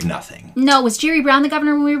 he gave nothing. No, was Jerry Brown the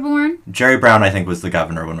governor when we were born? Jerry Brown, I think, was the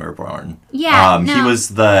governor when we were born. Yeah, no. He was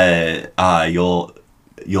the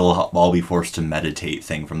you'll all be forced to meditate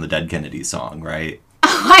thing from the Dead Kennedy song, right?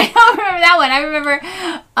 Oh, I don't remember that one. I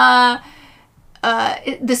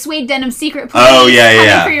remember the suede denim secret police. Oh,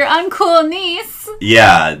 yeah. For your uncool niece.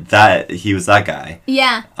 Yeah, he was that guy.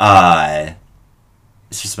 Yeah.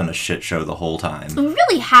 It's just been a shit show the whole time. It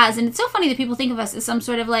really has, and it's so funny that people think of us as some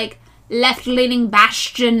sort of, like, left-leaning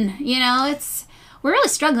bastion, you know? We're really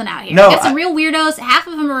struggling out here. No, We got some real weirdos. Half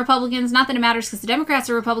of them are Republicans. Not that it matters, because the Democrats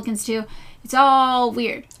are Republicans, too. It's all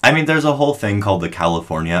weird. I mean, there's a whole thing called the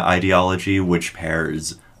California ideology, which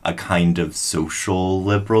pairs a kind of social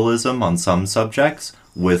liberalism on some subjects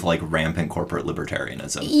with, like, rampant corporate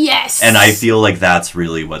libertarianism. Yes! And I feel like that's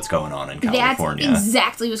really what's going on in California. That's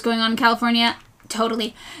exactly what's going on in California.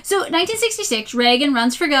 Totally. So, 1966, Reagan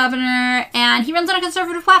runs for governor, and he runs on a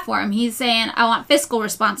conservative platform. He's saying, I want fiscal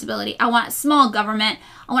responsibility. I want small government.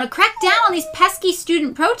 I want to crack down on these pesky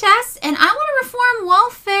student protests, and I want to reform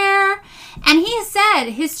welfare. And he has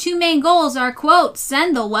said his two main goals are, quote,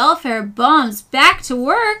 send the welfare bums back to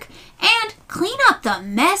work and clean up the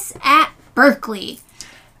mess at Berkeley.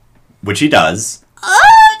 Which he does.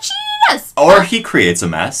 Oh, Jesus! Or he creates a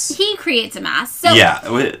mess. He creates a mess. So, yeah. in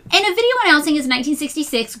a video announcing his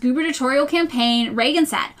 1966 gubernatorial campaign, Reagan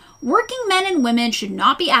said, working men and women should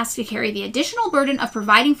not be asked to carry the additional burden of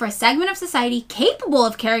providing for a segment of society capable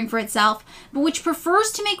of caring for itself, but which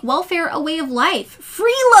prefers to make welfare a way of life,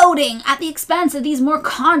 freeloading at the expense of these more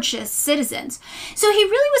conscious citizens. So he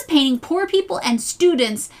really was painting poor people and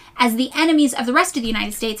students as the enemies of the rest of the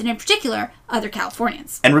United States, and in particular, other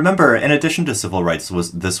Californians. And remember, in addition to civil rights,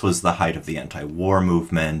 this was the height of the anti-war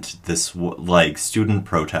movement. Student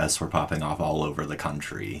protests were popping off all over the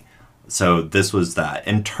country. So this was that.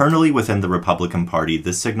 Internally within the Republican Party,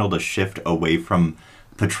 this signaled a shift away from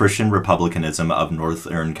patrician republicanism of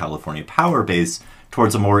Northern California power base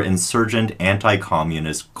towards a more insurgent,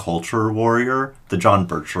 anti-communist culture warrior, the John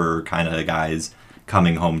Bircher kind of guys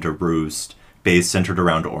coming home to roost, base centered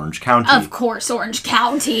around Orange County. Of course, Orange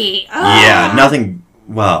County. Yeah, nothing,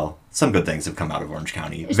 well, some good things have come out of Orange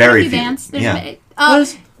County. There's Very few few. bands. Yeah.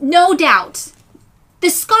 No doubt. The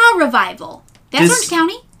ska revival. That's Orange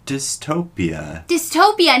County. Dystopia.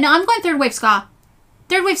 No, I'm going third wave ska.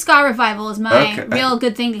 Third wave ska revival is my real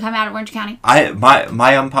good thing to come out of Orange County.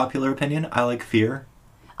 My unpopular opinion, I like Fear.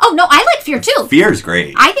 Oh, no, I like Fear, too. Fear's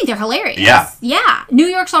great. I think they're hilarious. Yeah. New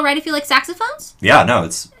York's Alright If You Like Saxophones? Yeah, no,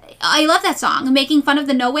 it's... I love that song. Making fun of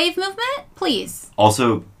the no-wave movement? Please.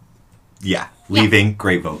 Also, Leaving,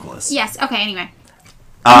 great vocalist. Yes, okay, anyway.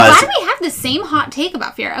 Why do we have the same hot take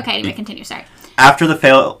about Fear? Okay, anyway, continue, sorry. After the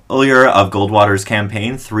failure of Goldwater's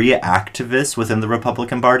campaign, 3 activists within the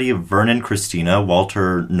Republican Party, Vernon Christina,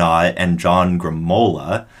 Walter Knott, and John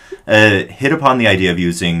Gramola, hit upon the idea of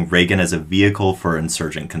using Reagan as a vehicle for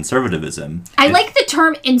insurgent conservatism. I like the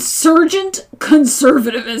term insurgent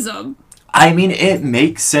conservatism. I mean, it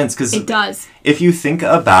makes sense because it does. If you think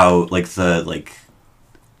about the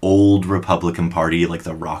old Republican Party, like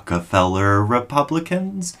the Rockefeller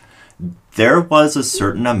Republicans, there was a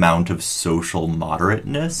certain amount of social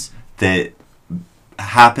moderateness that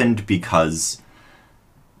happened because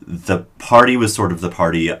the party was sort of the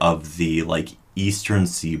party of the Eastern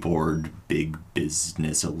Seaboard big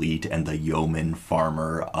business elite and the yeoman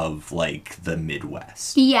farmer of the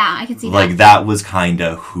Midwest. Yeah, I can see that. That was kind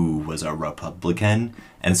of who was a Republican.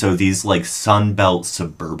 And so these Sunbelt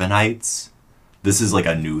suburbanites, this is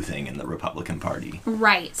a new thing in the Republican Party.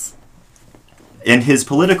 Right. In his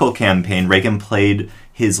political campaign, Reagan played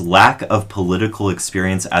his lack of political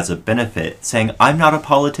experience as a benefit, saying, I'm not a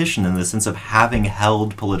politician in the sense of having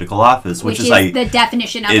held political office, which is the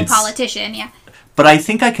definition of a politician, yeah. But I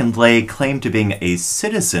think I can lay claim to being a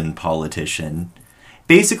citizen politician.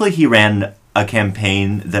 Basically, he ran a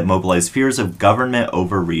campaign that mobilized fears of government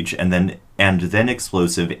overreach and then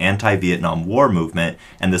explosive anti-Vietnam War movement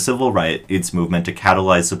and the civil rights movement to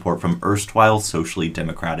catalyze support from erstwhile socially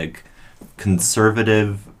democratic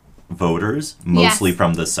conservative voters, mostly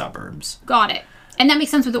from the suburbs. Got it. And that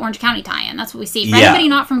makes sense with the Orange County tie-in. That's what we see. For anybody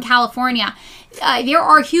not from California, there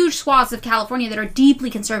are huge swaths of California that are deeply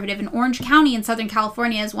conservative, and Orange County in Southern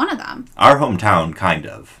California is one of them. Our hometown, kind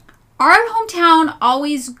of. Our hometown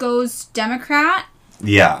always goes Democrat.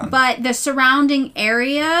 Yeah. But the surrounding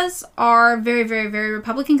areas are very, very, very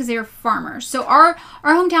Republican because they are farmers. So our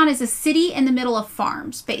hometown is a city in the middle of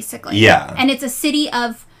farms, basically. Yeah. And it's a city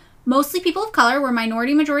of mostly people of color. We're a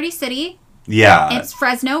minority-majority city. Yeah. It's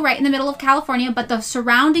Fresno, right in the middle of California, but the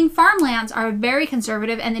surrounding farmlands are very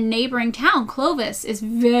conservative, and the neighboring town, Clovis, is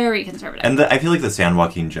very conservative. And I feel like the San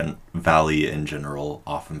Joaquin Valley in general,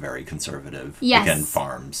 often very conservative. Yes. Again,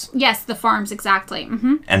 farms. Yes, the farms, exactly.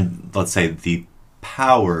 Mm-hmm. And let's say the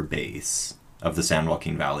power base of the San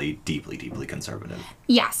Joaquin Valley, deeply, deeply conservative.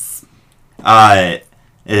 Yes.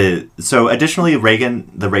 So additionally,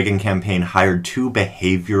 the Reagan campaign hired 2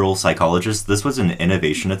 behavioral psychologists. This was an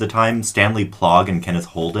innovation at the time, Stanley Plogg and Kenneth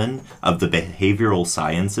Holden of the Behavioral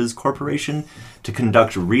Sciences Corporation, to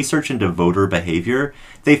conduct research into voter behavior.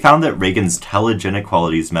 They found that Reagan's telegenic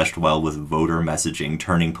qualities meshed well with voter messaging,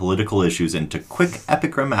 turning political issues into quick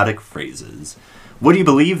epigrammatic phrases. Would you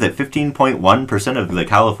believe that 15.1% of the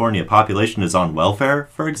California population is on welfare,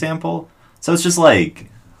 for example? So it's just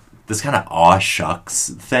like this kind of aw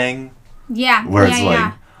shucks thing. Yeah. Where it's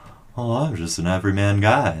like, oh, I'm just an everyman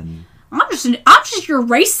guy. And I'm just your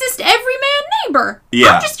racist everyman neighbor. Yeah.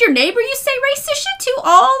 I'm just your neighbor you say racist shit to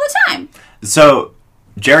all the time. So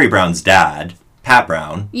Jerry Brown's dad, Pat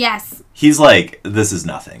Brown. Yes. He's like, this is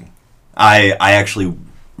nothing. I actually,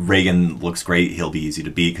 Reagan looks great. He'll be easy to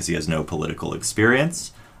beat because he has no political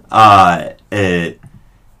experience.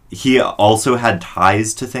 He also had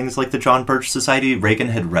ties to things like the John Birch Society. Reagan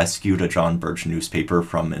had rescued a John Birch newspaper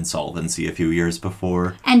from insolvency a few years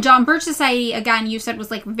before. And John Birch Society, again, you said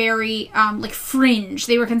was like very like fringe.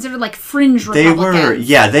 They were considered like fringe Republicans.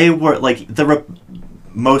 They were like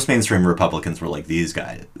most mainstream Republicans were like these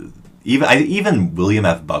guys. Even William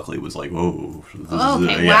F. Buckley was like, whoa.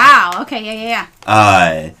 Okay, wow. Okay,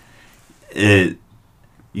 yeah.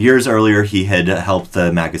 Years earlier, he had helped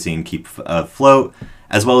the magazine keep afloat,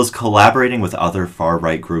 as well as collaborating with other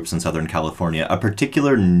far-right groups in Southern California. A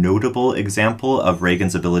particular notable example of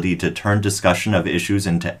Reagan's ability to turn discussion of issues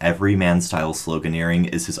into everyman-style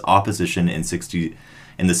sloganeering is his opposition in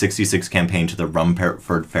the 66 campaign to the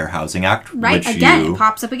Rumford Fair Housing Act. Right, it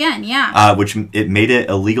pops up again, yeah. Which it made it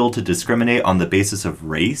illegal to discriminate on the basis of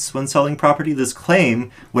race when selling property. This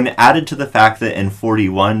claim, when added to the fact that in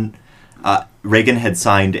 41, Reagan had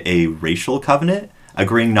signed a racial covenant,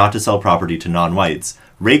 agreeing not to sell property to non-whites.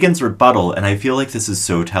 Reagan's rebuttal, and I feel like this is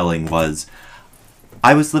so telling, was,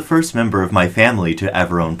 I was the first member of my family to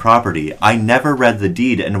ever own property. I never read the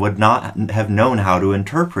deed and would not have known how to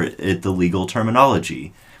interpret the legal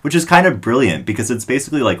terminology. Which is kind of brilliant, because it's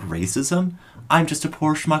basically like racism. I'm just a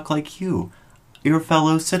poor schmuck like you. Your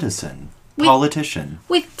fellow citizen. Politician.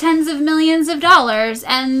 With tens of millions of dollars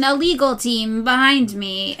and a legal team behind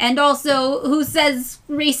me. And also who says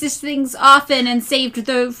racist things often and saved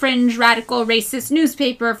the fringe radical racist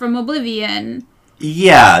newspaper from oblivion.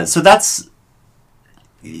 Yeah, so that's...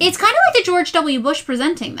 It's kind of like the George W. Bush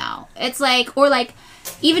presenting, though. It's like, or like,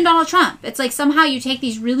 even Donald Trump. It's like somehow you take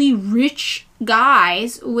these really rich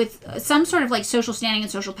guys with some sort of like social standing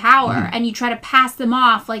and social power, and you try to pass them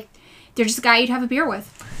off like they're just a guy you'd have a beer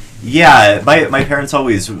with. Yeah, my parents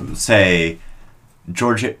always say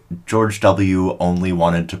George W. only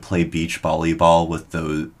wanted to play beach volleyball with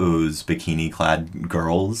those bikini-clad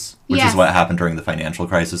girls, which is what happened during the financial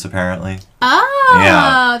crisis, apparently. Oh,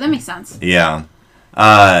 yeah. That makes sense. Yeah.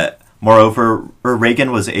 Moreover,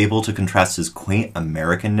 Reagan was able to contrast his quaint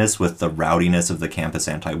Americanness with the rowdiness of the campus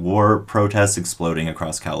anti-war protests exploding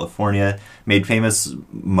across California, made famous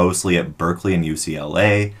mostly at Berkeley and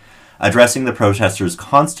UCLA. Addressing the protesters'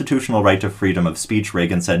 constitutional right to freedom of speech,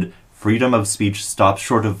 Reagan said, freedom of speech stops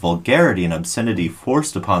short of vulgarity and obscenity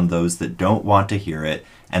forced upon those that don't want to hear it,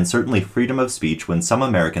 and certainly freedom of speech when some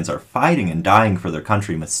Americans are fighting and dying for their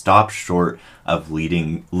country must stop short of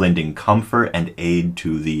lending comfort and aid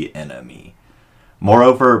to the enemy.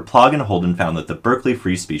 Moreover, Plogg and Holden found that the Berkeley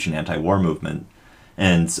free speech and anti-war movement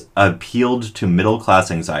and appealed to middle-class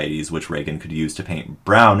anxieties which Reagan could use to paint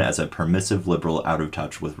Brown as a permissive liberal out of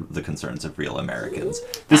touch with the concerns of real Americans.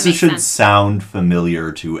 This should sound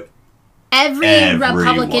familiar to every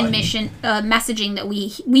Republican messaging that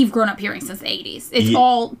we've grown up hearing since the 80s. It's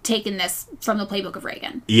all taken this from the playbook of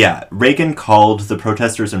Reagan. Yeah. Reagan called the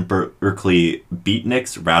protesters in Berkeley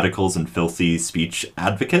beatniks, radicals, and filthy speech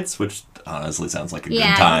advocates, which honestly sounds like a good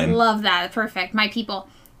time. Yeah, I love that. Perfect. My people.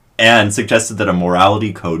 And suggested that a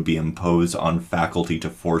morality code be imposed on faculty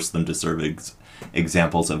to force them to serve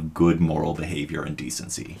examples of good moral behavior and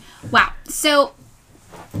decency. Wow. So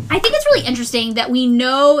I think it's really interesting that we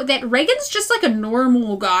know that Reagan's just like a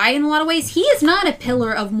normal guy in a lot of ways. He is not a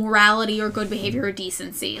pillar of morality or good behavior or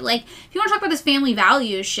decency. Like, if you want to talk about this family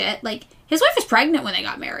values shit, like, his wife was pregnant when they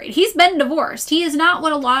got married. He's been divorced. He is not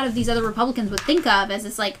what a lot of these other Republicans would think of as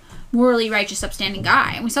this, like, morally righteous, upstanding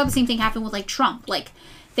guy. And we saw the same thing happen with, like, Trump. Like,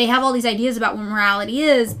 they have all these ideas about what morality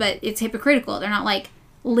is, but it's hypocritical. They're not like,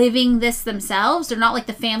 living this themselves. They're not like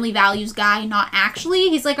the family values guy, not actually.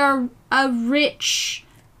 He's like a rich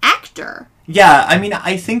actor. Yeah, I mean,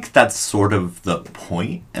 I think that's sort of the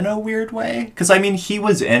point in a weird way. Because, I mean, he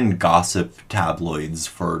was in gossip tabloids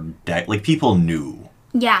for like, people knew.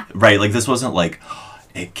 Yeah. Right? Like, this wasn't like,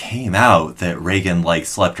 it came out that Reagan, like,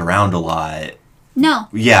 slept around a lot. No.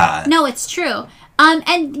 Yeah. No, it's true.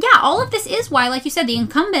 And yeah, all of this is why, like you said, the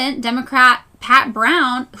incumbent Democrat Pat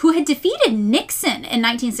Brown, who had defeated Nixon in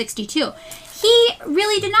 1962, he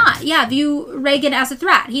really did not, view Reagan as a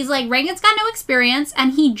threat. He's like, Reagan's got no experience,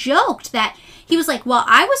 and he joked that he was like, well,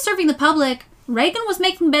 I was serving the public, Reagan was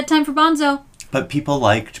making bedtime for Bonzo. But people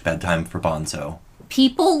liked bedtime for Bonzo.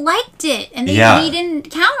 People liked it, and he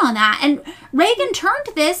didn't count on that. And Reagan turned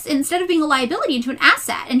this, instead of being a liability, into an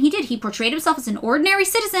asset. And he did. He portrayed himself as an ordinary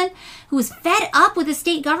citizen who was fed up with a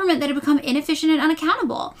state government that had become inefficient and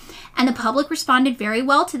unaccountable. And the public responded very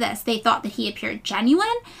well to this. They thought that he appeared genuine,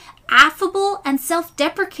 affable, and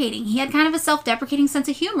self-deprecating. He had kind of a self-deprecating sense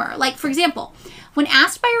of humor. Like, for example, when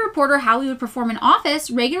asked by a reporter how he would perform in office,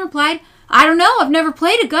 Reagan replied, I don't know, I've never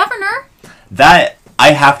played a governor. That...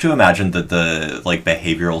 I have to imagine that the, like,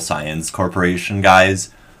 behavioral science corporation guys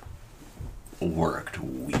worked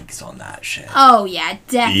weeks on that shit. Oh, yeah,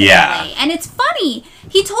 definitely. Yeah. And it's funny.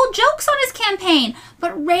 He told jokes on his campaign,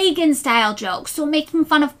 but Reagan-style jokes, so making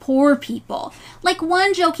fun of poor people. Like,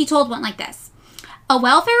 one joke he told went like this. A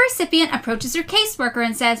welfare recipient approaches her caseworker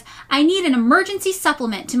and says, I need an emergency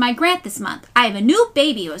supplement to my grant this month. I have a new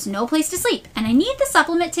baby who has no place to sleep, and I need the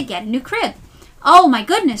supplement to get a new crib. Oh, my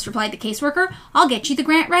goodness, replied the caseworker. I'll get you the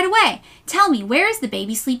grant right away. Tell me, where is the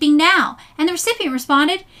baby sleeping now? And the recipient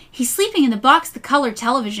responded, he's sleeping in the box the color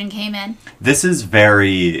television came in. This is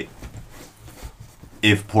very...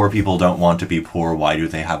 If poor people don't want to be poor, why do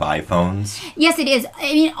they have iPhones? Yes, it is.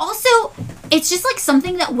 I mean, also, it's just like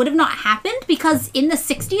something that would have not happened because in the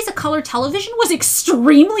 60s, a color television was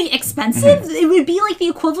extremely expensive. Mm-hmm. It would be like the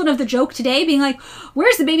equivalent of the joke today being like,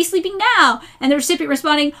 where's the baby sleeping now? And the recipient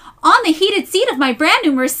responding, on the heated seat of my brand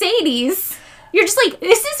new Mercedes. You're just like,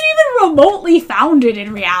 this isn't even remotely founded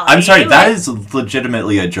in reality. I'm sorry, that is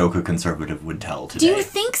legitimately a joke a conservative would tell today. Do you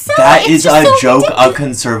think so? That is a joke a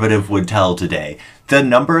conservative would tell today. The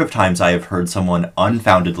number of times I have heard someone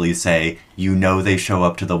unfoundedly say, you know they show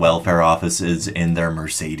up to the welfare offices in their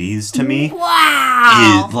Mercedes to me.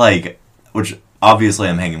 Wow. Is like, which obviously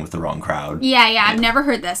I'm hanging with the wrong crowd. Yeah, I've never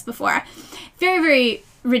heard this before. Very, very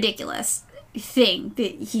ridiculous thing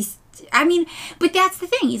that he's... I mean, but that's the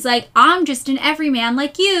thing. He's like, I'm just an everyman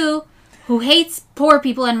like you who hates poor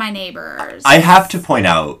people and my neighbors. I have to point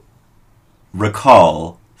out,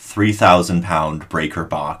 recall 3,000-pound breaker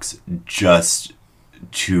box just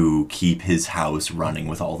to keep his house running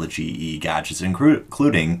with all the GE gadgets,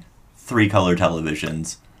 including 3-color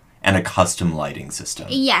televisions and a custom lighting system.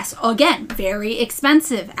 Yes, again, very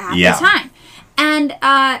expensive at the time. And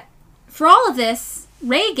for all of this,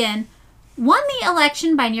 Reagan won the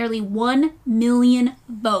election by nearly 1 million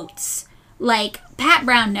votes. Like, Pat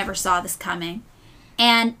Brown never saw this coming.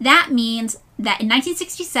 And that means that in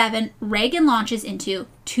 1967, Reagan launches into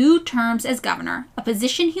 2 terms as governor, a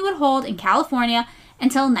position he would hold in California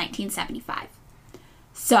until 1975.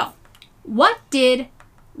 So, what did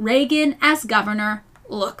Reagan as governor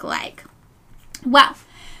look like? Well,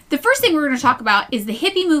 the first thing we're going to talk about is the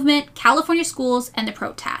hippie movement, California schools, and the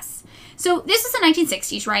protests. So this is the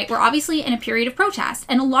 1960s, right? We're obviously in a period of protest,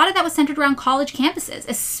 and a lot of that was centered around college campuses,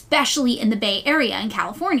 especially in the Bay Area in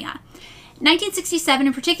California. 1967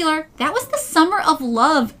 in particular, that was the summer of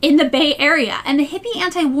love in the Bay Area, and the hippie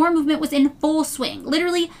anti-war movement was in full swing,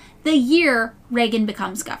 literally the year Reagan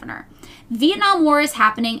becomes governor. The Vietnam War is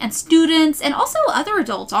happening, and students, and also other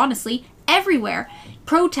adults, honestly, everywhere,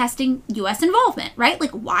 protesting U.S. involvement, right?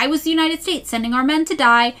 Like, why was the United States sending our men to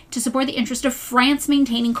die to support the interest of France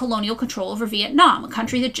maintaining colonial control over Vietnam, a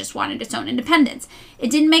country that just wanted its own independence?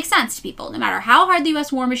 It didn't make sense to people, no matter how hard the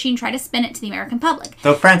U.S. war machine tried to spin it to the American public.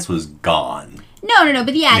 Though France was gone. No,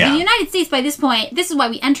 but the United States by this point, this is why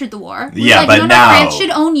we entered the war. We were like, no, France should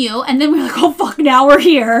own you, and then we were like, oh fuck, now we're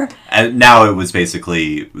here. And now it was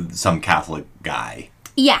basically some Catholic guy.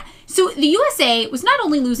 Yeah. So the USA was not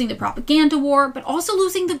only losing the propaganda war, but also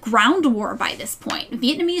losing the ground war by this point.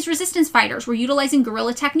 Vietnamese resistance fighters were utilizing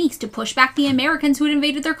guerrilla techniques to push back the Americans who had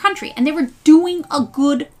invaded their country, and they were doing a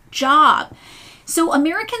good job. So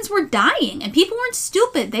Americans were dying, and people weren't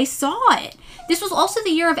stupid. They saw it. This was also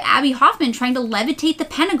the year of Abby Hoffman trying to levitate the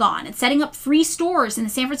Pentagon and setting up free stores in the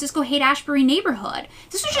San Francisco Haight-Ashbury neighborhood.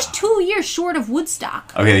 This was just 2 years short of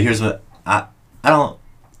Woodstock. Okay, here's what... I don't...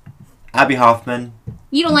 Abby Hoffman...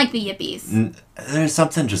 You don't like the yippies. There's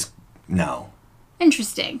something just... No.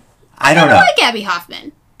 Interesting. I don't know. I like Abby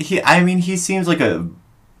Hoffman. He seems like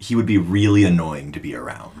he would be really annoying to be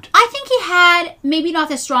around. I think he had maybe not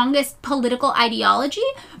the strongest political ideology,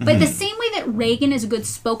 but the same way that Reagan is a good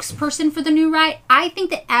spokesperson for the new right, I think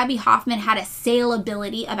that Abby Hoffman had a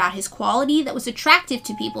saleability about his quality that was attractive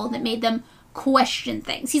to people that made them question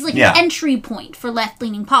things. He's like an entry point for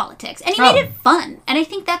left-leaning politics, and he made it fun. And I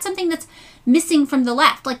think that's something that's missing from the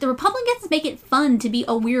left. Like, the Republicans make it fun to be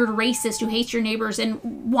a weird racist who hates your neighbors and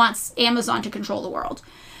wants Amazon to control the world.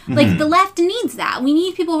 Like, the left needs that. We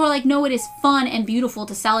need people who are like, no, it is fun and beautiful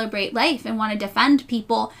to celebrate life and want to defend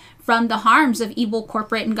people from the harms of evil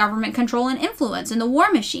corporate and government control and influence and the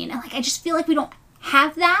war machine. And, like, I just feel like we don't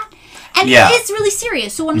have that. And it is really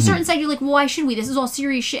serious. So on a certain side, you're like, well, why should we? This is all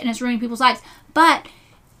serious shit and it's ruining people's lives. But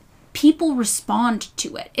people respond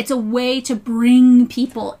to it. It's a way to bring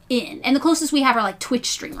people in. And the closest we have are, like, Twitch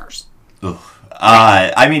streamers. Ugh.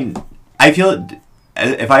 I feel,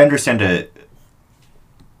 if I understand it,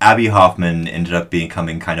 Abby Hoffman ended up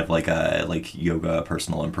becoming kind of like a yoga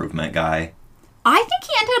personal improvement guy. I think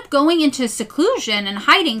he ended up going into seclusion and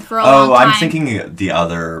hiding for a long time. Oh, I'm thinking the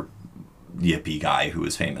other yippie guy who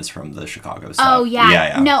was famous from the Chicago stuff. Oh,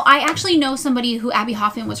 yeah. No, I actually know somebody who Abby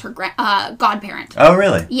Hoffman was her godparent. Oh,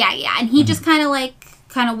 really? Yeah. And he just kind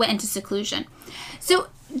of went into seclusion. So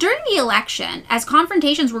during the election, as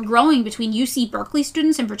confrontations were growing between UC Berkeley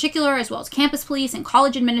students in particular, as well as campus police and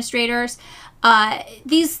college administrators,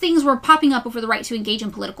 these things were popping up over the right to engage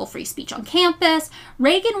in political free speech on campus.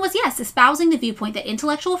 Reagan was, espousing the viewpoint that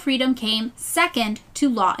intellectual freedom came second to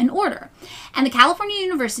law and order. And the California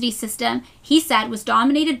university system, he said, was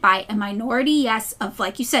dominated by a minority, of,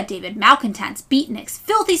 like you said, David, malcontents, beatniks,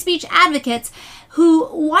 filthy speech advocates who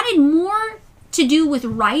wanted more to do with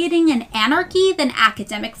rioting and anarchy than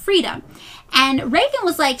academic freedom. And Reagan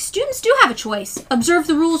was like, students do have a choice. Observe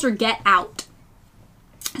the rules or get out.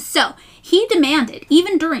 So he demanded,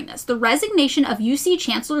 even during this, the resignation of UC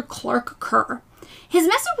Chancellor Clark Kerr. His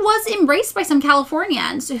message was embraced by some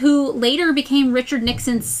Californians who later became Richard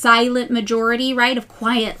Nixon's silent majority, right, of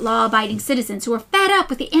quiet, law-abiding citizens who were fed up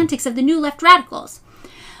with the antics of the new left radicals.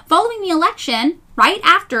 Following the election, right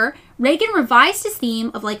after, Reagan revised his theme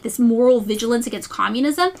of like this moral vigilance against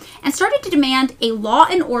communism and started to demand a law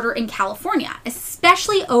and order in California,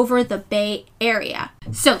 especially over the Bay Area.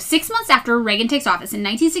 So 6 months after Reagan takes office in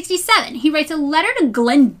 1967, he writes a letter to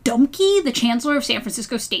Glenn Dumke, the chancellor of San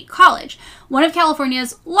Francisco State College, one of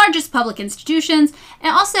California's largest public institutions.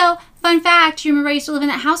 And also, fun fact, you remember I used to live in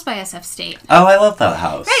that house by SF State. Oh, I love that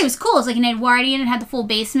house. Right, it was cool. It was like an Edwardian and had the full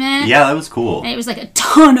basement. Yeah, that was cool. And it was like a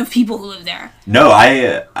ton of people who lived there. No,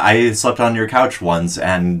 I slept on your couch once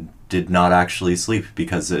and did not actually sleep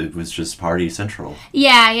because it was just party central.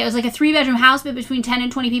 Yeah, it was like a 3-bedroom house, but between 10 and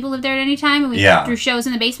 20 people lived there at any time, and we threw shows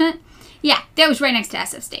in the basement. Yeah, that was right next to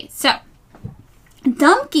SF State. So,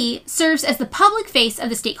 Dumke serves as the public face of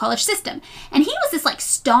the State College system, and he was this like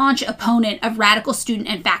staunch opponent of radical student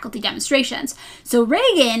and faculty demonstrations. So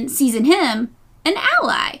Reagan sees in him an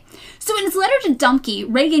ally. So in his letter to Dumke,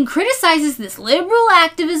 Reagan criticizes this liberal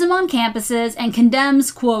activism on campuses and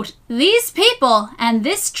condemns, quote, these people and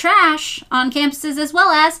this trash on campuses, as well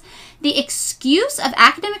as the excuse of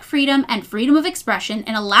academic freedom and freedom of expression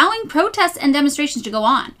in allowing protests and demonstrations to go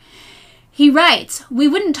on. He writes, we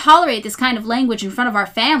wouldn't tolerate this kind of language in front of our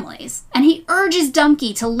families. And he urges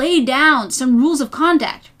Dumke to lay down some rules of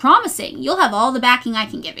conduct, promising you'll have all the backing I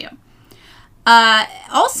can give you.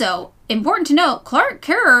 Also, important to note, Clark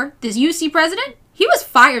Kerr, this UC president, he was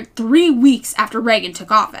fired 3 weeks after Reagan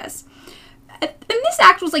took office. And this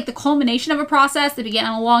act was like the culmination of a process that began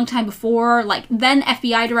a long time before. Like, then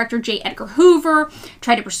FBI Director J. Edgar Hoover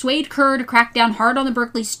tried to persuade Kerr to crack down hard on the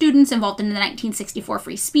Berkeley students involved in the 1964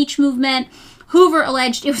 free speech movement. Hoover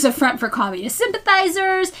alleged it was a front for communist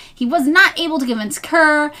sympathizers. He was not able to convince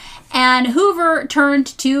Kerr, and Hoover turned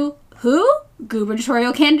to who?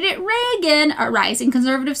 Gubernatorial candidate Reagan, a rising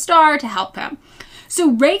conservative star, to help him.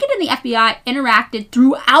 So Reagan and the FBI interacted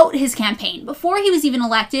throughout his campaign before he was even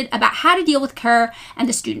elected about how to deal with Kerr and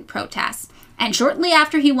the student protests. And shortly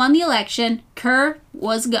after he won the election, Kerr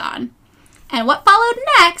was gone. And what followed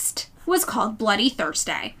next was called Bloody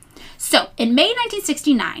Thursday. So in May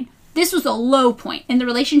 1969, this was a low point in the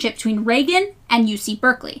relationship between Reagan and UC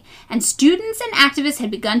Berkeley, and students and activists had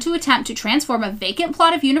begun to attempt to transform a vacant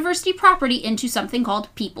plot of university property into something called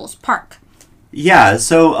People's Park. Yeah,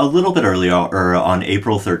 so a little bit earlier, or on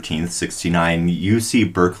April 13th, 69,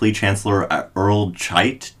 UC Berkeley Chancellor Earl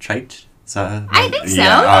Chait? I think so,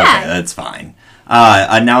 yeah. Okay, that's fine.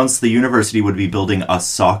 Announced the university would be building a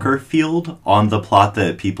soccer field on the plot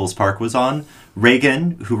that People's Park was on.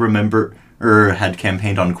 Reagan, who had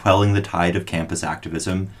campaigned on quelling the tide of campus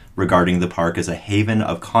activism regarding the park as a haven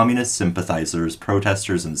of communist sympathizers,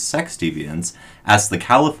 protesters, and sex deviants, asked the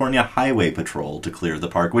California Highway Patrol to clear the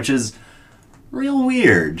park, which is real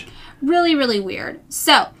weird. Really, really weird.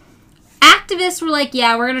 So, activists were like,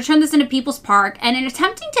 yeah, we're going to turn this into People's Park. And in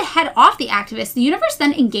attempting to head off the activists, the Universe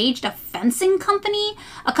then engaged a fencing company,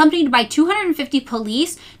 accompanied by 250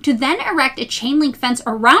 police, to then erect a chain link fence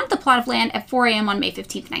around the plot of land at 4 a.m. on May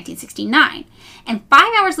 15th, 1969. And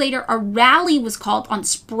 5 hours later, a rally was called on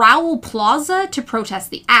Sproul Plaza to protest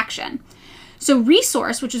the action. So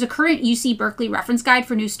Resource, which is a current UC Berkeley reference guide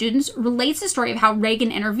for new students, relates the story of how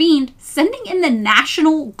Reagan intervened, sending in the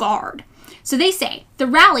National Guard. So they say, the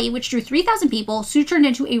rally, which drew 3,000 people, soon turned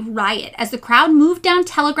into a riot as the crowd moved down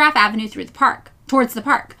Telegraph Avenue towards the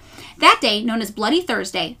park. That day, known as Bloody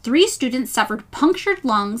Thursday, 3 students suffered punctured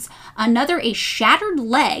lungs, another a shattered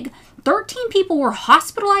leg, 13 people were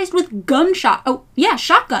hospitalized with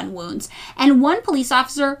shotgun wounds, and 1 police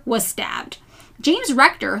officer was stabbed. James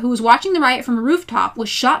Rector, who was watching the riot from a rooftop, was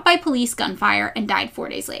shot by police gunfire and died 4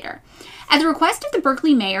 days later. At the request of the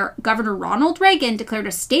Berkeley mayor, Governor Ronald Reagan declared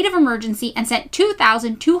a state of emergency and sent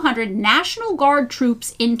 2,200 National Guard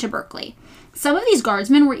troops into Berkeley. Some of these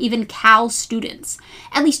guardsmen were even Cal students.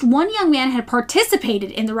 At least one young man had participated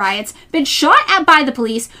in the riots, been shot at by the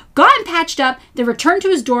police, gotten patched up, then returned to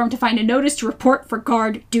his dorm to find a notice to report for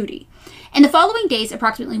guard duty. In the following days,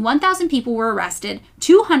 approximately 1,000 people were arrested,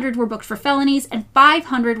 200 were booked for felonies, and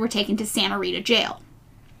 500 were taken to Santa Rita jail.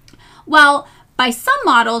 Well, by some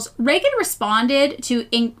models, Reagan responded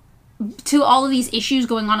to all of these issues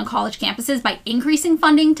going on college campuses by increasing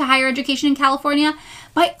funding to higher education in California.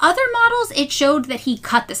 By other models, it showed that he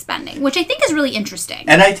cut the spending, which I think is really interesting.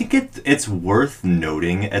 And I think it's worth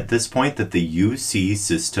noting at this point that the UC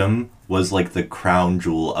system was like the crown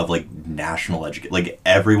jewel of like national education. Like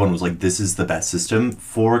everyone was like, this is the best system.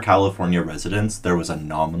 For California residents, there was a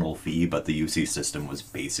nominal fee, but the UC system was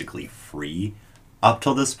basically free up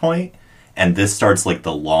till this point. And this starts like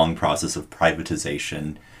the long process of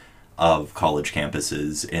privatization of college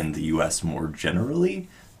campuses in the U.S. more generally,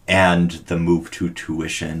 and the move to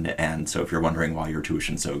tuition. And so if you're wondering why your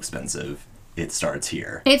tuition's so expensive, it starts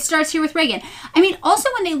here. It starts here with Reagan. I mean, also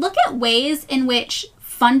when they look at ways in which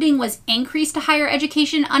funding was increased to higher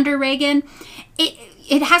education under Reagan,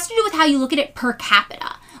 it has to do with how you look at it per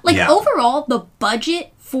capita. Like overall, the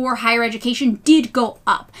budget for higher education did go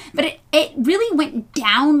up, but it really went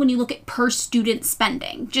down when you look at per student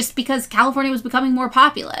spending, just because California was becoming more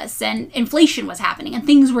populous and inflation was happening and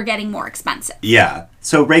things were getting more expensive. Yeah.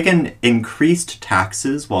 So Reagan increased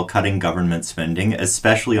taxes while cutting government spending,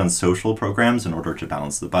 especially on social programs in order to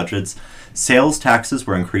balance the budgets. Sales taxes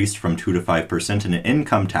were increased from 2 to 5%, and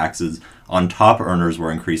income taxes on top earners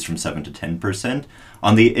were increased from 7 to 10%.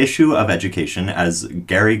 On the issue of education, as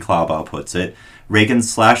Gary Klaubaugh puts it, Reagan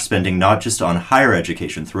slashed spending not just on higher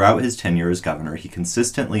education. Throughout his tenure as governor, he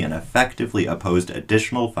consistently and effectively opposed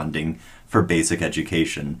additional funding for basic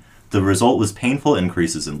education. The result was painful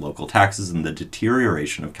increases in local taxes and the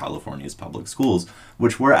deterioration of California's public schools,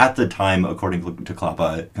 which were at the time, according to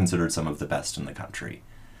Klaubaugh, considered some of the best in the country.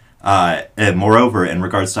 Moreover, in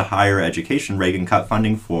regards to higher education, Reagan cut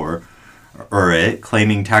funding for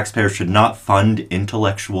claiming taxpayers should not fund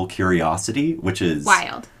intellectual curiosity, which is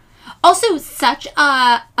wild. Also, such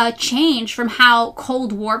a change from how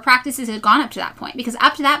Cold War practices had gone up to that point. Because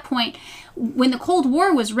up to that point, when the Cold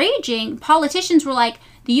War was raging, politicians were like,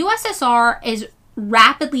 the USSR is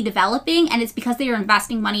rapidly developing, and it's because they are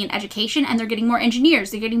investing money in education, and they're getting more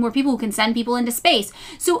engineers, they're getting more people who can send people into space.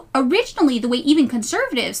 So originally, the way even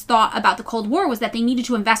conservatives thought about the Cold War was that they needed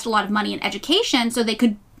to invest a lot of money in education so they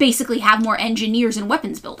could basically have more engineers and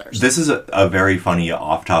weapons builders. This is a very funny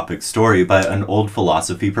off-topic story, but an old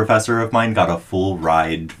philosophy professor of mine got a full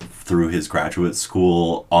ride through his graduate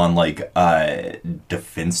school on like a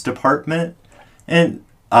Defense Department and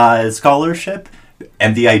scholarship.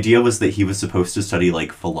 And the idea was that he was supposed to study,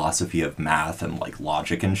 like, philosophy of math and, like,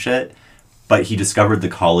 logic and shit. But he discovered the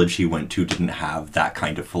college he went to didn't have that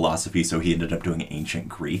kind of philosophy, so he ended up doing ancient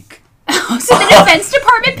Greek. Oh, so the Defense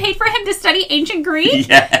Department paid for him to study ancient Greek?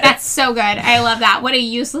 Yeah. That's so good. I love that. What a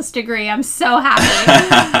useless degree. I'm so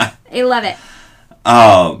happy. I love it.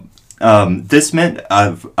 This meant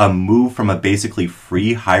a move from a basically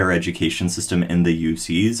free higher education system in the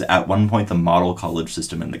UCs, at one point the model college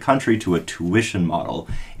system in the country, to a tuition model.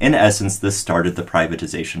 In essence, this started the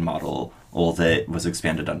privatization model that was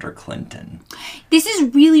expanded under Clinton. This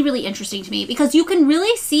is really, really interesting to me because you can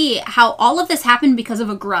really see how all of this happened because of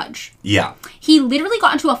a grudge. Yeah. He literally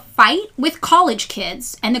got into a fight with college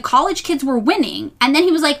kids, and the college kids were winning, and then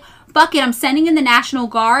he was like, fuck it, I'm sending in the National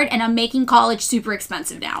Guard and I'm making college super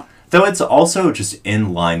expensive now. Though it's also just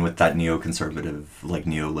in line with that neoconservative, like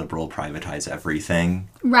neoliberal privatize everything.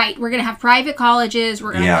 Right. We're going to have private colleges.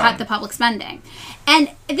 We're going to cut the public spending. And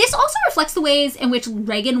this also reflects the ways in which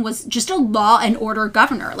Reagan was just a law and order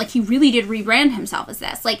governor. Like, he really did rebrand himself as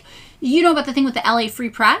this. Like, you know about the thing with the LA Free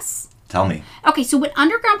Press? Tell me. Okay, so when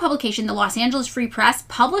underground publication, the Los Angeles Free Press,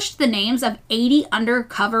 published the names of 80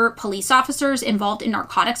 undercover police officers involved in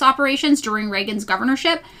narcotics operations during Reagan's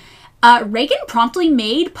governorship, Reagan promptly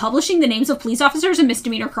made publishing the names of police officers a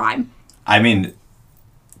misdemeanor crime. I mean,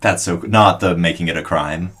 that's so... Not the making it a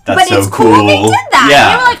crime. That's but so it's cool they did that. Yeah.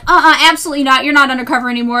 They were like, absolutely not. You're not undercover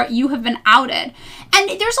anymore. You have been outed. And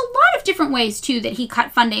there's a lot of different ways, too, that he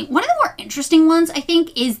cut funding. One of the more interesting ones, I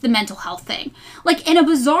think, is the mental health thing. Like, in a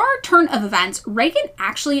bizarre turn of events, Reagan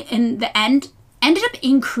actually, in the end, ended up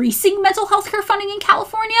increasing mental health care funding in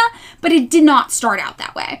California, but it did not start out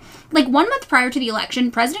that way. Like, 1 month prior to the election,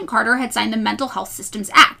 President Carter had signed the Mental Health Systems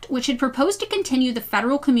Act, which had proposed to continue the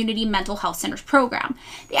federal community mental health centers program.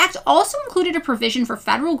 The act also included a provision for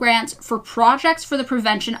federal grants for projects for the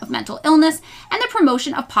prevention of mental illness and the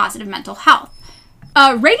promotion of positive mental health.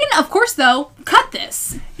 Reagan, of course, though, cut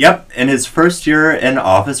this. Yep. In his first year in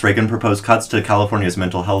office, Reagan proposed cuts to California's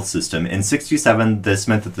mental health system. In 1967, this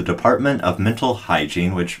meant that the Department of Mental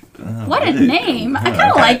Hygiene, which... what a name. I kind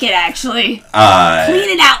of like it, actually. Clean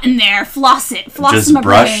it out in there. Floss it. Floss just my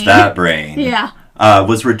brush brain. that brain. Yeah.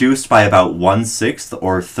 Was reduced by about 1/6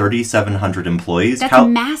 or 3,700 employees. That's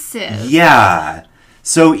massive. Yeah.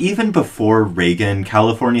 So even before Reagan,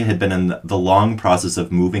 California had been in the long process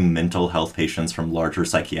of moving mental health patients from larger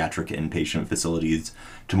psychiatric inpatient facilities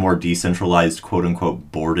to more decentralized,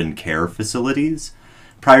 quote-unquote, board and care facilities.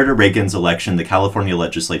 Prior to Reagan's election, the California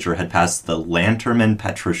legislature had passed the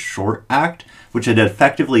Lanterman-Petra Short Act, which had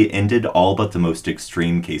effectively ended all but the most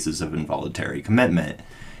extreme cases of involuntary commitment.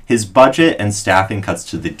 His budget and staffing cuts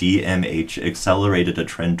to the DMH accelerated a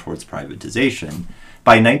trend towards privatization.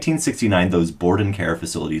 By 1969, those board and care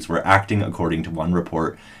facilities were acting, according to one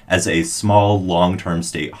report, as a small, long-term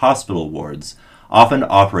state hospital wards, often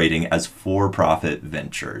operating as for-profit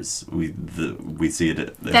ventures. We see it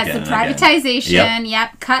again. That's the privatization.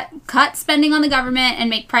 Yep. Cut spending on the government and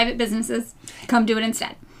make private businesses come do it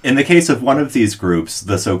instead. In the case of one of these groups,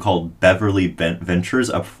 the so-called Beverly Ventures,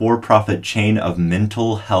 a for-profit chain of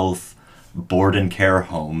mental health board and care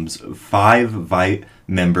homes, 5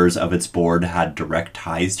 members of its board had direct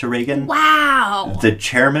ties to Reagan. Wow. The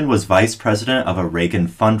chairman was vice president of a Reagan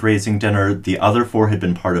fundraising dinner. The other 4 had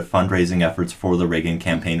been part of fundraising efforts for the Reagan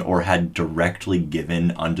campaign or had directly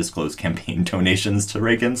given undisclosed campaign donations to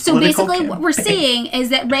Reagan's political campaign. What we're seeing is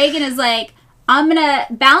that Reagan is like, I'm going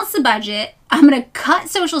to balance the budget, I'm going to cut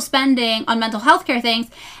social spending on mental health care things,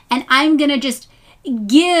 and I'm going to just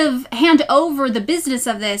hand over the business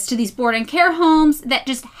of this to these board and care homes that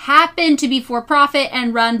just happen to be for profit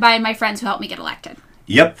and run by my friends who helped me get elected.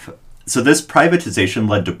 Yep. So this privatization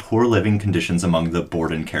led to poor living conditions among the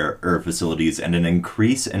board and care facilities and an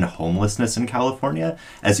increase in homelessness in California.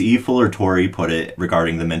 As E. Fuller Torrey put it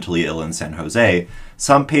regarding the mentally ill in San Jose,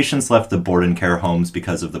 some patients left the board and care homes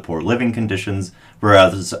because of the poor living conditions,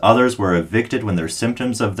 whereas others were evicted when their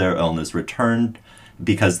symptoms of their illness returned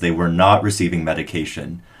because they were not receiving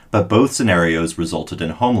medication. But both scenarios resulted in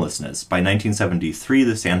homelessness. By 1973,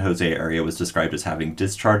 the San Jose area was described as having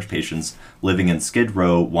discharged patients living in Skid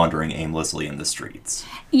Row, wandering aimlessly in the streets.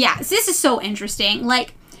 Yeah, so this is so interesting.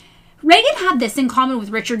 Like, Reagan had this in common with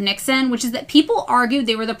Richard Nixon, which is that people argued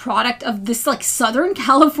they were the product of this, like, Southern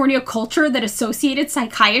California culture that associated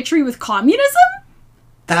psychiatry with communism.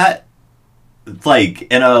 That, like,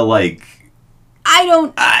 in a, like...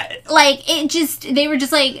 they were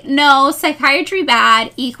just like, no, psychiatry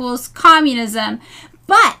bad equals communism.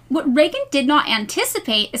 But what Reagan did not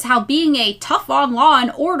anticipate is how being a tough on law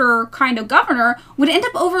and order kind of governor would end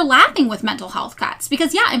up overlapping with mental health cuts.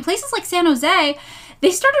 Because, yeah, in places like San Jose,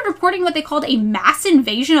 they started reporting what they called a mass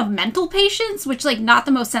invasion of mental patients, which, like, not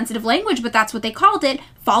the most sensitive language, but that's what they called it,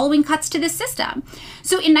 following cuts to this system.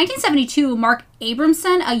 So in 1972, Mark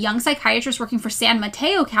Abramson, a young psychiatrist working for San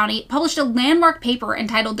Mateo County, published a landmark paper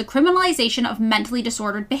entitled The Criminalization of Mentally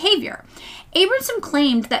Disordered Behavior. Abramson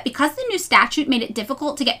claimed that because the new statute made it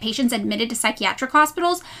difficult to get patients admitted to psychiatric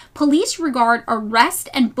hospitals, police regard arrest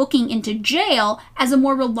and booking into jail as a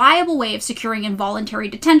more reliable way of securing involuntary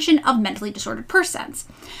detention of mentally disordered persons.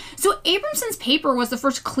 So Abramson's paper was the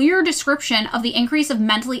first clear description of the increase of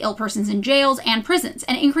mentally ill persons in jails and prisons,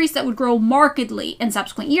 an increase that would grow markedly in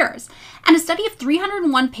subsequent years. And a study of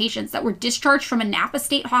 301 patients that were discharged from a Napa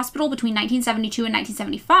State Hospital between 1972 and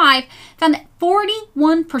 1975 found that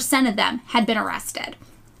 41% of them had been arrested.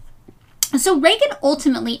 So Reagan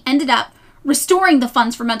ultimately ended up restoring the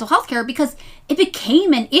funds for mental health care because it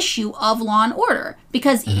became an issue of law and order,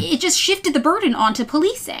 because it just shifted the burden onto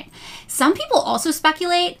policing. Some people also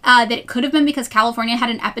speculate that it could have been because California had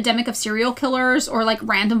an epidemic of serial killers or like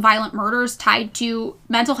random violent murders tied to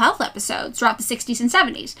mental health episodes throughout the 60s and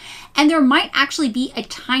 70s. And there might actually be a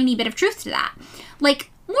tiny bit of truth to that. Like,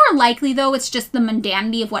 more likely, though, it's just the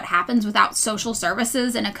mundanity of what happens without social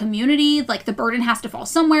services in a community. Like, the burden has to fall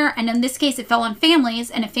somewhere, and in this case, it fell on families,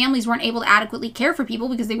 and if families weren't able to adequately care for people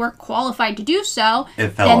because they weren't qualified to do so,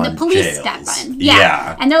 then the police step in.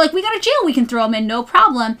 Yeah. And they're like, we got a jail we can throw them in, no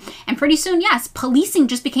problem. And pretty soon, yes, policing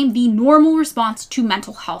just became the normal response to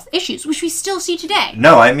mental health issues, which we still see today.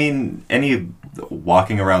 No, I mean,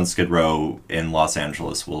 walking around Skid Row in Los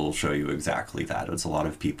Angeles will show you exactly that. It's a lot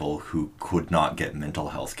of people who could not get mental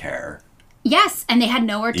health care. Yes, and they had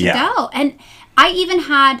nowhere to go. And I even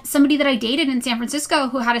had somebody that I dated in San Francisco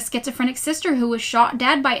who had a schizophrenic sister who was shot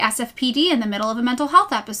dead by SFPD in the middle of a mental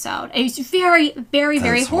health episode. It was very, very,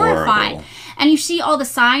 very horrifying. Horrible. And you see all the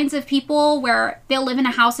signs of people where they'll live in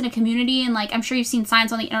a house in a community, and like I'm sure you've seen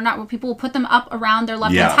signs on the internet where people will put them up around their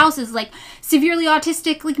loved ones' houses, like severely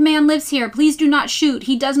autistic like man lives here. Please do not shoot.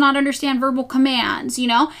 He does not understand verbal commands, you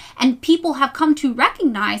know? And people have come to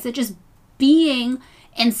recognize that just being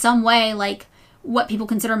in some way like what people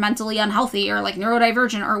consider mentally unhealthy or like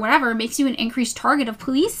neurodivergent or whatever makes you an increased target of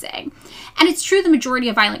policing. And it's true the majority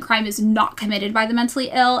of violent crime is not committed by the mentally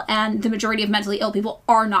ill, and the majority of mentally ill people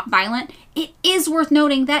are not violent. It is worth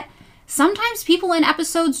noting that sometimes people in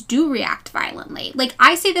episodes do react violently. Like,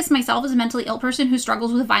 I say this myself as a mentally ill person who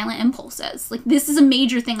struggles with violent impulses. Like, this is a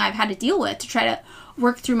major thing I've had to deal with to try to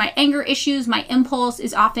work through my anger issues. My impulse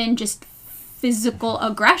is often just physical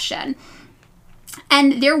aggression.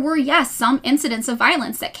 And there were, yes, some incidents of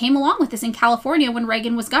violence that came along with this in California when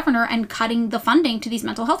Reagan was governor and cutting the funding to these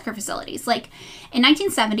mental health care facilities. Like, in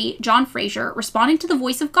 1970, John Fraser, responding to the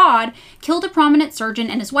voice of God, killed a prominent surgeon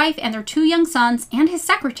and his wife and their 2 young sons and his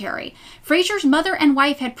secretary. Fraser's mother and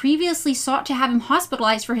wife had previously sought to have him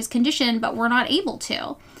hospitalized for his condition, but were not able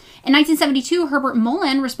to. In 1972, Herbert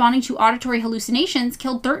Mullen, responding to auditory hallucinations,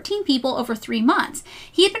 killed 13 people over 3 months.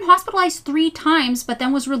 He had been hospitalized 3 times, but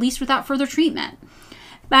then was released without further treatment.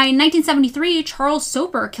 By 1973, Charles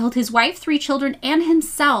Soper killed his wife, 3 children, and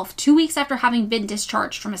himself 2 weeks after having been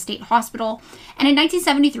discharged from a state hospital. And in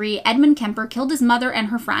 1973, Edmund Kemper killed his mother and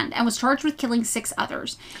her friend and was charged with killing 6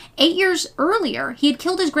 others. 8 years earlier, he had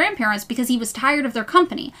killed his grandparents because he was tired of their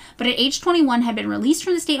company, but at age 21 had been released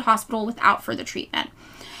from the state hospital without further treatment.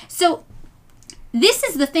 So this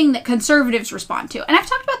is the thing that conservatives respond to. And I've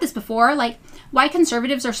talked about this before, like why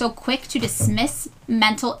conservatives are so quick to dismiss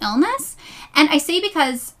mental illness. And I say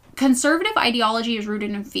because conservative ideology is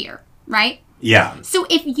rooted in fear, right? Yeah. So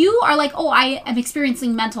if you are like, oh, I am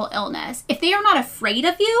experiencing mental illness, if they are not afraid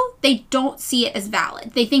of you, they don't see it as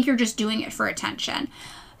valid. They think you're just doing it for attention.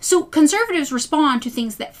 So conservatives respond to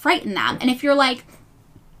things that frighten them. And if you're like,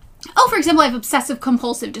 oh, for example, I have obsessive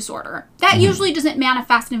compulsive disorder. That usually doesn't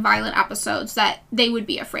manifest in violent episodes that they would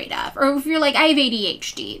be afraid of. Or if you're like, I have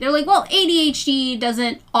ADHD. They're like, well, ADHD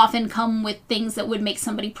doesn't often come with things that would make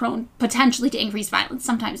somebody prone potentially to increased violence.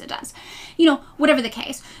 Sometimes it does. You know, whatever the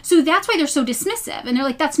case. So that's why they're so dismissive. And they're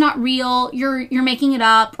like, that's not real. You're making it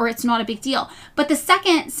up, or it's not a big deal. But the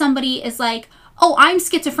second somebody is like, oh, I'm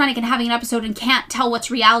schizophrenic and having an episode and can't tell what's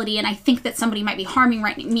reality, and I think that somebody might be harming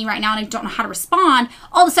me right now and I don't know how to respond,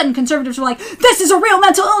 all of a sudden conservatives are like, this is a real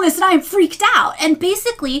mental illness and I am freaked out. And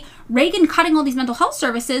basically, Reagan cutting all these mental health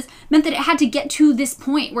services meant that it had to get to this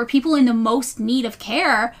point where people in the most need of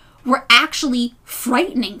care were actually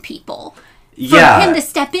frightening people. For him to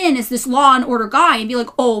step in as this law and order guy and be like,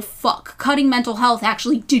 oh, fuck, cutting mental health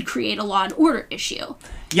actually did create a law and order issue.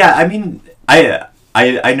 Yeah, I mean,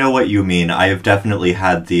 I know what you mean. I have definitely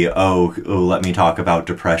had the, let me talk about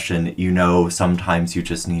depression. You know, sometimes you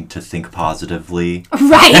just need to think positively.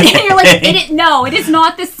 Right. And you're like, no, it is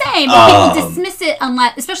not the same. But people dismiss it,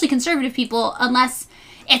 unless, especially conservative people, unless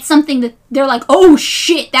it's something that they're like, oh,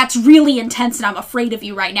 shit, that's really intense and I'm afraid of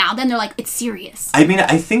you right now. Then they're like, it's serious. I mean,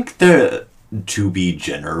 I think to be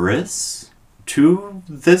generous to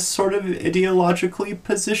this sort of ideologically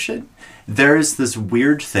position, there is this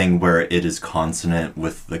weird thing where it is consonant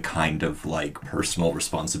with the kind of like personal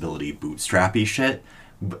responsibility bootstrappy shit,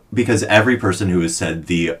 because every person who has said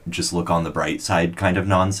the just look on the bright side kind of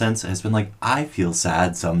nonsense has been like, I feel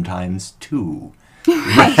sad sometimes too.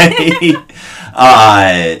 Right?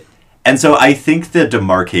 And so I think the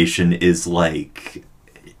demarcation is like,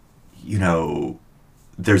 you know,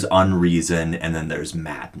 there's unreason and then there's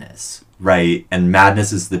madness, right? And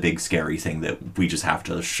madness is the big scary thing that we just have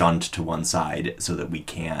to shunt to one side so that we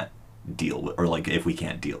can't deal with, or like if we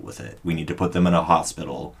can't deal with it, we need to put them in a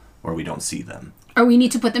hospital where we don't see them. Or we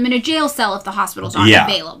need to put them in a jail cell if the hospitals aren't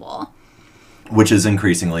available. Which is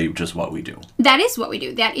increasingly just what we do. That is what we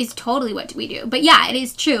do. That is totally what we do. But yeah, it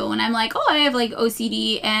is true. And I'm like, oh, I have like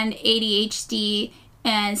OCD and ADHD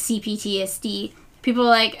and CPTSD. People are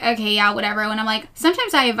like, okay, yeah, whatever. And I'm like,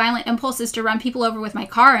 sometimes I have violent impulses to run people over with my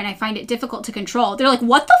car and I find it difficult to control. They're like,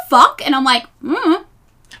 what the fuck? And I'm like,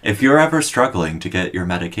 If you're ever struggling to get your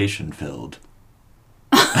medication filled.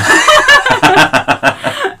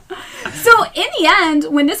 So in the end,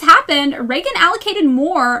 when this happened, Reagan allocated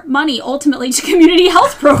more money ultimately to community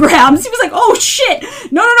health programs. He was like, oh shit,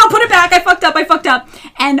 no, put it back. I fucked up.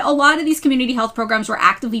 And a lot of these community health programs were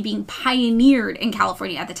actively being pioneered in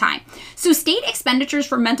California at the time. So state expenditures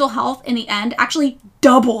for mental health in the end actually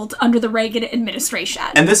doubled under the Reagan administration.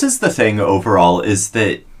 And this is the thing overall, is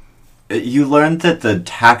that you learned that the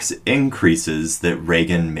tax increases that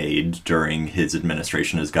Reagan made during his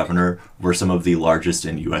administration as governor were some of the largest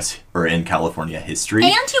in U.S. or in California history.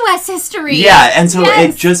 And U.S. history. Yeah, and so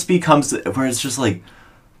it just becomes where it's just like,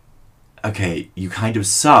 okay, you kind of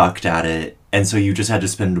sucked at it, and so you just had to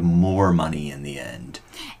spend more money in the end.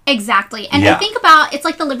 Exactly. And I think about, it's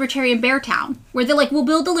like the Libertarian Bear Town, where they're like, we'll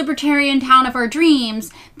build the Libertarian town of our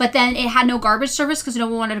dreams, but then it had no garbage service because no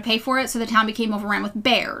one wanted to pay for it, so the town became overrun with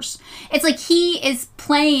bears. It's like he is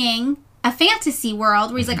playing a fantasy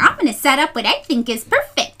world where he's like, I'm going to set up what I think is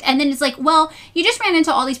perfect. And then it's like, well, you just ran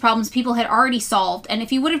into all these problems people had already solved, and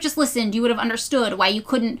if you would have just listened, you would have understood why you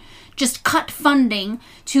couldn't just cut funding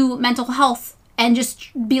to mental health and just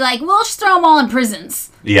be like, we'll just throw them all in prisons.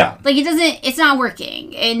 Yeah. Like, it's not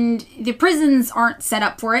working. And the prisons aren't set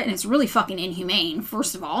up for it, and it's really fucking inhumane,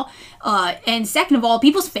 first of all. And second of all,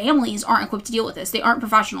 people's families aren't equipped to deal with this. They aren't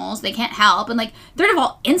professionals. They can't help. And, like, third of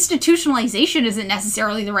all, institutionalization isn't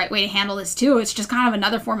necessarily the right way to handle this, too. It's just kind of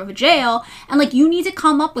another form of a jail. And, like, you need to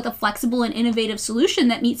come up with a flexible and innovative solution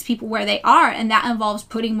that meets people where they are, and that involves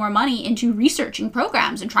putting more money into researching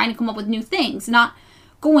programs and trying to come up with new things, not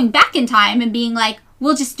going back in time and being like,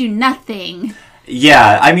 we'll just do nothing.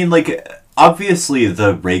 Yeah, I mean, like, obviously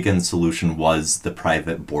the Reagan solution was the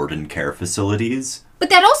private board and care facilities.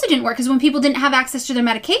 But that also didn't work, because when people didn't have access to their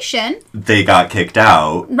medication, they got kicked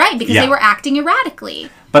out. Right, because they were acting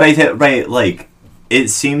erratically. But I think, right, like, it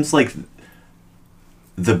seems like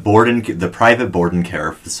the private board and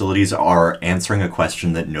care facilities are answering a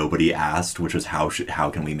question that nobody asked, which is how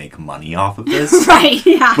can we make money off of this? Right,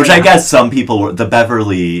 yeah. Which I guess some people were, the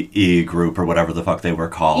Beverly E group or whatever the fuck they were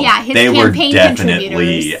called. Yeah, his they were campaign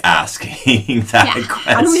definitely asking that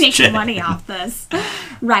question. How do we make money off this?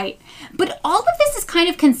 Right. But all of this is kind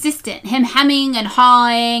of consistent. Him hemming and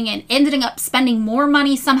hawing and ending up spending more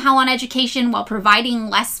money somehow on education while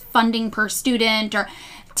providing less funding per student, or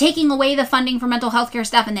taking away the funding for mental health care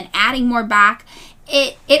stuff and then adding more back.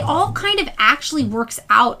 It all kind of actually works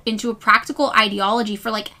out into a practical ideology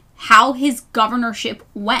for, like, how his governorship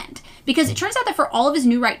went. Because it turns out that for all of his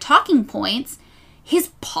new right talking points, his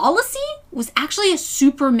policy was actually a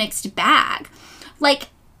super mixed bag. Like,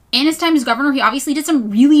 in his time as governor, he obviously did some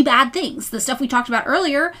really bad things, the stuff we talked about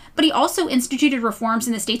earlier, but he also instituted reforms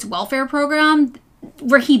in the state's welfare program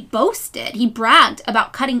where he bragged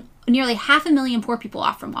about cutting nearly 500,000 poor people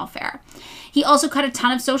off from welfare. He also cut a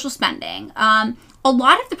ton of social spending. A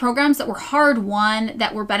lot of the programs that were hard-won,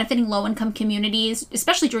 that were benefiting low-income communities,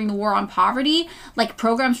 especially during the war on poverty, like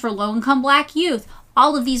programs for low-income Black youth,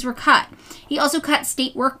 all of these were cut. He also cut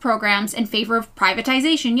state work programs in favor of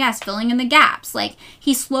privatization, yes, filling in the gaps. Like,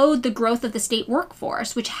 he slowed the growth of the state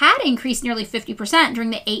workforce, which had increased nearly 50%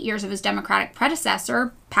 during the 8 years of his Democratic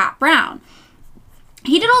predecessor, Pat Brown.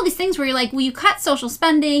 He did all these things where you're like, well, you cut social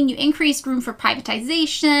spending, you increased room for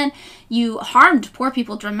privatization, you harmed poor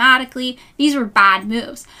people dramatically. These were bad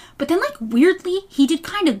moves. But then, like, weirdly, he did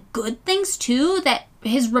kind of good things too that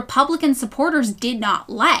his Republican supporters did not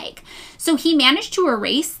like. So he managed to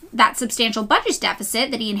erase that substantial budget deficit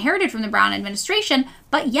that he inherited from the Brown administration.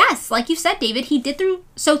 But yes, like you said, David, he did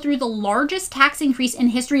so through the largest tax increase in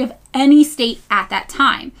history of any state at that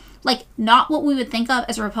time. Like, not what we would think of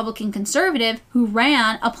as a Republican conservative who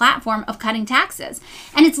ran a platform of cutting taxes.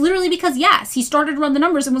 And it's literally because, yes, he started to run the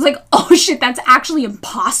numbers and was like, oh shit, that's actually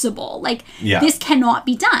impossible. Like, this cannot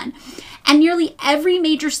be done. And nearly every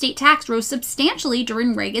major state tax rose substantially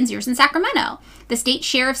during Reagan's years in Sacramento. The state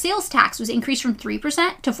share of sales tax was increased from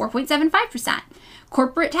 3% to 4.75%.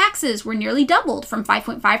 Corporate taxes were nearly doubled from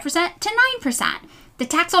 5.5% to 9%. The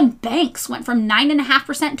tax on banks went from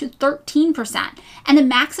 9.5% to 13%. And the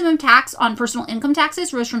maximum tax on personal income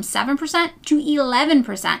taxes rose from 7% to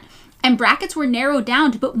 11%. And brackets were narrowed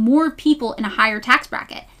down to put more people in a higher tax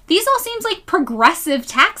bracket. These all seems like progressive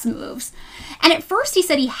tax moves. And at first he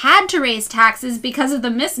said he had to raise taxes because of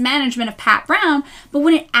the mismanagement of Pat Brown, but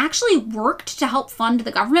when it actually worked to help fund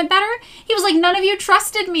the government better, he was like, none of you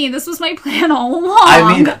trusted me. This was my plan all along.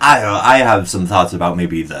 I mean, I have some thoughts about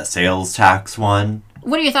maybe the sales tax one.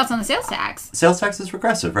 What are your thoughts on the sales tax? Sales tax is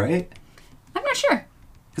regressive, right? I'm not sure.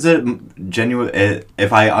 Because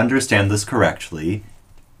if I understand this correctly,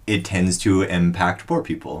 it tends to impact poor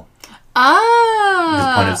people. Oh.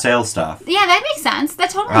 Because point of sale stuff. Yeah, that makes sense. That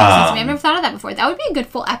totally makes sense to me. I've never thought of that before. That would be a good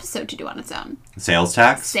full episode to do on its own. Sales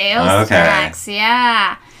tax? Sales tax,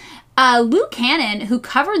 yeah. Lou Cannon, who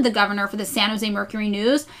covered the governor for the San Jose Mercury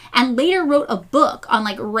News and later wrote a book on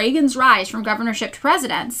like Reagan's rise from governorship to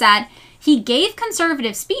president, said he gave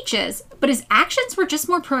conservative speeches, but his actions were just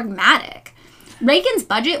more pragmatic. Reagan's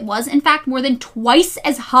budget was, in fact, more than twice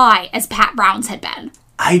as high as Pat Brown's had been.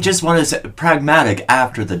 I just want to say pragmatic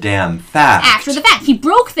after the damn fact. After the fact. He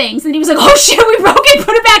broke things, and he was like, oh shit, we broke it,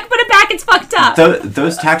 put it back, it's fucked up.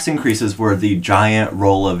 Those tax increases were the giant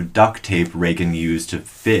roll of duct tape Reagan used to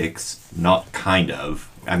fix, not kind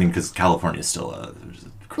of. I mean, because California is still a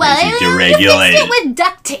crazy deregulated. You fixed it with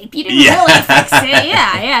duct tape. You didn't really fix it.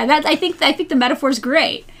 Yeah. I think the metaphor's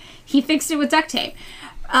great. He fixed it with duct tape.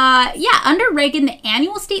 Under Reagan, the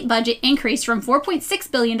annual state budget increased from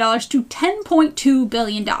 $4.6 billion to $10.2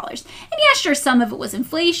 billion. And yeah, sure, some of it was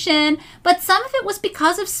inflation, but some of it was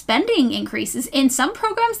because of spending increases in some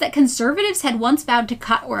programs that conservatives had once vowed to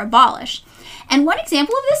cut or abolish. And one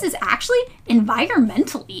example of this is actually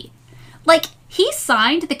environmentally. Like, he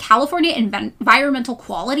signed the California Environmental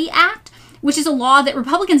Quality Act, which is a law that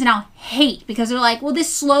Republicans now hate because they're like, well,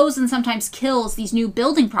 this slows and sometimes kills these new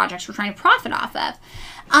building projects we're trying to profit off of.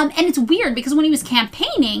 And it's weird because when he was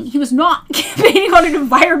campaigning, he was not campaigning on an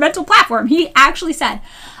environmental platform. He actually said,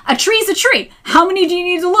 a tree's a tree. How many do you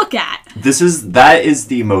need to look at? That is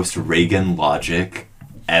the most Reagan logic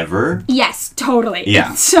ever. Yes, totally.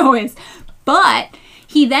 Yeah. It so is. But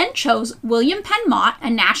he then chose William Penn Mott, a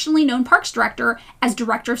nationally known parks director, as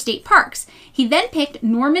director of state parks. He then picked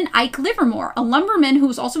Norman Ike Livermore, a lumberman who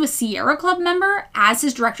was also a Sierra Club member, as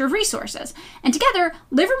his director of resources. And together,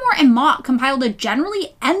 Livermore and Mott compiled a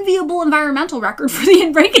generally enviable environmental record for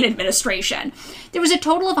the Reagan administration. There was a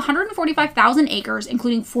total of 145,000 acres,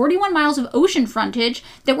 including 41 miles of ocean frontage,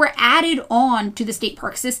 that were added on to the state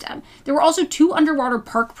park system. There were also 2 underwater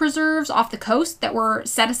park preserves off the coast that were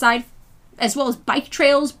set aside, as well as bike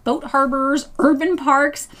trails, boat harbors, urban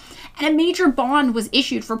parks, and a major bond was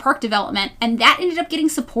issued for park development, and that ended up getting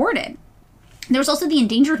supported. There was also the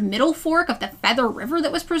endangered middle fork of the Feather River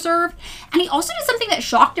that was preserved, and he also did something that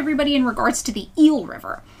shocked everybody in regards to the Eel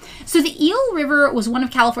River. So the Eel River was one of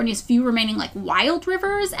California's few remaining wild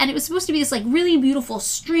rivers, and it was supposed to be this really beautiful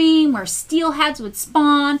stream where steelheads would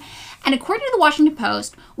spawn. And according to the Washington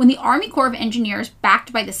Post, when the Army Corps of Engineers,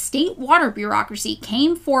 backed by the state water bureaucracy,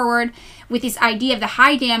 came forward with this idea of the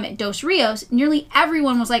high dam at Dos Rios, nearly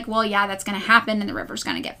everyone was like, well, yeah, that's going to happen and the river's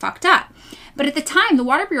going to get fucked up. But at the time, the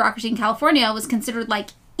water bureaucracy in California was considered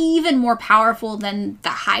even more powerful than the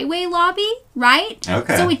highway lobby, right?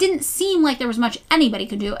 Okay. So it didn't seem like there was much anybody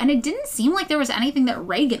could do, and it didn't seem like there was anything that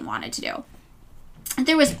Reagan wanted to do.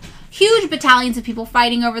 There was huge battalions of people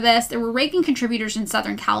fighting over this. There were Reagan contributors in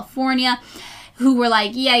Southern California who were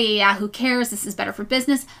like, yeah, who cares? This is better for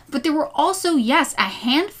business. But there were also, yes, a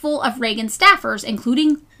handful of Reagan staffers,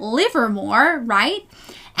 including Livermore, right?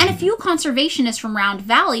 And a few conservationists from Round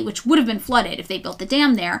Valley, which would have been flooded if they built the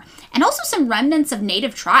dam there. And also some remnants of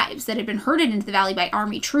native tribes that had been herded into the valley by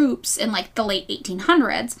Army troops in the late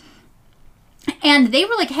 1800s. And they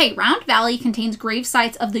were like, hey, Round Valley contains grave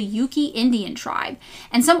sites of the Yuki Indian tribe.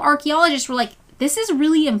 And some archaeologists were like, this is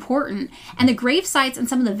really important. And the grave sites and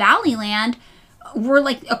some of the valley land were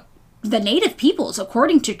the native peoples,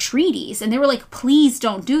 according to treaties. And they were like, please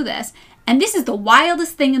don't do this. And this is the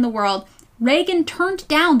wildest thing in the world. Reagan turned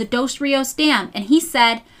down the Dos Rios Dam. And he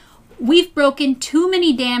said, we've broken too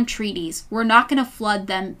many dam treaties. We're not going to flood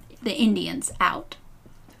the Indians out.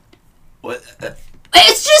 What?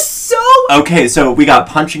 It's just so... Okay, so we got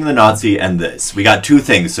punching the Nazi and this. We got 2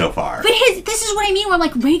 things so far. But this is what I mean, where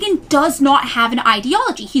Reagan does not have an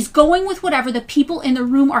ideology. He's going with whatever the people in the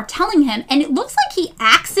room are telling him, and it looks like he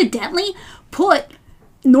accidentally put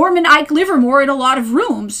Norman Ike Livermore in a lot of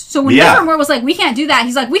rooms. So when Livermore was like, we can't do that,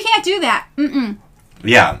 he's like, we can't do that.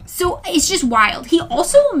 Yeah. So it's just wild. He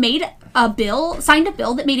also signed a bill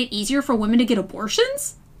that made it easier for women to get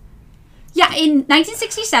abortions. Yeah, in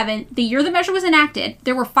 1967, the year the measure was enacted,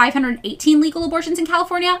 there were 518 legal abortions in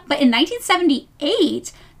California. But in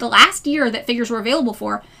 1978, the last year that figures were available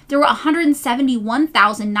for, there were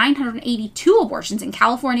 171,982 abortions in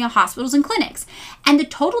California hospitals and clinics. And the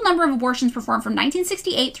total number of abortions performed from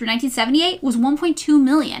 1968 through 1978 was 1.2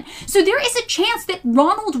 million. So there is a chance that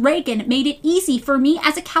Ronald Reagan made it easy for me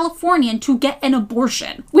as a Californian to get an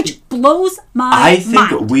abortion, which blows my mind. I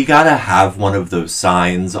think we gotta have one of those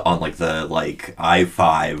signs on like the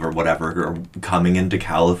I-5 or whatever coming into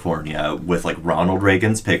California with like Ronald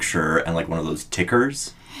Reagan's picture and like one of those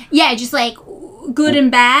tickers. Yeah, just like good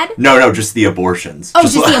and bad. No, just the abortions. Oh,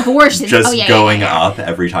 just the abortions. Just going up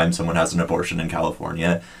every time someone has an abortion in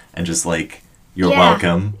California, and just like you're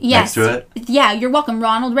welcome next to it. Yeah, you're welcome.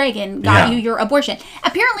 Ronald Reagan got you your abortion.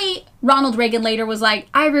 Apparently, Ronald Reagan later was like,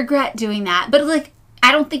 I regret doing that, but like,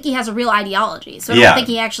 I don't think he has a real ideology, so I don't think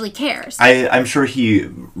he actually cares. I'm sure he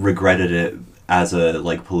regretted it as a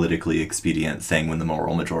like politically expedient thing when the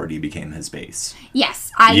moral majority became his base. Yes,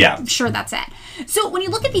 I'm sure that's it. So when you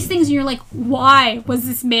look at these things and you're like, why was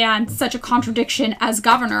this man such a contradiction as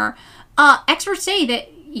governor? Experts say that,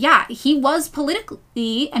 yeah, he was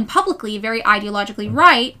politically and publicly very ideologically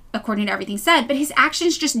right, according to everything said, but his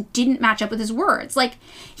actions just didn't match up with his words. Like,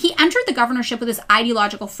 he entered the governorship with this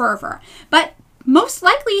ideological fervor, but most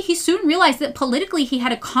likely he soon realized that politically he had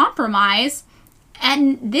to compromise.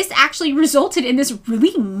 And this actually resulted in this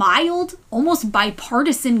really mild, almost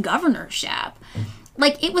bipartisan governorship.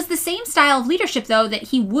 Like, it was the same style of leadership, though, that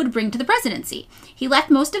he would bring to the presidency. He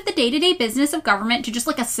left most of the day-to-day business of government to just,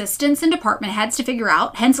 like, assistants and department heads to figure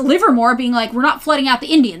out. Hence, Livermore being like, we're not flooding out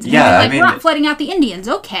the Indians. And yeah, like, we're not flooding out the Indians.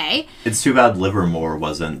 Okay. It's too bad Livermore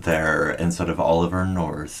wasn't there instead of Oliver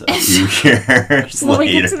North a few years when later.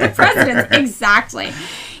 We get to the president. Exactly.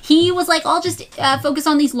 He was like, I'll just focus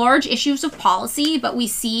on these large issues of policy, but we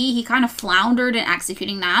see he kind of floundered in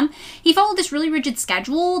executing them. He followed this really rigid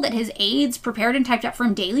schedule that his aides prepared and typed up for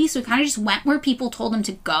him daily, so he kind of just went where people told him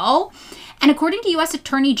to go. And according to U.S.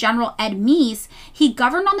 Attorney General Ed Meese, he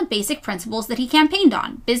governed on the basic principles that he campaigned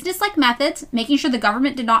on. Business-like methods, making sure the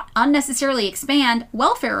government did not unnecessarily expand,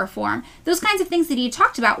 welfare reform, those kinds of things that he had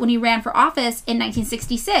talked about when he ran for office in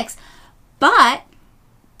 1966. But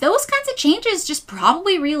those kinds of changes just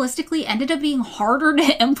probably realistically ended up being harder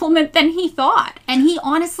to implement than he thought. And he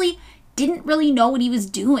honestly didn't really know what he was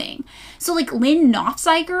doing. So like Lynn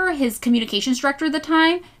Nofziger, his communications director at the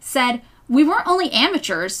time, said, we weren't only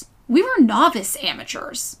amateurs, we were novice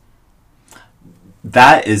amateurs.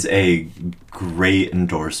 That is a great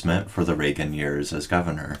endorsement for the Reagan years as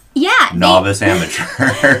governor. Yeah. Novice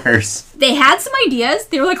amateurs. They had some ideas.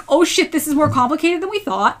 They were like, oh shit, this is more complicated than we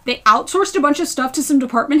thought. They outsourced a bunch of stuff to some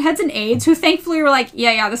department heads and aides who thankfully were like,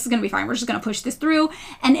 yeah, this is going to be fine. We're just going to push this through.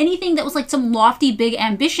 And anything that was like some lofty, big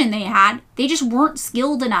ambition they had, they just weren't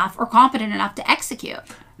skilled enough or competent enough to execute.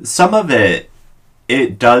 Some of it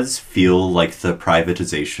does feel like the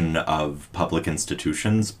privatization of public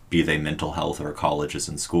institutions, be they mental health or colleges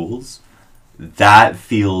and schools. That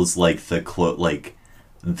feels like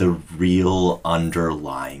the real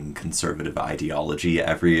underlying conservative ideology.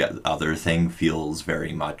 Every other thing feels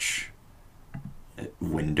very much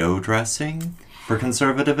window dressing for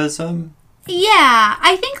conservatism. Yeah,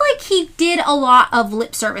 I think like he did a lot of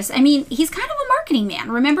lip service. I mean, he's kind of a marketing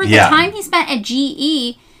man. Remember the time he spent at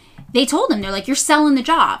GE? They told him, they're like, you're selling the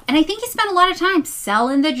job. And I think he spent a lot of time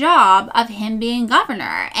selling the job of him being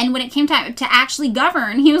governor. And when it came time to actually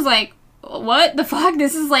govern, he was like, what the fuck?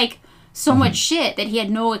 This is like so much shit that he had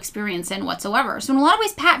no experience in whatsoever. So in a lot of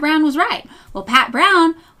ways, Pat Brown was right. Well, Pat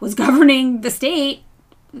Brown was governing the state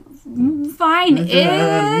fine-ish.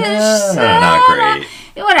 Not great.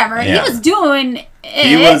 Whatever. Yeah. He was doing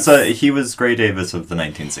it. He was Gray Davis of the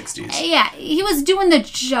 1960s. Yeah, he was doing the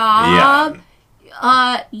job.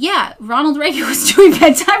 Ronald Reagan was doing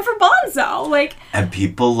Bedtime for Bonzo. And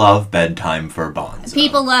people love Bedtime for Bonzo.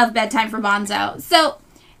 People love Bedtime for Bonzo. So,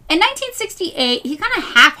 in 1968, he kind of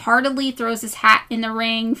half-heartedly throws his hat in the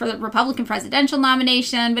ring for the Republican presidential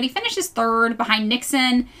nomination, but he finishes third behind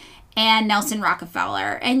Nixon and Nelson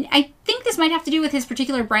Rockefeller. And I think this might have to do with his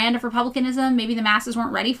particular brand of republicanism. Maybe the masses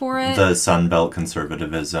weren't ready for it. The Sunbelt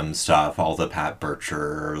conservatism stuff, all the Pat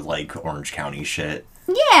Bircher, Orange County shit.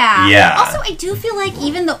 Yeah. Also, I do feel like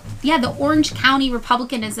even the Orange County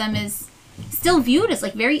republicanism is still viewed as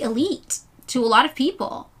very elite to a lot of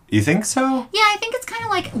people. You think so? Yeah, I think it's kind of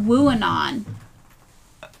like WooAnon.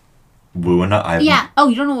 WooAnon? Yeah. Oh,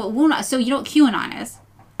 you don't know what WooAnon is? So you know what QAnon is?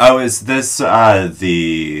 Oh, is this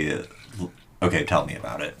the... Okay, tell me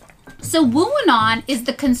about it. So WooAnon is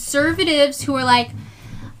the conservatives who are like,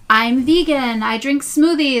 I'm vegan, I drink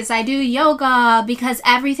smoothies, I do yoga, because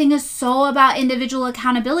everything is so about individual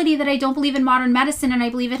accountability that I don't believe in modern medicine, and I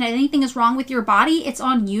believe if anything is wrong with your body, it's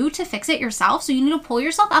on you to fix it yourself. So you need to pull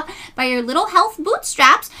yourself up by your little health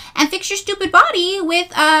bootstraps and fix your stupid body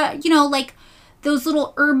with, like those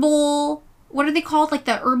little herbal, what are they called? Like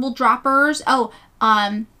the herbal droppers? The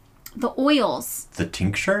oils. The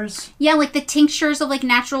tinctures? Yeah, like the tinctures of like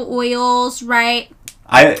natural oils, right?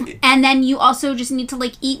 And then you also just need to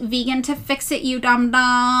like eat vegan to fix it, you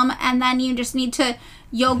dum-dum. And then you just need to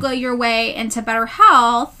yoga your way into better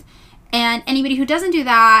health. And anybody who doesn't do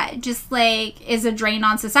that just like is a drain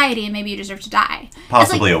on society, and maybe you deserve to die.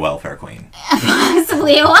 Possibly a welfare queen.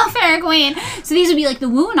 Possibly a welfare queen. So these would be like the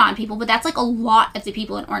WooAnon people, but that's like a lot of the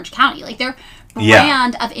people in Orange County. Like their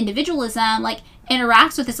brand of individualism like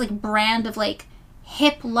interacts with this like brand of like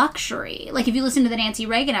hip luxury. Like if you listen to the Nancy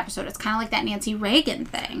Reagan episode, it's kind of like that Nancy Reagan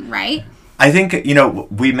thing, right? I think,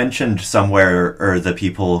 we mentioned somewhere, or the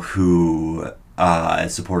people who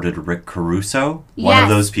supported Rick Caruso. One of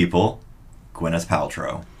those people, Gwyneth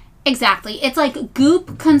Paltrow. Exactly. It's like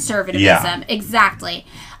goop conservatism. Yeah. Exactly.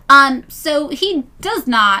 So he does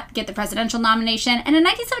not get the presidential nomination, and in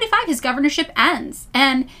 1975 his governorship ends.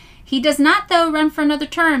 And he does not, though, run for another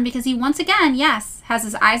term because he once again, has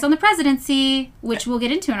his eyes on the presidency, which we'll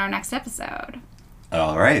get into in our next episode.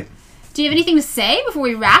 All right. Do you have anything to say before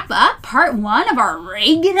we wrap up part 1 of our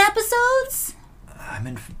Reagan episodes? I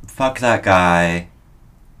mean, fuck that guy.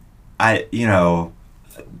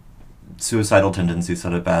 Suicidal Tendency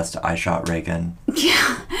said it best. I shot Reagan.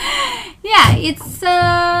 Yeah, it's,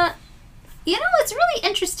 it's really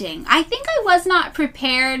interesting. I think I was not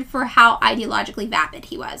prepared for how ideologically vapid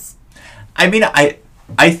he was. I mean, I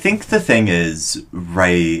think the thing is,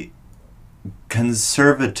 right,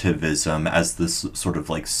 conservatism as this sort of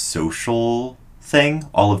like social thing,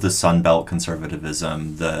 all of the Sunbelt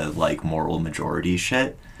conservatism, the like moral majority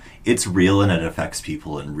shit, it's real and it affects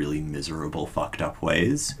people in really miserable, fucked up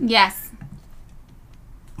ways. Yes.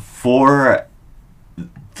 For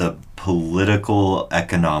the political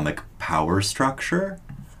economic power structure,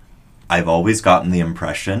 I've always gotten the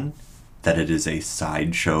impression that it is a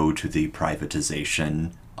sideshow to the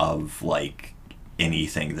privatization of like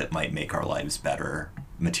anything that might make our lives better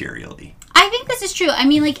materially. I think this is true. I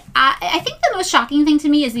mean, like, I think the most shocking thing to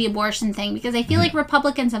me is the abortion thing, because I feel like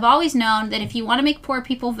Republicans have always known that if you want to make poor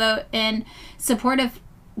people vote in support of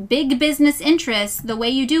big business interests, the way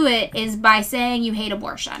you do it is by saying you hate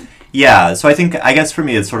abortion. Yeah, so I guess for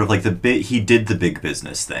me it's sort of like he did the big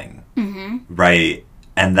business thing, right?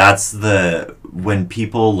 And that's when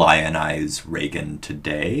people lionize Reagan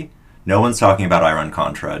today, no one's talking about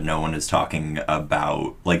Iran-Contra, no one is talking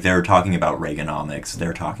about, like, they're talking about Reaganomics,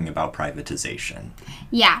 they're talking about privatization.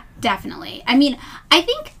 Yeah, definitely. I mean, I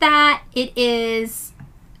think that it is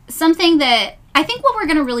something that, I think what we're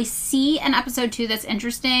going to really see in episode 2 that's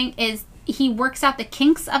interesting is he works out the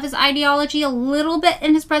kinks of his ideology a little bit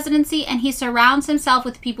in his presidency, and he surrounds himself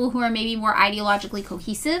with people who are maybe more ideologically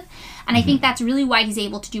cohesive. And I think that's really why he's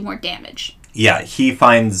able to do more damage. Yeah, he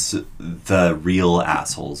finds the real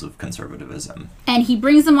assholes of conservatism. And he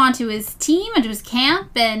brings them onto his team, into his camp,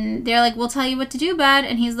 and they're like, we'll tell you what to do, bud.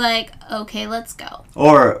 And he's like, okay, let's go.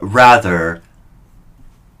 Or rather,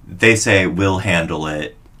 they say, we'll handle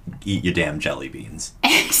it. Eat your damn jelly beans.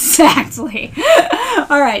 Exactly.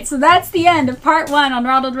 All right, so that's the end of part 1 on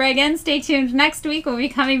Ronald Reagan. Stay tuned. Next week, we'll be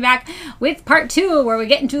coming back with part 2, where we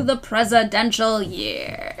get into the presidential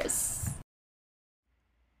years.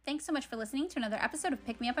 Thanks so much for listening to another episode of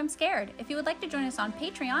Pick Me Up, I'm Scared. If you would like to join us on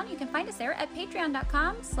Patreon, you can find us there at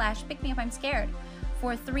patreon.com/pickmeupimscared.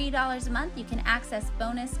 For $3 a month, you can access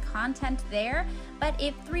bonus content there. But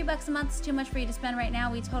if $3 a month is too much for you to spend right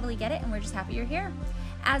now, we totally get it, and we're just happy you're here.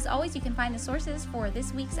 As always, you can find the sources for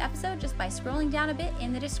this week's episode just by scrolling down a bit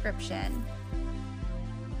in the description.